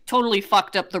they totally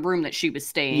fucked up the room that she was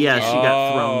staying Yeah, in. she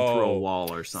got thrown through Oh. a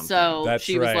wall or something. So That's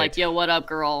she was right. like, "Yo, what up,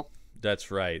 girl?" That's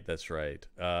right.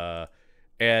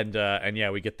 And yeah,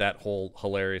 we get that whole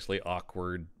hilariously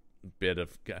awkward bit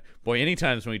of boy.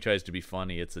 Anytime when he tries to be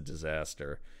funny, it's a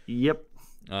disaster. Yep.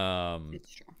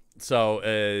 It's true.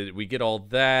 So we get all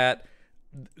that.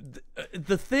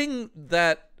 The thing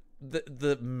that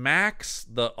the Max,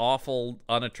 the awful,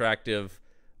 unattractive,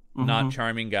 not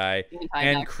charming guy,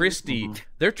 and Christy,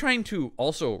 they're trying to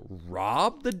also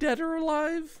rob the Dead or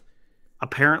Alive.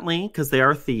 Apparently, because they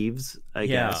are thieves, I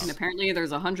guess. And apparently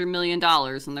there's $100 million,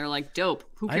 and they're like, dope.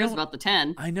 Who cares about the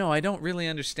 10? I know. I don't really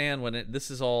understand when this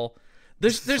is all.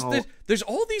 There's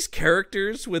all these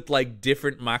characters with like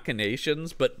different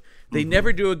machinations, but they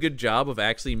never do a good job of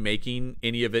actually making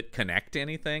any of it connect to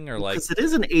anything, or like. Because it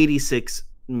is an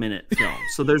 86-minute film,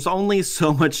 so there's only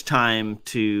so much time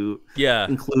to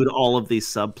include all of these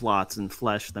subplots and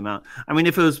flesh them out. I mean,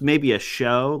 if it was maybe a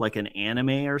show, like an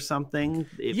anime or something,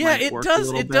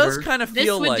 it does kind of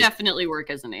feel like this would definitely work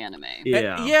as an anime.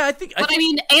 I think. But I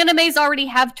mean, animes already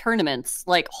have tournaments,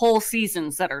 like whole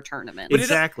seasons that are tournaments.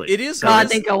 Exactly. It is. God,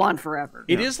 they go on forever.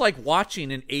 It is like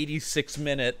watching an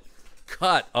 86-minute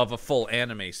cut of a full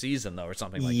anime season, though, or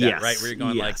something like that, right? Where you're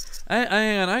going like,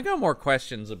 I got more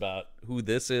questions about who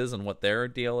this is and what their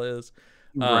deal is.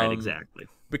 Right, exactly.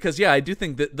 Because I do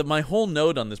think that my whole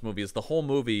note on this movie is the whole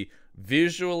movie,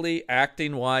 visually,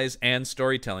 acting wise, and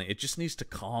storytelling, it just needs to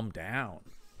calm down.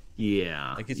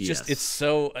 Yeah, like it's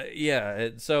so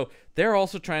so they're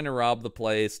also trying to rob the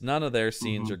place. None of their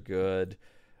scenes are good.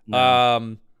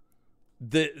 No.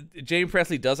 Jane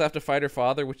Presley does have to fight her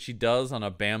father, which she does on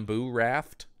a bamboo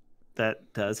raft.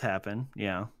 That does happen,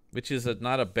 yeah. Which is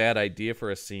not a bad idea for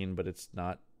a scene, but it's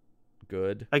not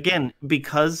good. Again,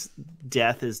 because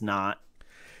death is not.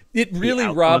 It really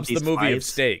robs the movie of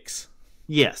stakes.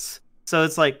 Yes. So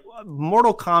it's like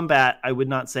Mortal Kombat, I would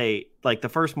not say, like the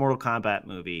first Mortal Kombat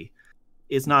movie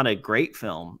is not a great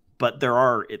film, but there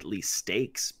are at least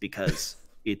stakes because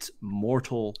it's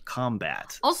Mortal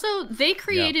Kombat. Also, they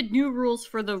created new rules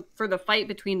for the fight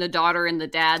between the daughter and the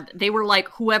dad. They were like,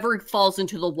 whoever falls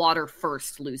into the water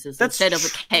first loses instead of a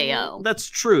KO. That's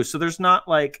true. So there's not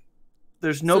like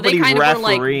there's nobody so they kind refereeing. Of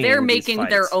were like, they're making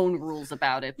their own rules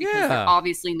about it because they're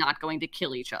obviously not going to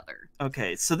kill each other.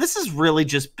 Okay, so this is really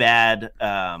just bad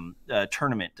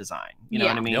tournament design. You know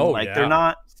what I mean? They're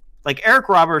not. Like, Eric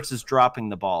Roberts is dropping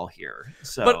the ball here.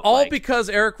 So, but all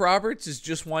because Eric Roberts is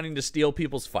just wanting to steal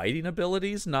people's fighting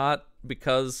abilities, not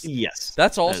because... Yes.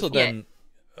 That's also then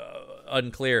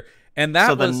unclear. And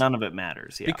that then none of it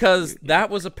matters. Yeah. Because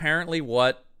that was apparently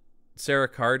what Sarah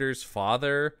Carter's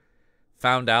father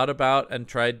found out about and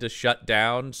tried to shut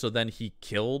down, so then he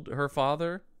killed her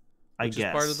father, which is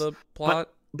part of the plot.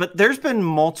 But there's been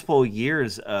multiple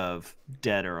years of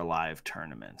Dead or Alive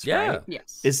tournaments, right?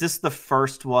 Yes. Is this the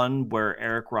first one where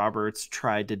Eric Roberts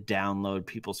tried to download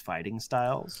people's fighting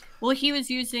styles? Well, he was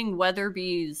using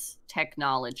Weatherby's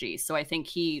technology. So I think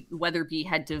Weatherby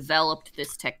had developed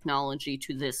this technology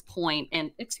to this point. And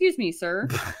excuse me, sir.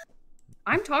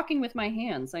 I'm talking with my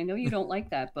hands. I know you don't like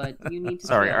that, but you need to.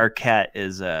 Sorry, our cat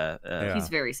is. He's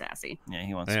very sassy. Yeah,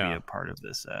 he wants to be a part of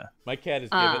this. My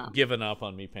cat has given up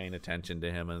on me paying attention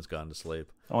to him and has gone to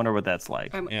sleep. I wonder what that's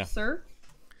like. Sir.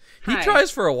 He tries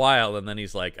for a while and then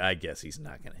he's like, I guess he's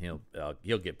not gonna.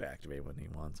 He'll get back to me when he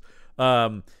wants.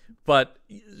 But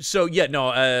so I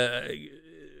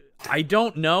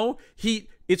don't know.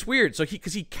 It's weird. So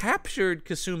because he captured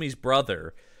Kasumi's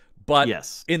brother.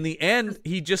 But in the end,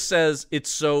 he just says it's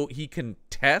so he can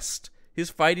test his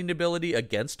fighting ability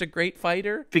against a great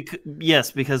fighter.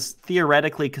 Because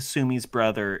theoretically, Kasumi's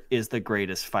brother is the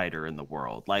greatest fighter in the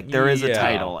world. Like, there is a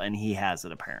title, and he has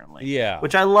it, apparently. Yeah.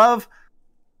 Which I love.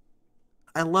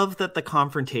 I love that the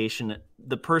confrontation,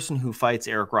 the person who fights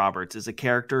Eric Roberts is a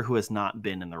character who has not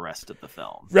been in the rest of the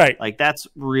film. Right. Like, that's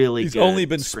really He's good only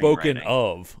been spoken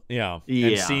of.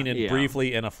 And seen it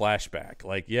briefly in a flashback.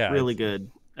 Like, really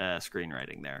good.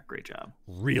 Screenwriting there, great job.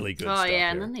 Really good. Oh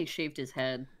yeah, and then they shaved his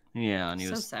head. Yeah, and he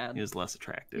so was sad. He was less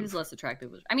attractive. He was less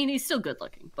attractive. I mean, he's still good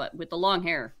looking, but with the long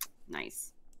hair,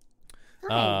 nice.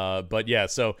 But yeah,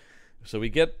 so we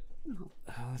get.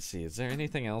 Let's see. Is there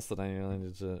anything else that I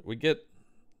needed to? We get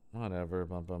whatever.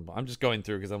 I'm just going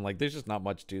through because I'm like, there's just not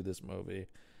much to this movie.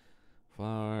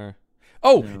 The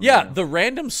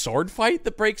random sword fight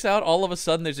that breaks out. All of a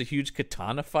sudden, there's a huge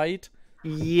katana fight.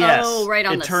 Yes. Oh, right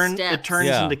on the steps. It turns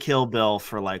into Kill Bill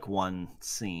for like one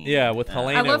scene. Yeah, with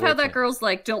Helena. I love how that girl's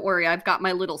like, "Don't worry, I've got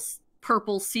my little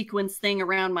purple sequence thing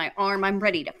around my arm. I'm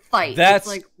ready to fight." That's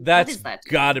like, that's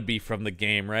gotta be from the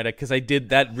game, right? Because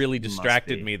that really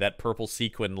distracted me. That purple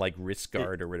sequin like wrist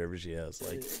guard or whatever she has,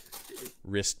 like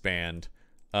wristband.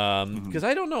 Because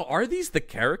I don't know, are these the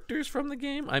characters from the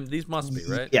game? These must be,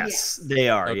 right? Yes, they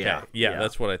are. Okay. Yeah,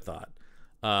 that's what I thought.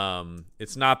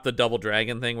 It's not the Double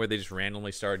Dragon thing where they just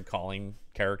randomly started calling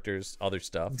characters other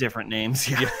stuff. Different names.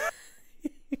 Yeah.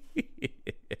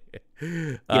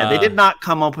 Yeah, they did not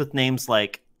come up with names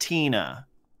like Tina,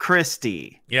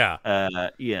 Christy. Yeah.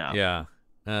 Yeah. Yeah.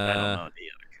 I don't know the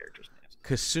other characters' names.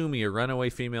 Kasumi, a runaway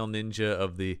female ninja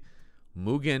of the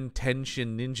Mugen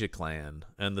Tenshin Ninja Clan,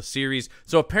 and the series.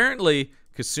 So apparently,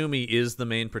 Kasumi is the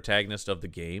main protagonist of the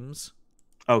games.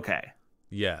 Okay.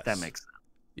 Yes, That makes sense.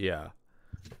 Yeah.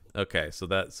 Okay. So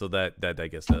that I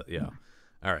guess yeah.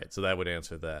 All right. So that would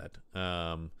answer that.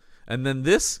 And then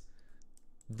this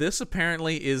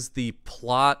apparently is the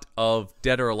plot of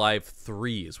Dead or Alive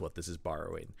 3 is what this is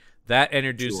borrowing. That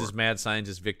introduces mad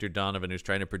scientist Victor Donovan, who's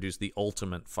trying to produce the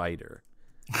ultimate fighter.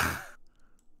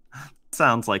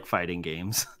 Sounds like fighting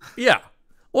games. Yeah.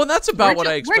 Well, that's about what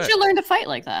I expect. Where'd you learn to fight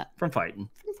like that? From fighting.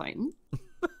 From fighting.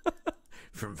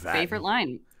 From fighting. Favorite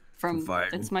line. From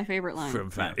fighting. It's my favorite line. From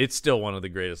fighting. It's still one of the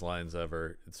greatest lines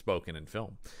ever spoken in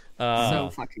film. So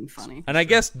fucking funny. And I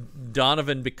guess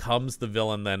Donovan becomes the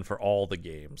villain then for all the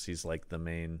games. He's like the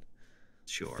main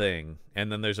thing.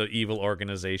 And then there's an evil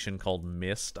organization called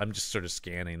Mist. I'm just sort of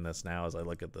scanning this now as I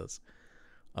look at this.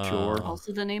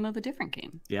 Also the name of a different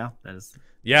game. Yeah, that is.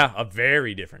 Yeah, a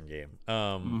very different game.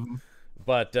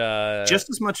 But just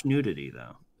as much nudity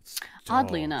though.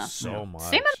 Oddly enough. So much.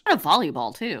 Same amount of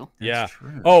volleyball too. Yeah.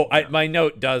 True. Oh, my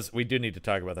note does. We do need to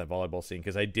talk about that volleyball scene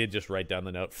because I did just write down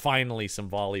the note. Finally, some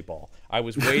volleyball. I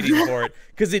was waiting for it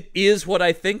because it is what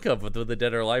I think of with the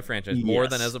Dead or Alive franchise more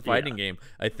than as a fighting game.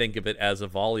 I think of it as a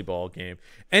volleyball game,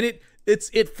 and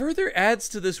it further adds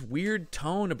to this weird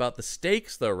tone about the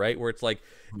stakes, though, right? Where it's like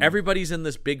everybody's in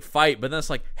this big fight, but then it's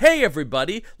like, hey,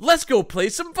 everybody, let's go play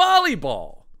some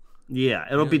volleyball. Yeah,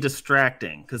 it'll be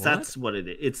distracting because that's what it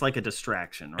is. It's like a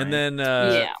distraction, right? And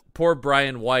then poor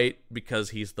Brian White, because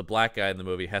he's the black guy in the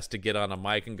movie, has to get on a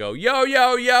mic and go, yo,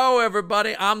 yo, yo,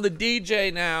 everybody, I'm the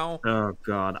DJ now. Oh,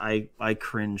 God. I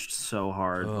cringed so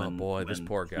hard when this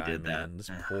poor guy, did man. that.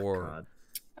 This poor... God.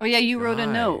 Oh, yeah, you wrote a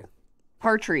note.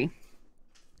 Partry.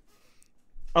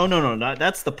 Oh, no,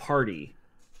 that's the party.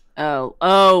 Oh.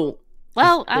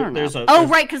 Well, I don't know.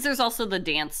 Right, because there's also the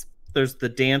dance. There's the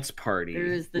dance party.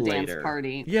 There's the dance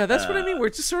party. Yeah, that's what I mean. Where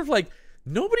it's just sort of like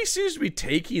nobody seems to be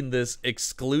taking this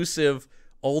exclusive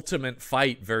ultimate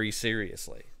fight very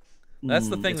seriously. That's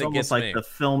the thing that gets me. It's almost like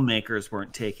the filmmakers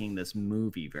weren't taking this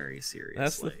movie very seriously.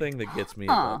 That's the thing that gets me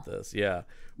about this. Yeah,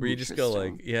 where you just go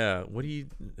like, yeah, what are you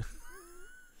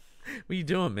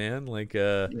doing, man? Like,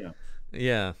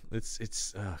 yeah,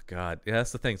 it's oh god, yeah,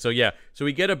 that's the thing. So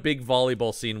we get a big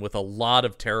volleyball scene with a lot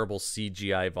of terrible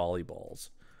CGI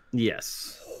volleyballs.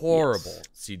 Yes. Horrible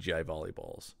CGI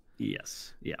volleyballs.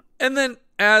 Yes. Yeah. And then,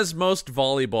 as most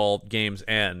volleyball games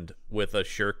end, with a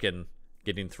shuriken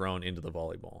getting thrown into the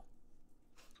volleyball.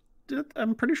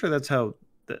 I'm pretty sure that's how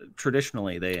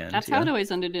traditionally they end. That's how it always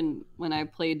ended when I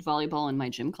played volleyball in my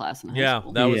gym class in high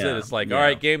school. That was it. It's like, all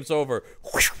right, game's over.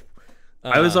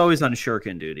 I was always on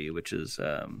shuriken duty, which is...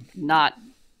 not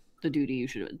the duty you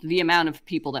should. The amount of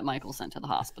people that Michael sent to the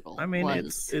hospital. I mean, it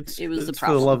was the problem.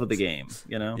 for the love of the game,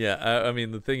 you know. Yeah, I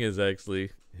mean, the thing is,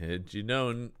 actually, had you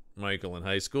known Michael in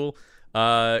high school,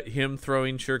 him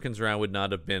throwing shurikens around would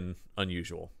not have been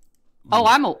unusual. Oh,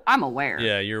 I'm aware.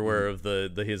 Yeah, you're aware of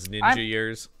his ninja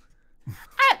years.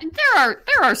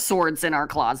 There are swords in our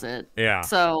closet. Yeah.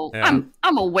 So I'm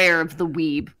aware of the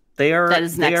weeb. That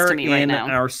is next to me right now.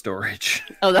 Our storage.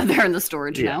 Oh, they're in the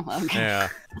storage now. Okay. Yeah.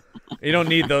 You don't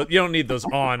need those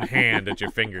on hand at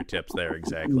your fingertips there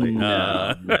exactly.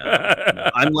 No.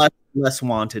 I'm less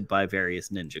wanted by various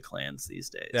ninja clans these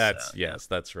days. Yes,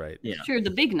 that's right. Yeah. Sure,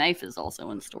 the big knife is also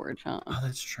in storage, huh? Oh,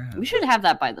 that's true. We should have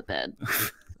that by the bed.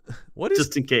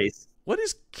 Just in case. What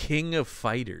is King of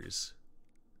Fighters?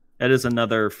 That is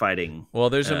another fighting.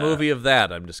 Well, there's a movie of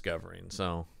that I'm discovering,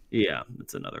 so. Yeah,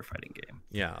 it's another fighting game.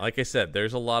 Yeah, like I said,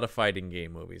 there's a lot of fighting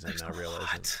game movies. I'm now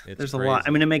realizing. There's a lot.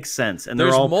 I mean, it makes sense, and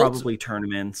they're all probably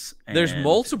tournaments. There's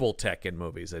multiple Tekken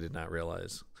movies. I did not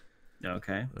realize.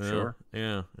 Okay, sure.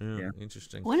 Yeah.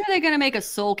 Interesting. When are they going to make a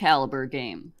Soul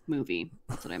Calibur movie?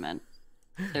 That's what I meant.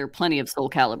 There are plenty of Soul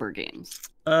Calibur games.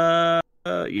 Yeah,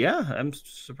 I'm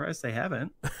surprised they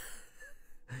haven't.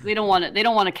 They don't want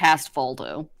to cast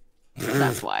Faldo.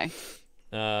 That's why.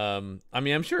 I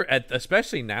mean, I'm sure,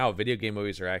 especially now, video game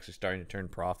movies are actually starting to turn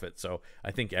profit. So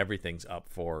I think everything's up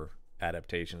for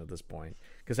adaptation at this point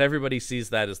because everybody sees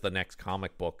that as the next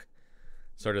comic book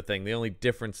sort of thing. The only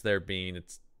difference there being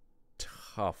it's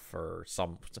tougher.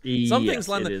 Some things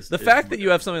lend the fact that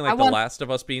you have something like The Last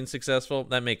of Us being successful,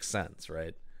 that makes sense,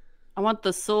 right? I want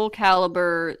the Soul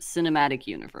Calibur cinematic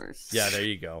universe. Yeah, there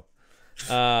you go.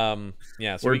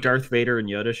 Yeah. So Where Darth Vader and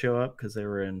Yoda show up because they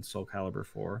were in Soul Calibur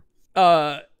 4.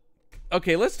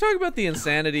 Okay, let's talk about the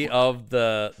insanity of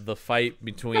the fight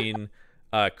between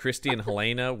Christy and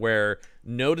Helena, where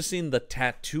noticing the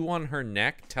tattoo on her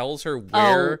neck tells her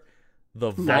where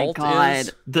the vault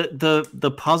is.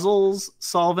 The puzzles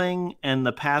solving and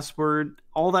the password,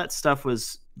 all that stuff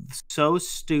was so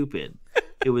stupid.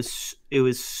 It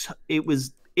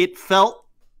felt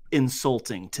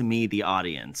insulting to me, the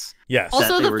audience. Yes.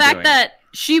 Also, the fact that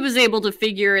she was able to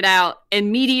figure it out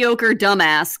and mediocre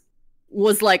dumbass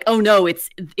was like, oh no, it's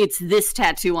this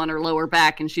tattoo on her lower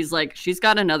back, and she's like, she's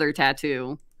got another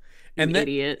tattoo. And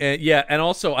idiot. Yeah, and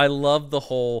also I love the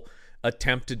whole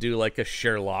attempt to do like a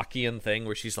Sherlockian thing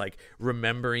where she's like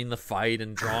remembering the fight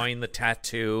and drawing the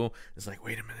tattoo. It's like,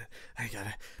 wait a minute, I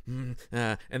gotta,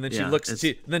 and then she looks.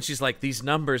 Then she's like, these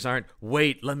numbers aren't.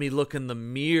 Wait, let me look in the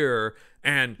mirror,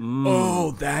 and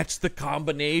oh, that's the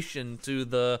combination to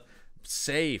the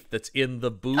safe that's in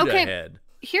the Buddha head.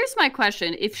 Here's my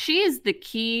question: if she is the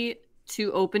key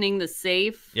to opening the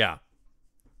safe,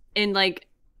 and like.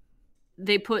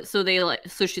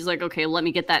 So she's like, okay, let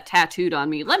me get that tattooed on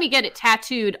me. Let me get it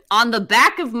tattooed on the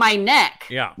back of my neck.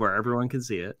 Yeah. Where everyone can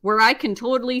see it. Where I can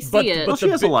totally see it. Well, she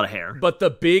has a lot of hair. But the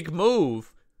big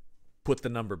move, put the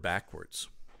number backwards.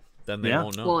 Then they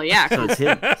won't know. Well, yeah. So it's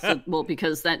hidden.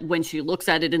 Because that when she looks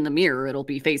at it in the mirror, it'll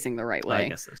be facing the right way. I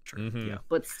guess that's true. Mm-hmm. Yeah.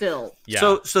 But still.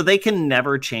 Yeah. So they can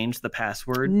never change the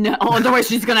password? No, otherwise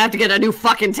she's going to have to get a new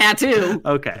fucking tattoo.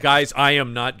 Okay. Guys, I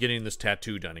am not getting this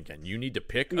tattoo done again. You need to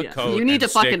pick a code. You need to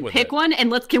fucking pick one,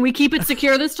 and can we keep it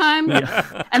secure this time?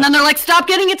 Yeah. And then they're like, stop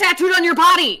getting it tattooed on your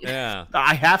body. Yeah.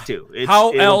 I have to.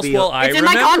 How else will I remember it? It's in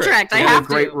my contract. I have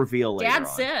to. A great reveal later Dad on.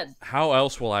 said. How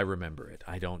else will I remember it?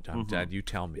 I don't. Dad, you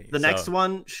tell me. The next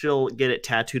one, she'll get it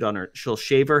tattooed on her. She'll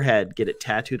shave her head, get it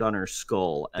tattooed on her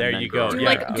skull. And there then you go.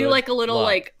 Do like a little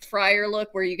like friar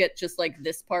look where you get just like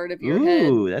this part of your head.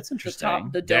 Ooh, that's interesting.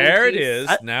 The dome there piece. it is.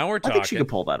 Now we're talking. I think she could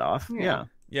pull that off. Yeah.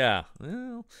 Yeah.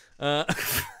 Well,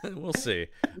 we'll see.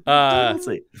 Let's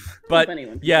see. But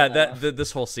yeah,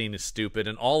 this whole scene is stupid,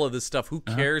 and all of this stuff. Who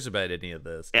cares about any of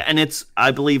this? And it's,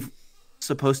 I believe,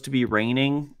 supposed to be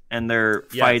raining, and they're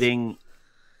fighting.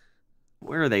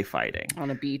 Where are they fighting?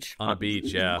 On a beach. On a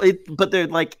beach, yeah. But they're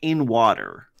like in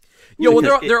water. Yeah,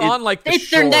 well, they're on like the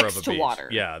shore they're next of a to beach. water.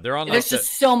 Yeah, they're on. There's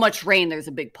just so much rain. There's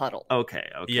a big puddle. Okay.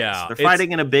 Yeah, so they're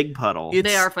fighting in a big puddle.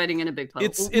 They are fighting in a big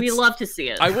puddle. We love to see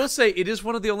it. I will say it is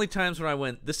one of the only times when I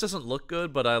went, this doesn't look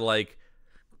good, but I like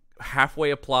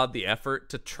halfway applaud the effort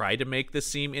to try to make this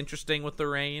seem interesting with the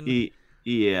rain.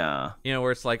 Yeah. You know,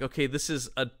 where it's like, okay, this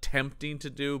is attempting to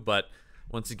do, but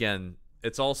once again,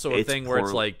 it's also a thing where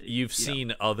it's like you've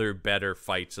seen other better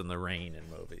fights in the rain in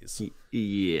movies.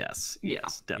 Yes,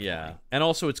 definitely. Yeah, and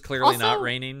also it's clearly not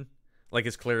raining. Like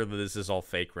it's clear that this is all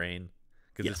fake rain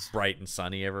because it's bright and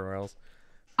sunny everywhere else.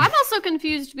 I'm also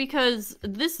confused because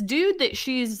this dude that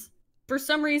she's for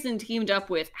some reason teamed up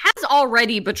with has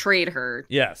already betrayed her.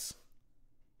 Yes.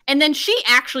 And then she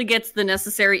actually gets the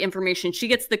necessary information. She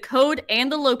gets the code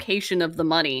and the location of the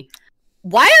money.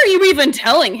 Why are you even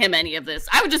telling him any of this?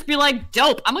 I would just be like,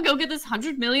 dope, I'm gonna go get this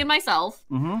 100 million myself.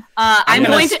 Mm-hmm. I'm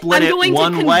going to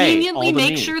conveniently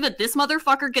make sure that this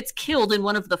motherfucker gets killed in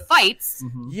one of the fights.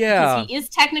 Mm-hmm. Yeah. Because he is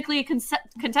technically a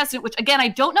contestant, which again, I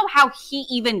don't know how he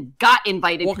even got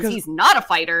invited because he's not a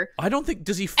fighter. I don't think,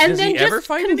 does he ever just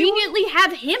fight conveniently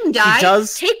have him die,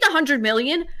 take the 100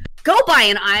 million, go buy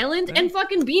an island, and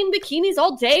fucking be in bikinis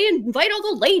all day and invite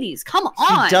all the ladies. Come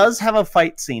on. He does have a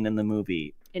fight scene in the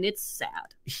movie. And it's sad.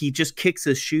 He just kicks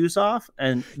his shoes off,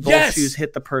 and both shoes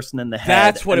hit the person in the head.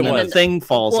 That's what it was. The thing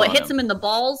falls on Well, it hits him in the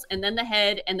balls, and then the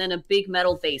head, and then a big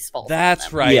metal vase falls That's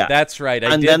on right. Yeah. That's right.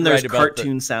 And then there's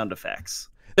cartoon sound effects.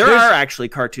 There are actually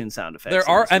cartoon sound effects. There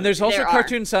are, and there's also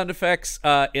cartoon sound effects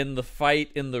in the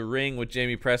fight in the ring with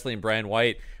Jamie Presley and Brian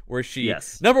White, where she,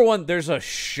 number one, there's a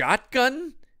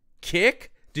shotgun kick.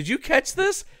 Did you catch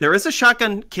this? There is a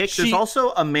shotgun kick. There's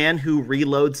also a man who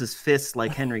reloads his fists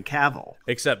like Henry Cavill,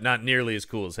 except not nearly as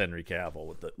cool as Henry Cavill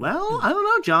with it. Well, I don't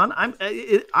know, John.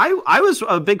 I was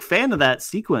a big fan of that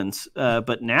sequence,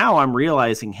 but now I'm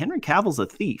realizing Henry Cavill's a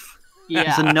thief. Yeah,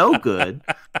 he's a no good,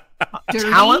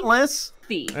 talentless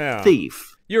thief.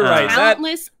 Thief. You're right.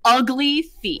 Talentless, ugly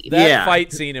thief. That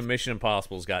fight scene in Mission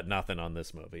Impossible's got nothing on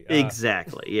this movie.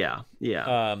 Exactly. Yeah.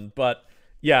 But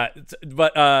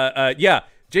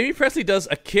Jamie Presley does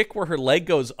a kick where her leg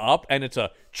goes up, and it's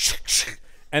a,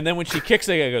 and then when she kicks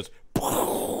it goes,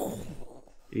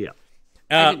 yeah.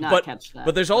 I did not catch that.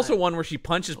 But there's also one where she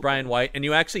punches Brian White, and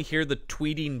you actually hear the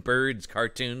tweeting birds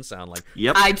cartoon sound like.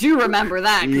 Yep. I do remember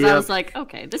that because I Yep. was like,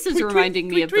 okay, this is reminding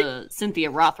me of the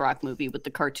Cynthia Rothrock movie with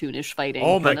the cartoonish fighting.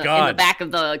 Oh my in the God. back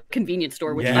of the convenience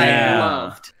store, which Yeah. I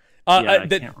loved. I can't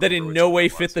that in remember no which way one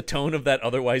it fit was. the tone of that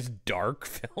otherwise dark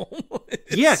film.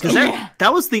 Yeah, because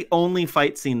that was the only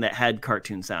fight scene that had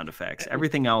cartoon sound effects.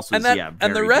 Everything else was and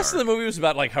the very rest dark. of the movie was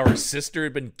about like how her sister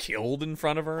had been killed in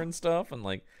front of her and stuff, and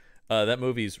like that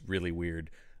movie's really weird.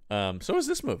 So is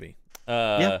this movie.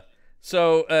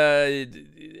 So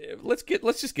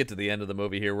let's just get to the end of the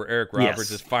movie here, where Eric Roberts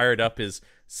has fired up his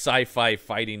sci-fi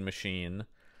fighting machine.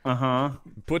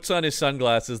 Puts on his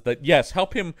sunglasses that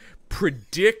help him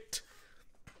predict.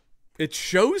 It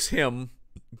shows him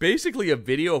basically a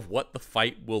video of what the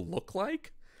fight will look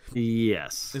like.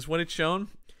 Yes, Is what it's shown.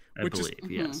 I believe.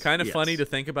 Yes, Kind of yes. funny to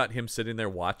think about him sitting there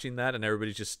watching that, and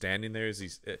everybody's just standing there as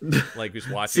he's like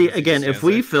just watching. See, as he again, stands if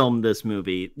we there. filmed this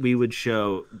movie, we would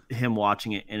show him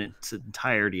watching it in its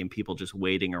entirety and people just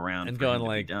waiting around and for him going to be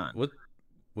like, done.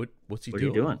 what's he What are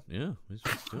you doing? doing? Yeah, what's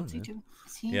he doing? What's he man? doing?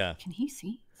 Is he, Yeah. Can he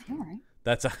see? Is he all right?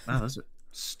 That's a Wow, those are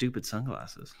stupid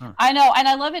sunglasses. Huh? I know, and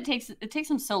I love it takes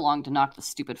him so long to knock the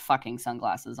stupid fucking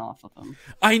sunglasses off of him.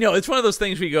 I know, it's one of those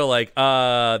things where you go like,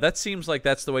 that seems like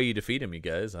that's the way you defeat him, you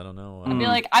guys. I don't know. I'd be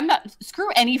like, I'm not screw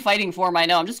any fighting form I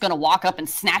know. I'm just gonna walk up and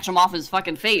snatch him off his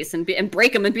fucking face and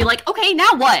break him and be like, okay,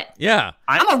 now what? Yeah.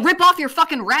 I'm gonna rip off your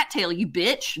fucking rat tail, you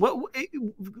bitch.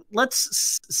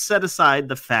 Let's set aside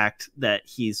the fact that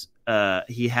he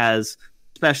has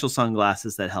special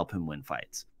sunglasses that help him win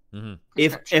fights. Mm-hmm.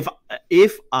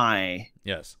 If I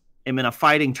Yes. am in a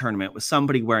fighting tournament with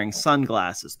somebody wearing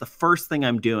sunglasses, the first thing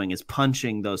I'm doing is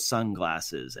punching those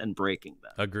sunglasses and breaking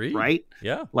them. Agreed. Right?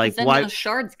 Yeah. Like Then why? those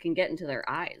shards can get into their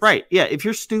eyes. Right? Yeah. If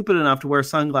you're stupid enough to wear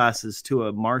sunglasses to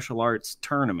a martial arts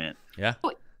tournament, Yeah.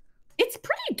 It's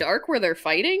pretty dark where they're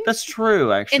fighting. that's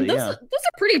true. Actually, and those, yeah. those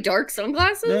are pretty dark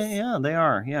sunglasses. They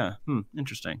are. Yeah.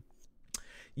 Interesting.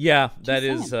 Yeah, that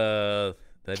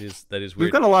Just is weird.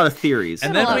 We've got a lot of theories.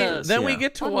 And Got a then lot we of- then we yeah.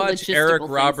 get to A lot of watch logistical Eric things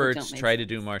that Roberts don't make try to sense.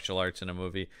 do martial arts in a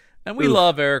movie. And we Oof.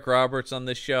 love Eric Roberts on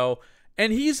this show.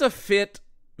 And he's a fit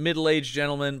middle-aged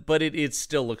gentleman, but it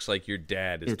still looks like your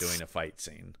dad is doing a fight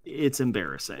scene. It's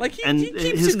embarrassing. Like, and he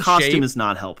keeps his in costume shape. is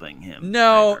not helping him.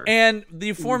 No, either. and the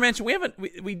aforementioned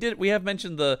we have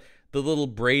mentioned the little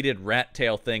braided rat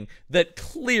tail thing that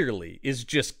clearly is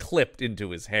just clipped into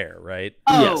his hair, right?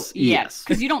 Oh, Yes, yes.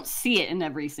 because you don't see it in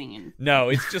every scene. No,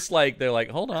 it's just like they're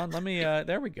like, hold on, let me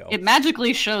there we go. It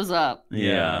magically shows up.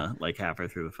 Yeah, like halfway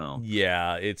through the film.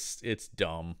 Yeah, it's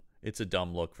dumb. It's a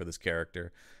dumb look for this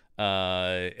character.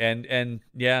 And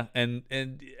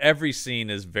every scene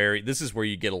is this is where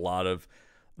you get a lot of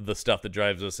the stuff that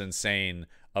drives us insane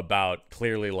about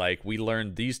clearly like we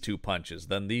learned these 2 punches,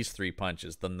 then these 3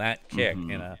 punches, then that kick,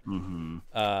 you know.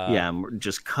 Yeah, and we're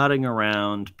just cutting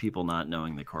around people not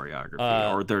knowing the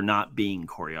choreography or there not being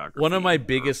choreography. One of my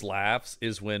biggest laughs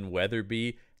is when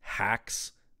Weatherby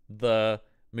hacks the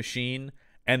machine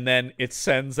and then it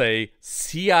sends a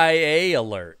CIA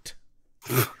alert.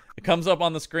 It comes up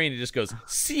on the screen. It just goes,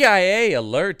 CIA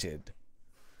alerted.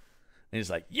 And he's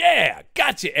like, yeah,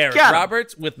 gotcha, Eric Got him.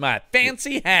 Roberts, with my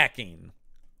fancy hacking.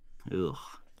 Ugh,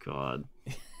 God.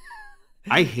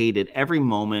 I hated every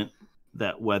moment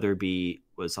that Weatherby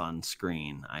was on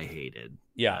screen. I hated.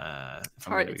 Yeah.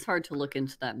 It's hard to look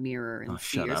into that mirror and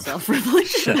see shut up. yourself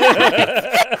reflected.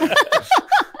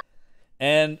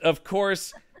 And, of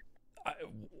course,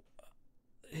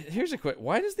 here's a quick.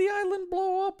 Why does the island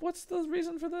blow up? What's the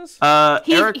reason for this?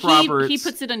 Eric Roberts. He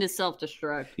puts it into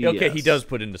self-destruct. Okay, he Yes. does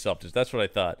put into self-destruct. That's what I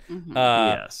thought.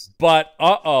 Yes. But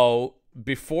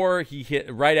before he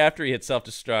right after he hit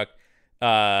self-destruct,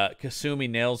 Kasumi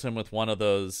nails him with one of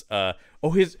those.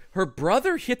 Her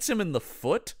brother hits him in the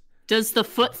foot. Does the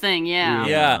foot thing, yeah.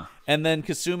 Yeah, and then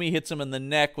Kasumi hits him in the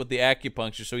neck with the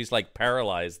acupuncture, so he's like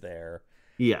paralyzed there.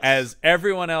 Yes. As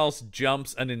everyone else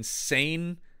jumps an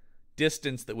insane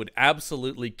distance that would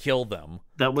absolutely kill them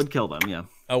That would kill them, yeah.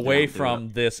 away Yeah,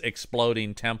 from this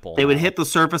exploding temple. They would hit the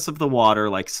surface of the water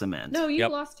like cement. No, you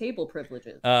Yep. lost table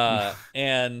privileges.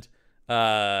 And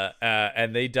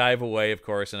they dive away, of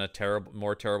course, in a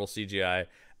more terrible CGI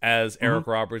as Eric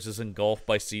Roberts is engulfed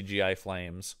by CGI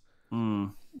flames.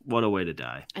 What a way to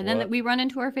die. And then we run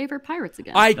into our favorite pirates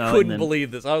again. I and couldn't then-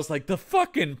 believe this. I was like, the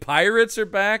fucking pirates are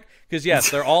back? Because, yes,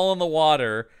 they're all in the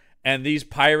water, and these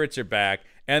pirates are back.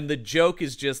 And the joke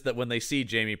is just that when they see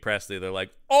Jamie Presley, they're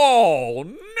like, oh,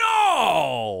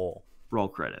 no! Roll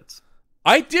credits.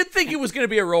 I did think it was going to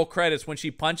be a roll credits when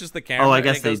she punches the camera Oh, I and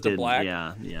guess it they goes to did. black.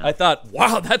 Yeah. I thought,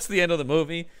 wow, that's the end of the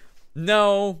movie.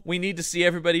 No, we need to see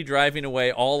everybody driving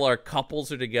away. All our couples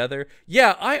are together.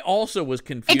 Yeah, I also was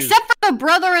confused. Except for the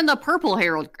brother and the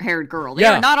purple-haired girl. They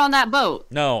Yeah. are not on that boat.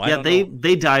 No, I Yeah, don't they know.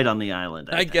 they died on the island.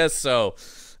 I think. guess so.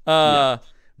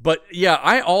 But yeah,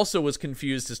 I also was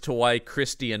confused as to why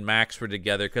Christy and Max were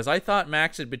together, because I thought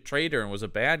Max had betrayed her and was a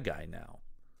bad guy now.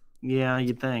 Yeah,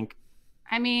 you'd think.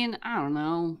 I mean, I don't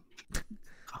know.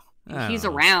 He's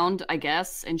don't know. around, I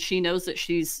guess, and she knows that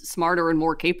she's smarter and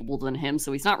more capable than him,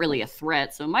 so he's not really a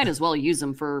threat, so might as well use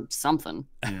him for something.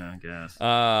 Yeah, I guess.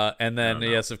 And then, know.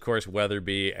 yes, of course,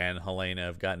 Weatherby and Helena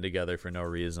have gotten together for no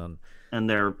reason. And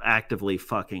they're actively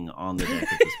fucking on the deck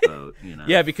of this boat. You know.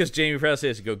 Yeah, because Jamie Presley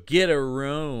has to go get a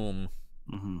room.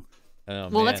 Mm-hmm. Oh, Well,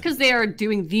 man. that's because they are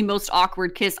doing the most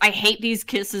awkward kiss. I hate these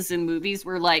kisses in movies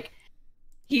where, like,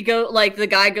 the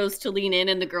guy goes to lean in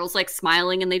and the girl's, like,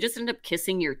 smiling and they just end up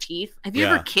kissing your teeth. Have you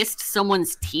Yeah. ever kissed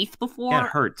someone's teeth before? Yeah, it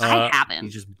hurts. I You haven't.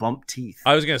 just bump teeth.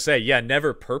 I was gonna say, yeah,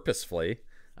 never purposefully.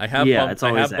 I have Yeah, bumped, it's I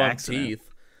always have bumped accident. teeth,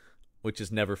 which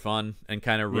is never fun and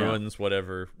kind of Yeah. ruins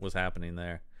whatever was happening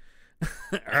there.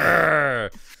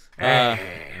 Arrgh.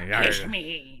 Kiss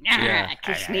me. Yeah.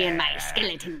 Kiss me in my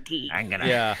skeleton teeth. I'm gonna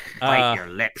Yeah. bite your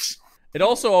lips. It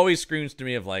also always screams to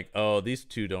me of like, oh, these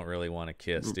two don't really want to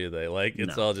kiss, do they? Like,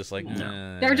 it's No. all just like,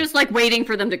 No. They're just, like, waiting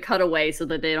for them to cut away so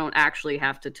that they don't actually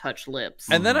have to touch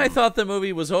lips. And then I thought the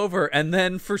movie was over, and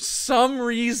then for some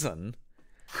reason,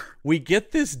 we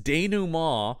get this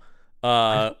denouement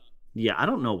Yeah, I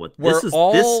don't know what where this is.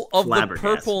 all this of the flabbergasted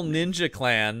purple me. ninja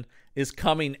clan is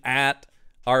coming at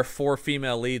our four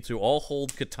female leads who all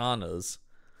hold katanas.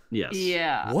 Yes.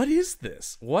 Yeah. Uh, What is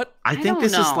this? What I think don't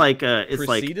this is know. like it's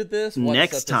like preceded this? What set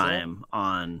next this up? time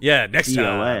on Yeah, next time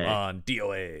DOA. on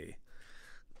DOA.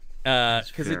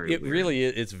 Because very it weird. really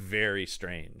is, it's very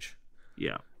strange.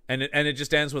 Yeah. And it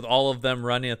just ends with all of them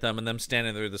running at them and them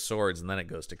standing there with the swords, and then it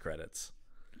goes to credits.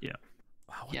 Yeah.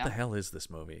 Wow, what Yeah. the hell is this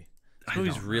movie? This I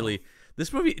movie's don't really...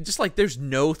 This movie, just like, there's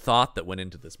no thought that went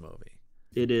into this movie.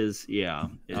 It is, yeah.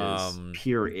 It is Um,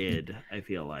 pure id, I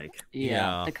feel like.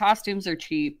 Yeah. The costumes are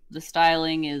cheap. The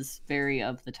styling is very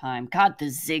of the time. God, the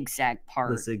zigzag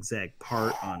part The zigzag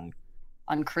part on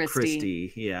on Christy.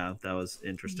 Christy. Yeah, that was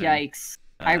interesting. Yikes.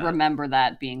 I Uh, remember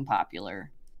that being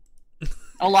popular.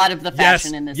 A lot of the Yes,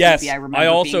 fashion in this yes. movie I remember I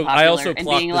also- being I popular also and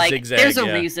clocked being the like, zigzag, there's a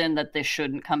yeah. reason that this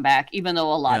shouldn't come back, even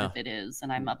though a lot Yeah. of it is,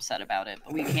 and I'm upset about it.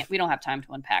 But we don't have time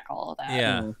to unpack all of that.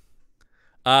 Yeah.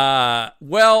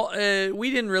 Mm.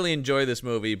 We didn't really enjoy this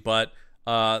movie, but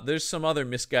there's some other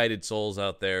misguided souls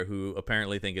out there who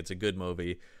apparently think it's a good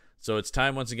movie. So it's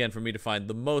time once again for me to find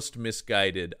the most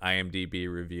misguided IMDb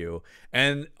review.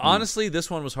 And honestly,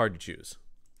 this one was hard to choose.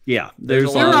 Yeah,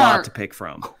 There's there's a a lot. lot to pick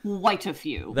from. Quite a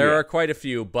few. There are quite a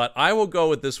few, but I will go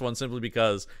with this one simply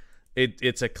because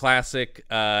it's a classic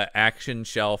action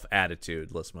shelf attitude,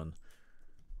 Listman.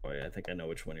 Oh, yeah, I think I know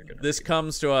which one you're gonna. This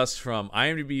comes to us from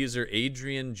IMDb user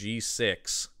Adrian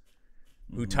G6,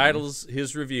 who titles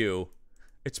his review,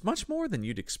 "It's much more than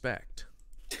you'd expect."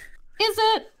 Is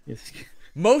it?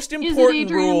 Most it, important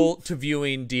Adrian? rule to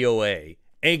viewing DOA: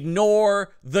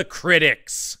 ignore the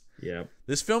critics. Yeah.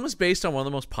 This film is based on one of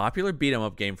the most popular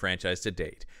beat-em-up game franchise to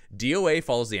date. DOA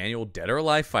follows the annual Dead or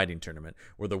Alive fighting tournament,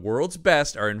 where the world's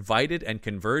best are invited and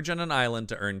converge on an island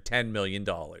to earn $10 million.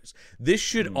 This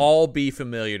should all be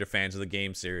familiar to fans of the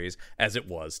game series, as it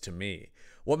was to me.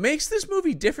 What makes this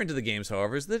movie different to the games,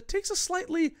 however, is that it takes a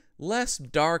slightly less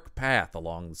dark path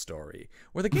along the story.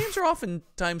 Where the games are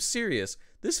oftentimes serious,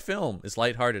 this film is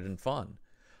lighthearted and fun.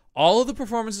 All of the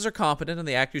performances are competent, and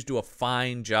the actors do a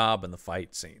fine job in the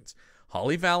fight scenes.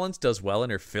 Holly Valance does well in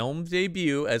her film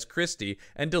debut as Christy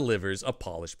and delivers a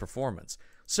polished performance.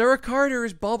 Sarah Carter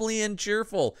is bubbly and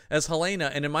cheerful as Helena,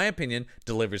 and in my opinion,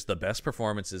 delivers the best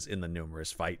performances in the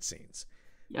numerous fight scenes.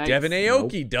 Yikes. Devin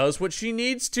Aoki does what she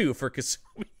needs to for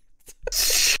Kasumi.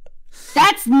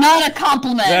 That's not a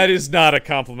compliment. That is not a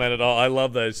compliment at all. I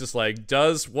love that. It's just like,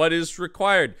 does what is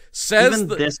required. Says Even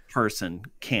the... this person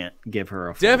can't give her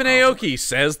a full Devin compliment. Aoki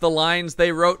says the lines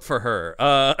they wrote for her.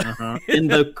 Uh-huh. In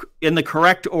the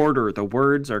correct order, the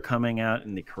words are coming out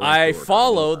in the correct I order.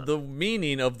 followed the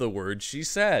meaning of the words she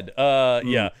said.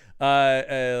 Yeah.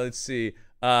 Let's see.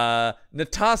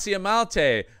 Natasha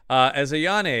Malte as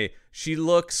Ayane. She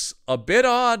looks a bit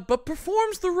odd, but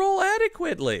performs the role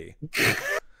adequately.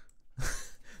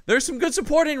 There's some good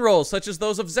supporting roles, such as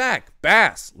those of Zack,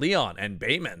 Bass, Leon, and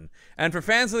Bayman. And for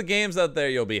fans of the games out there,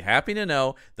 you'll be happy to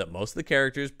know that most of the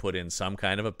characters put in some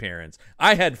kind of appearance.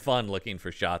 I had fun looking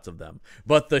for shots of them.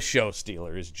 But the show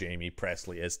stealer is Jamie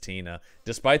Presley as Tina.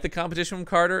 Despite the competition from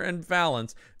Carter and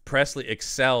Valance, Presley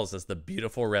excels as the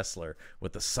beautiful wrestler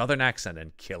with the southern accent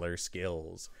and killer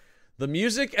skills. The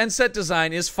music and set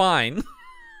design is fine.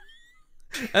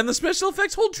 And the special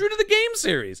effects hold true to the game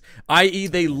series, i.e.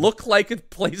 they look like a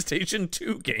PlayStation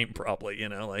 2 game, probably,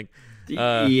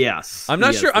 yes. I'm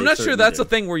not sure that's do. a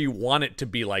thing where you want it to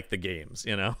be like the games,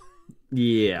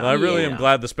 Yeah. I really am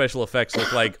glad the special effects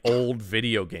look like old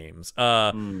video games.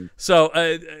 So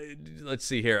let's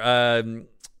see here.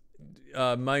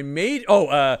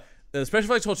 The special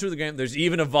effects hold true to the game. There's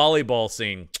even a volleyball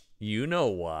scene. You know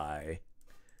why.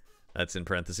 That's in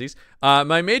parentheses.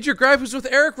 My major gripe was with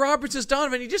Eric Roberts as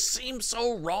Donovan. He just seems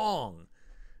so wrong.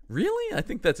 Really? I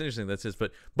think that's interesting. That's his,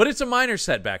 but it's a minor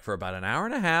setback for about an hour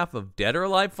and a half of dead or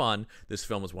alive fun. This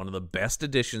film is one of the best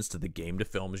additions to the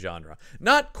game-to-film genre.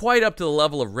 Not quite up to the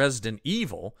level of Resident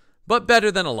Evil, but better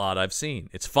than a lot I've seen.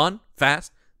 It's fun,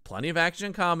 fast, plenty of action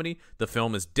and comedy. The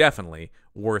film is definitely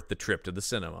worth the trip to the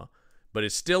cinema. But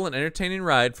it's still an entertaining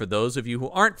ride for those of you who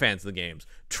aren't fans of the games.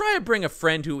 Try to bring a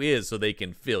friend who is so they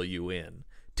can fill you in.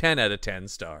 10 out of 10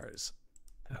 stars.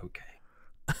 Okay.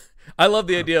 I love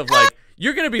the idea of,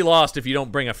 you're going to be lost if you don't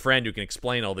bring a friend who can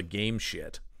explain all the game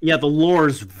shit. Yeah, the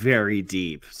lore's very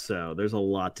deep, so there's a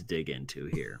lot to dig into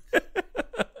here.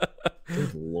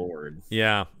 Good Lord.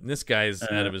 Yeah, this guy's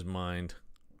out of his mind.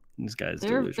 This guy's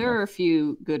There delusional. are a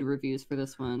few good reviews for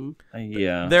this one.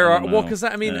 Yeah. There I are, don't well, know. because,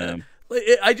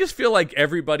 I just feel like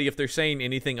everybody, if they're saying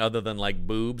anything other than,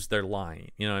 boobs, they're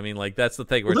lying. You know what I mean? That's the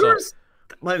thing where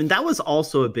that was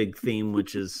also a big theme,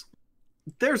 which is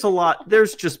there's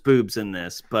just boobs in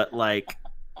this, but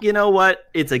you know what?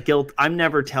 It's a guilt. I'm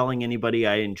never telling anybody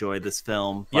I enjoy this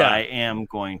film, but I am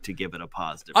going to give it a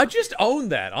positive. I just own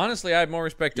that. Honestly, I have more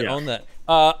respect to own that.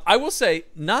 I will say,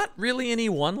 not really any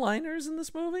one-liners in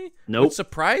this movie. Nope. Which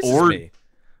surprises me.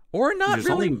 Or not There's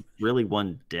really. only really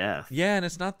one death. Yeah, and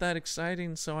it's not that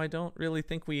exciting, so I don't really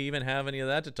think we even have any of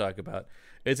that to talk about.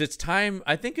 It's time.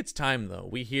 I think it's time, though.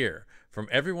 We hear from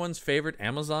everyone's favorite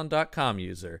Amazon.com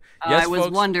user. Yes, I was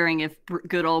folks, wondering if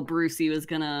good old Brucey was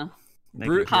going to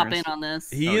pop in on this.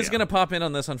 He is going to pop in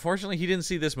on this. Unfortunately, he didn't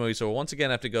see this movie, so we'll once again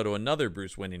have to go to another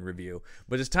Bruce Winning review.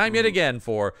 But it's time yet again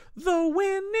for The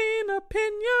Winning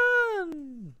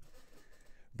Opinion.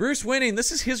 Bruce Winning,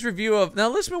 this is his review of... Now,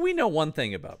 listen, we know one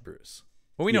thing about Bruce.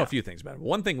 Well, we know a few things about him.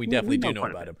 One thing we definitely do know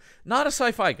about him. Not a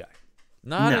sci-fi guy.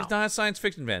 Not a science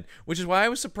fiction fan. Which is why I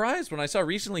was surprised when I saw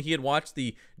recently he had watched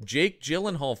the Jake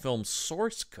Gyllenhaal film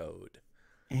Source Code.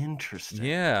 Interesting.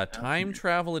 Yeah, time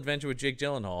travel adventure with Jake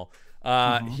Gyllenhaal.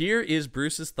 Here is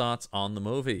Bruce's thoughts on the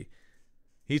movie.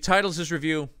 He titles his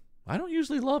review, I don't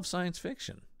usually love science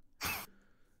fiction.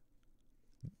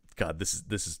 God, this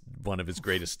is one of his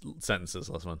greatest sentences.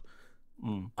 Last one.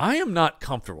 I am not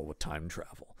comfortable with time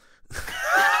travel.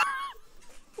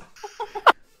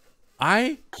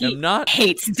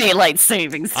 Hates daylight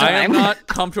savings time. I am not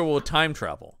comfortable with time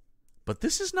travel. But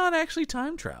this is not actually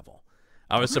time travel.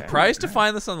 I was surprised to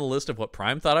find this on the list of what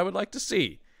Prime thought I would like to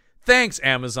see. Thanks,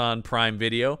 Amazon Prime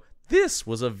Video. This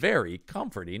was a very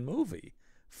comforting movie.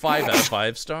 5 out of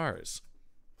 5 stars.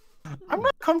 I'm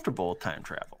not comfortable with time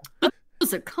travel. It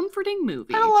was a comforting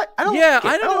movie. I don't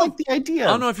like the idea.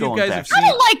 I don't know if you guys have seen. I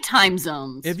don't like time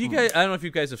zones. I don't know if you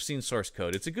guys have seen Source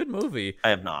Code. It's a good movie. I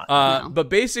have not. No. But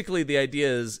basically, the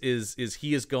idea is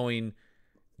he is going.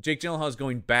 Jake Gyllenhaal is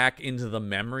going back into the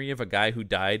memory of a guy who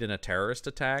died in a terrorist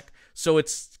attack. So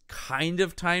it's kind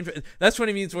of time. That's what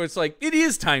he means. Where it's it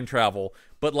is time travel,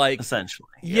 but essentially.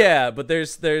 Yeah, but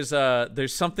there's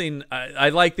something. I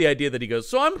like the idea that he goes.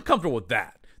 So I'm comfortable with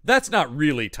that. That's not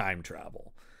really time travel.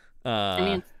 I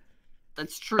mean,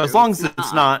 that's true. As long as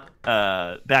it's not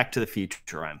Back to the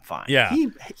Future, I'm fine. Yeah.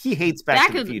 He hates Back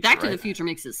to the Future. Back to the Future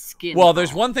makes his skin. Well,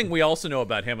 there's one thing we also know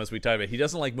about him as we talk about. He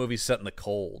doesn't like movies set in the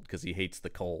cold because he hates the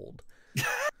cold,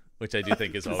 which I do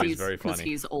think is always very funny. Because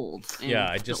he's old. And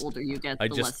the older you get, the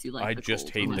less you like the cold.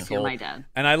 Hate the cold. You're my dad.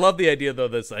 And I love the idea though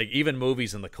that's even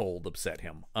movies in the cold upset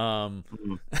him.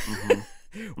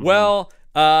 Well,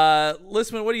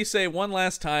 Lisman, what do you say? One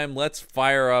last time, let's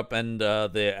fire up and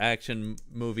the action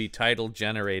movie title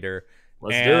generator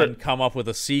and come up with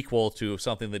a sequel to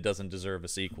something that doesn't deserve a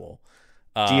sequel.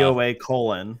 DOA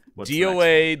colon.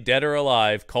 DOA Dead or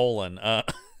Alive colon.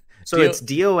 So it's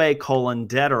DOA colon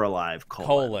Dead or Alive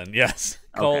colon. Yes.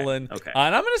 Colon. Okay.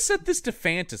 And I'm going to set this to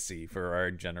fantasy for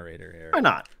our generator here. Why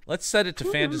not? Let's set it to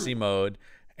fantasy mode,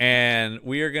 and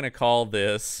we are going to call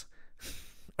this...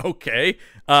 Okay.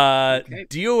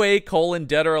 DOA colon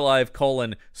Dead or Alive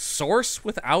colon Source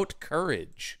Without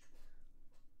Courage.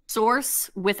 Source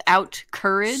Without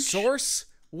Courage? Source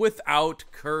Without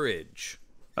Courage.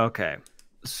 Okay.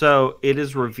 So it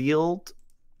is revealed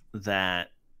that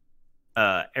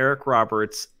Eric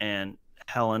Roberts and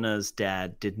Helena's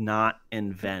dad did not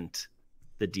invent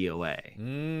the DOA.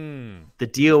 Mm. The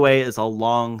DOA is a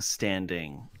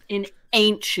long-standing, An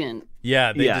ancient.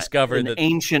 Yeah, they discovered an that.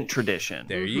 ancient tradition.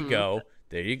 There you go.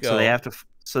 There you go. So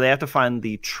they have to find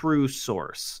the true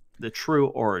source, the true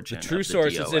origin. The true of the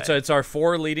source. DOA. It's our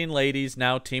 4 leading ladies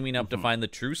now teaming up to find the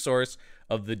true source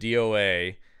of the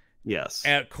DOA. Yes.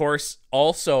 And of course,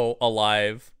 also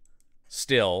alive,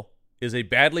 still is a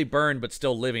badly burned but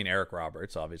still living Eric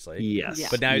Roberts, obviously. Yes. Yeah.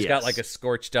 But now he's got like a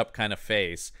scorched up kind of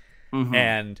face,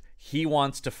 and he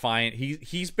wants to find.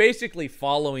 He's basically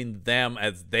following them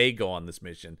as they go on this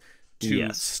mission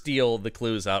to steal the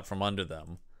clues out from under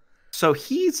them. So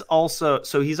he's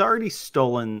already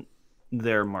stolen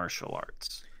their martial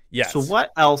arts. Yes. So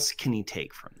what else can he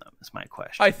take from them is my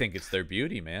question. I think it's their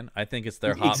beauty, man. I think it's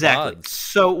their hot exactly. bods.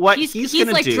 So what he's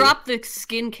gonna like do? drop the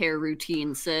skincare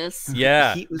routine, sis.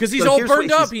 Yeah, because he's all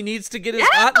burned up. He needs to get his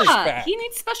hotness back. He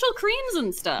needs special creams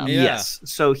and stuff. Yeah. Yes.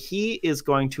 So he is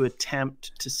going to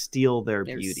attempt to steal their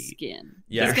beauty. Skin.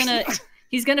 Yeah.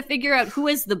 He's gonna figure out who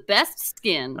has the best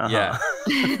skin, Yeah.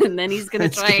 and then he's gonna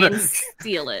try and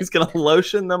steal it. He's gonna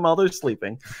lotion them while they're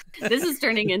sleeping. This is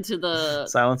turning into the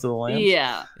Silence of the Lambs.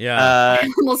 Yeah. Yeah. I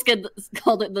almost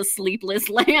called it the Sleepless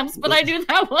Lambs, but I knew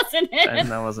that wasn't it. And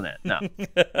that wasn't it. No.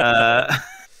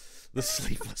 The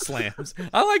Sleepless Lambs.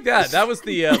 I like that. That was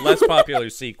the less popular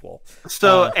sequel.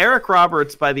 So Eric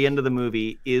Roberts, by the end of the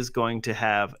movie, is going to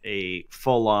have a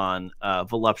full-on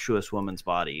voluptuous woman's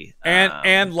body,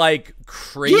 and like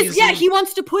crazy. He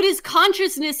wants to put his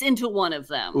consciousness into one of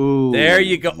them. Ooh, there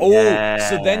you go. Yes.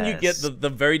 Oh, so then you get the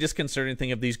very disconcerting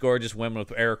thing of these gorgeous women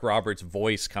with Eric Roberts'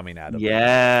 voice coming out of them.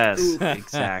 Yes,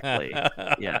 exactly.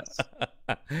 Yes.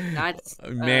 That's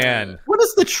Man. What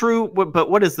is the true? But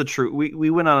what is the true? We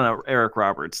went on an Eric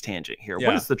Roberts tangent here. Yeah.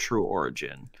 What is the true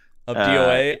origin Of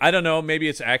DOA? I don't know. Maybe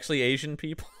it's actually Asian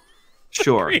people.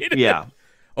 Sure. Yeah.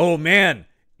 Oh man,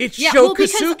 it's Yeah, Sho well,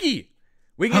 because- Kosugi.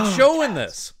 We get Sho in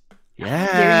this. Yeah.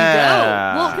 There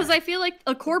you go. Well, because I feel like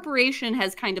a corporation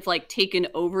has kind of like taken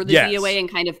over the Yes. DOA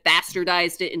and kind of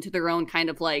bastardized it into their own kind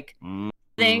of like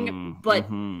thing. But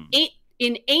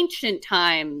in ancient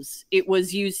times, it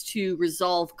was used to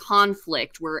resolve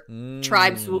conflict, where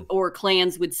tribes or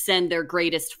clans would send their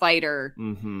greatest fighter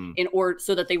in order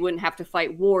so that they wouldn't have to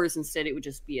fight wars. Instead, it would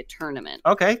just be a tournament.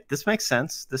 Okay, this makes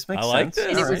sense. This makes I like sense. this.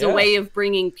 And it was a way of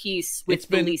bringing peace with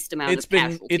the least amount of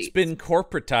casualties. It's been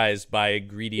corporatized by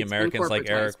greedy Americans like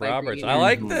Eric corporatized by Roberts. greedy I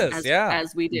like this.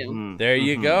 as we do. Mm-hmm. There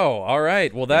you go. All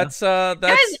right. Well, that's Guys,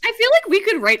 I feel like we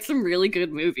could write some really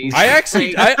good movies. I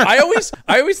actually, Like- I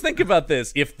always think about this.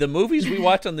 If the movies we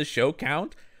watch on the show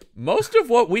count, most of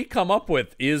what we come up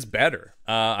with is better.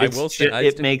 I will say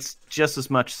It makes just as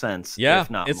much sense. Yeah, if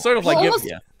not it's more. sort of like Well,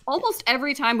 almost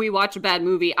every time we watch a bad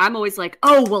movie, I'm always like,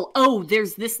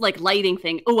 there's this like lighting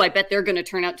thing. Oh, I bet they're going to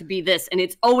turn out to be this, and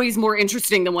it's always more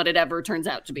interesting than what it ever turns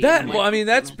out to be. that. I'm Well, like, I mean,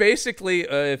 that's basically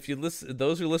if you listen.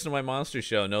 Those who listen to my monster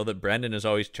show know that Brendan is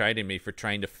always chiding me for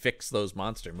trying to fix those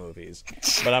monster movies,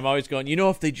 but I'm always going,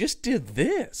 if they just did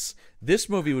this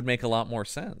movie would make a lot more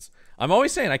sense. I'm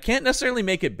always saying I can't necessarily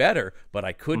make it better, but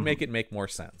I could make it make more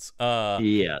sense.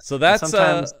 Yeah. So that's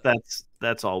sometimes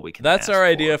that's all we can. That's ask our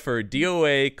idea for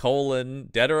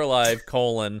DOA : Dead or Alive :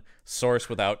 Source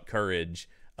Without Courage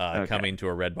coming to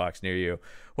a red box near you.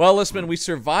 Well, listen, we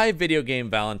survived Video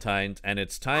Game Valentine's, and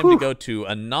it's time to go to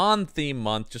a non-theme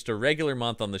month, just a regular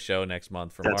month on the show next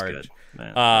month for That's March. good.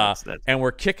 Man, that's And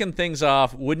we're kicking things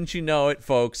off. Wouldn't you know it,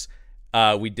 folks?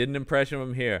 We did an impression of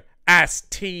him here.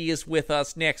 Ice-T is with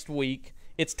us next week.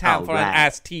 It's time for an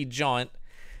Ice-T jaunt.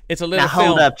 It's a little Now film.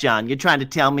 hold up, John. You're trying to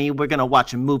tell me we're gonna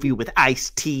watch a movie with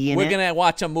Ice-T in We're it? going to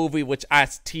watch a movie which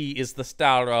Ice-T is the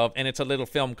star of, and it's a little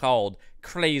film called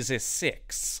Crazy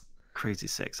Six. Crazy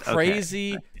Six. Okay.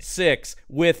 Crazy Six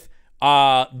with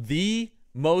the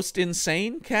most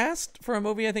insane cast for a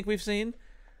movie I think we've seen.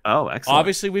 Oh, excellent.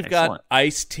 Obviously, we've got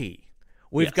Ice-T.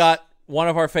 We've got one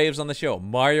of our faves on the show,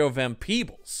 Mario Van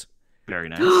Peebles. Very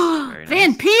nice. Very nice.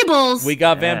 Van Peebles. We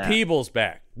got Van Peebles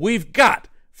back. We've got,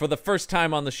 for the first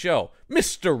time on the show,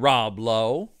 Mr. Rob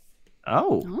Lowe.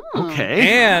 Oh,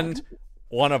 okay. And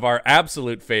one of our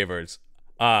absolute favorites,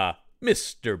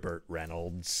 Mr. Burt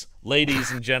Reynolds.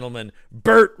 Ladies and gentlemen,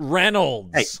 Burt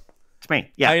Reynolds. Hey, it's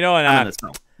me. Yeah. How you doing? I'm in this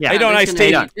film. Yeah. How you doing,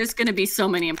 Ice-T? There's going to be so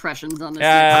many impressions on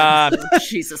this.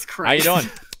 Jesus How you Christ.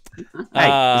 doing? Hey,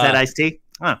 is that Ice-T?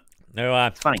 Huh, No,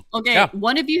 it's funny. Okay,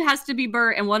 one of you has to be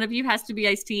Bert and one of you has to be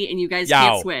Ice-T, and you guys Yow.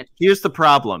 can't switch. Here's the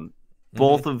problem.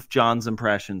 both of John's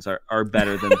impressions are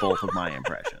better than both of my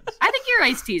impressions. I think your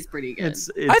iced tea is pretty good.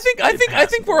 I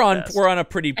think we're on a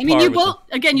pretty. I mean, you both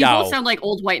both sound like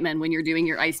old white men when you're doing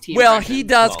your iced tea. Well, impression. he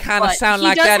does kind of sound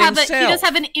like that himself. He does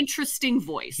have an interesting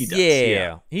voice. He does,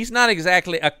 yeah, he's not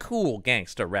exactly a cool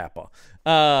gangster rapper.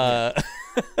 Not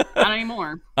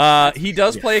anymore. He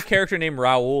does play a character named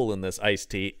Raoul in this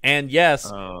iced tea, and yes,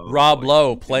 Rob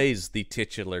Lowe plays the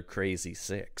titular Crazy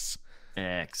Six.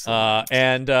 Excellent.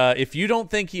 And if you don't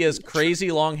think he has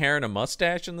crazy long hair and a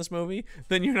mustache in this movie,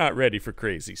 then you're not ready for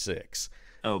Crazy Six.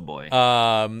 Oh boy.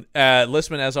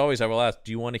 Listman, as always, I will ask: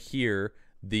 do you want to hear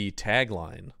the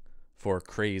tagline for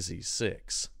Crazy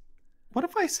Six? What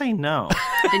if I say no?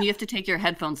 Then you have to take your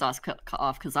headphones off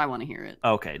because I want to hear it.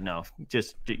 Okay, no, you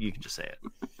can just say it.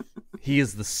 He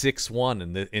is the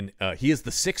 6'1" he is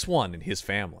the 6'1" in his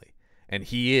family, and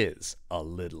he is a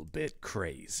little bit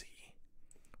crazy.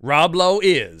 Rob Lowe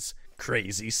is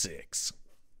Crazy Six.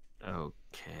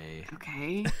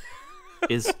 Okay.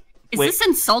 Is this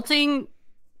insulting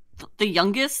the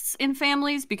youngest in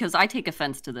families? Because I take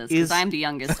offense to this because I'm the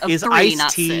youngest of is 3, Ice-T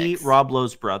not 6. Rob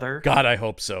Lowe's brother? God, I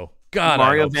hope so.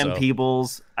 Mario Van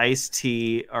Peebles,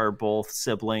 Ice-T are both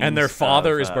siblings, and their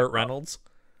father is Burt Reynolds.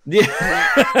 Yeah.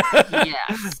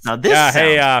 Yes. Now this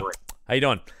sounds great. How you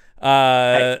doing?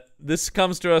 This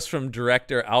comes to us from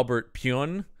director Albert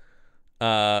Pyun,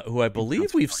 who I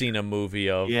believe we've seen a movie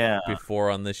of before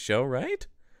on this show, right?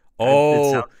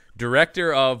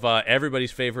 Director of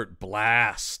everybody's favorite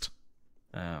Blast.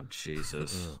 Oh,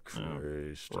 Jesus.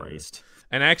 Christ.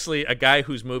 And actually, a guy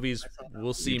whose movies,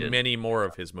 we'll see many more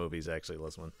of his movies, actually,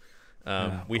 listen.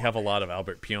 We have a lot of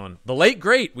Albert Pyun. The late,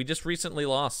 great. We just recently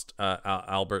lost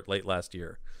Albert late last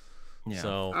year. Yeah.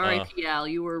 So, R.I.P. Al,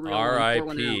 you were real.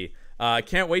 R.I.P. I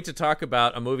can't wait to talk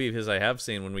about a movie of his I have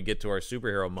seen when we get to our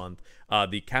superhero month,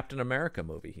 the Captain America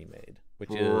movie he made,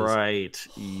 which is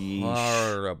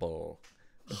horrible.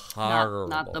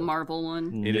 Not the Marvel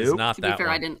one. It is not to that be fair,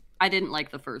 one. I didn't like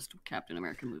the first Captain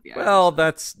America movie. Well,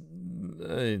 that's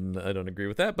I don't agree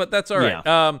with that, but that's all right.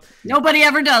 Yeah. Nobody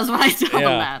ever does when I tell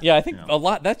them that. Yeah, I think a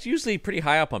lot. That's usually pretty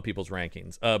high up on people's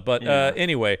rankings.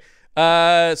 Anyway,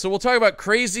 so we'll talk about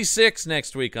Crazy Six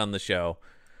next week on the show.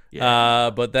 Yeah.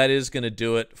 But that is going to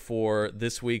do it for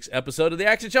this week's episode of The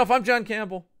Action Shelf. I'm John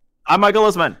Campbell. I'm Michael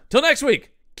Lisman. Till next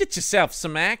week, get yourself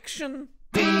some action.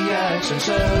 The Action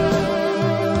Shelf.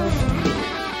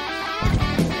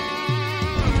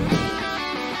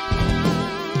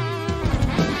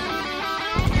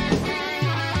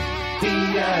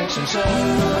 The Action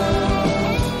Shelf.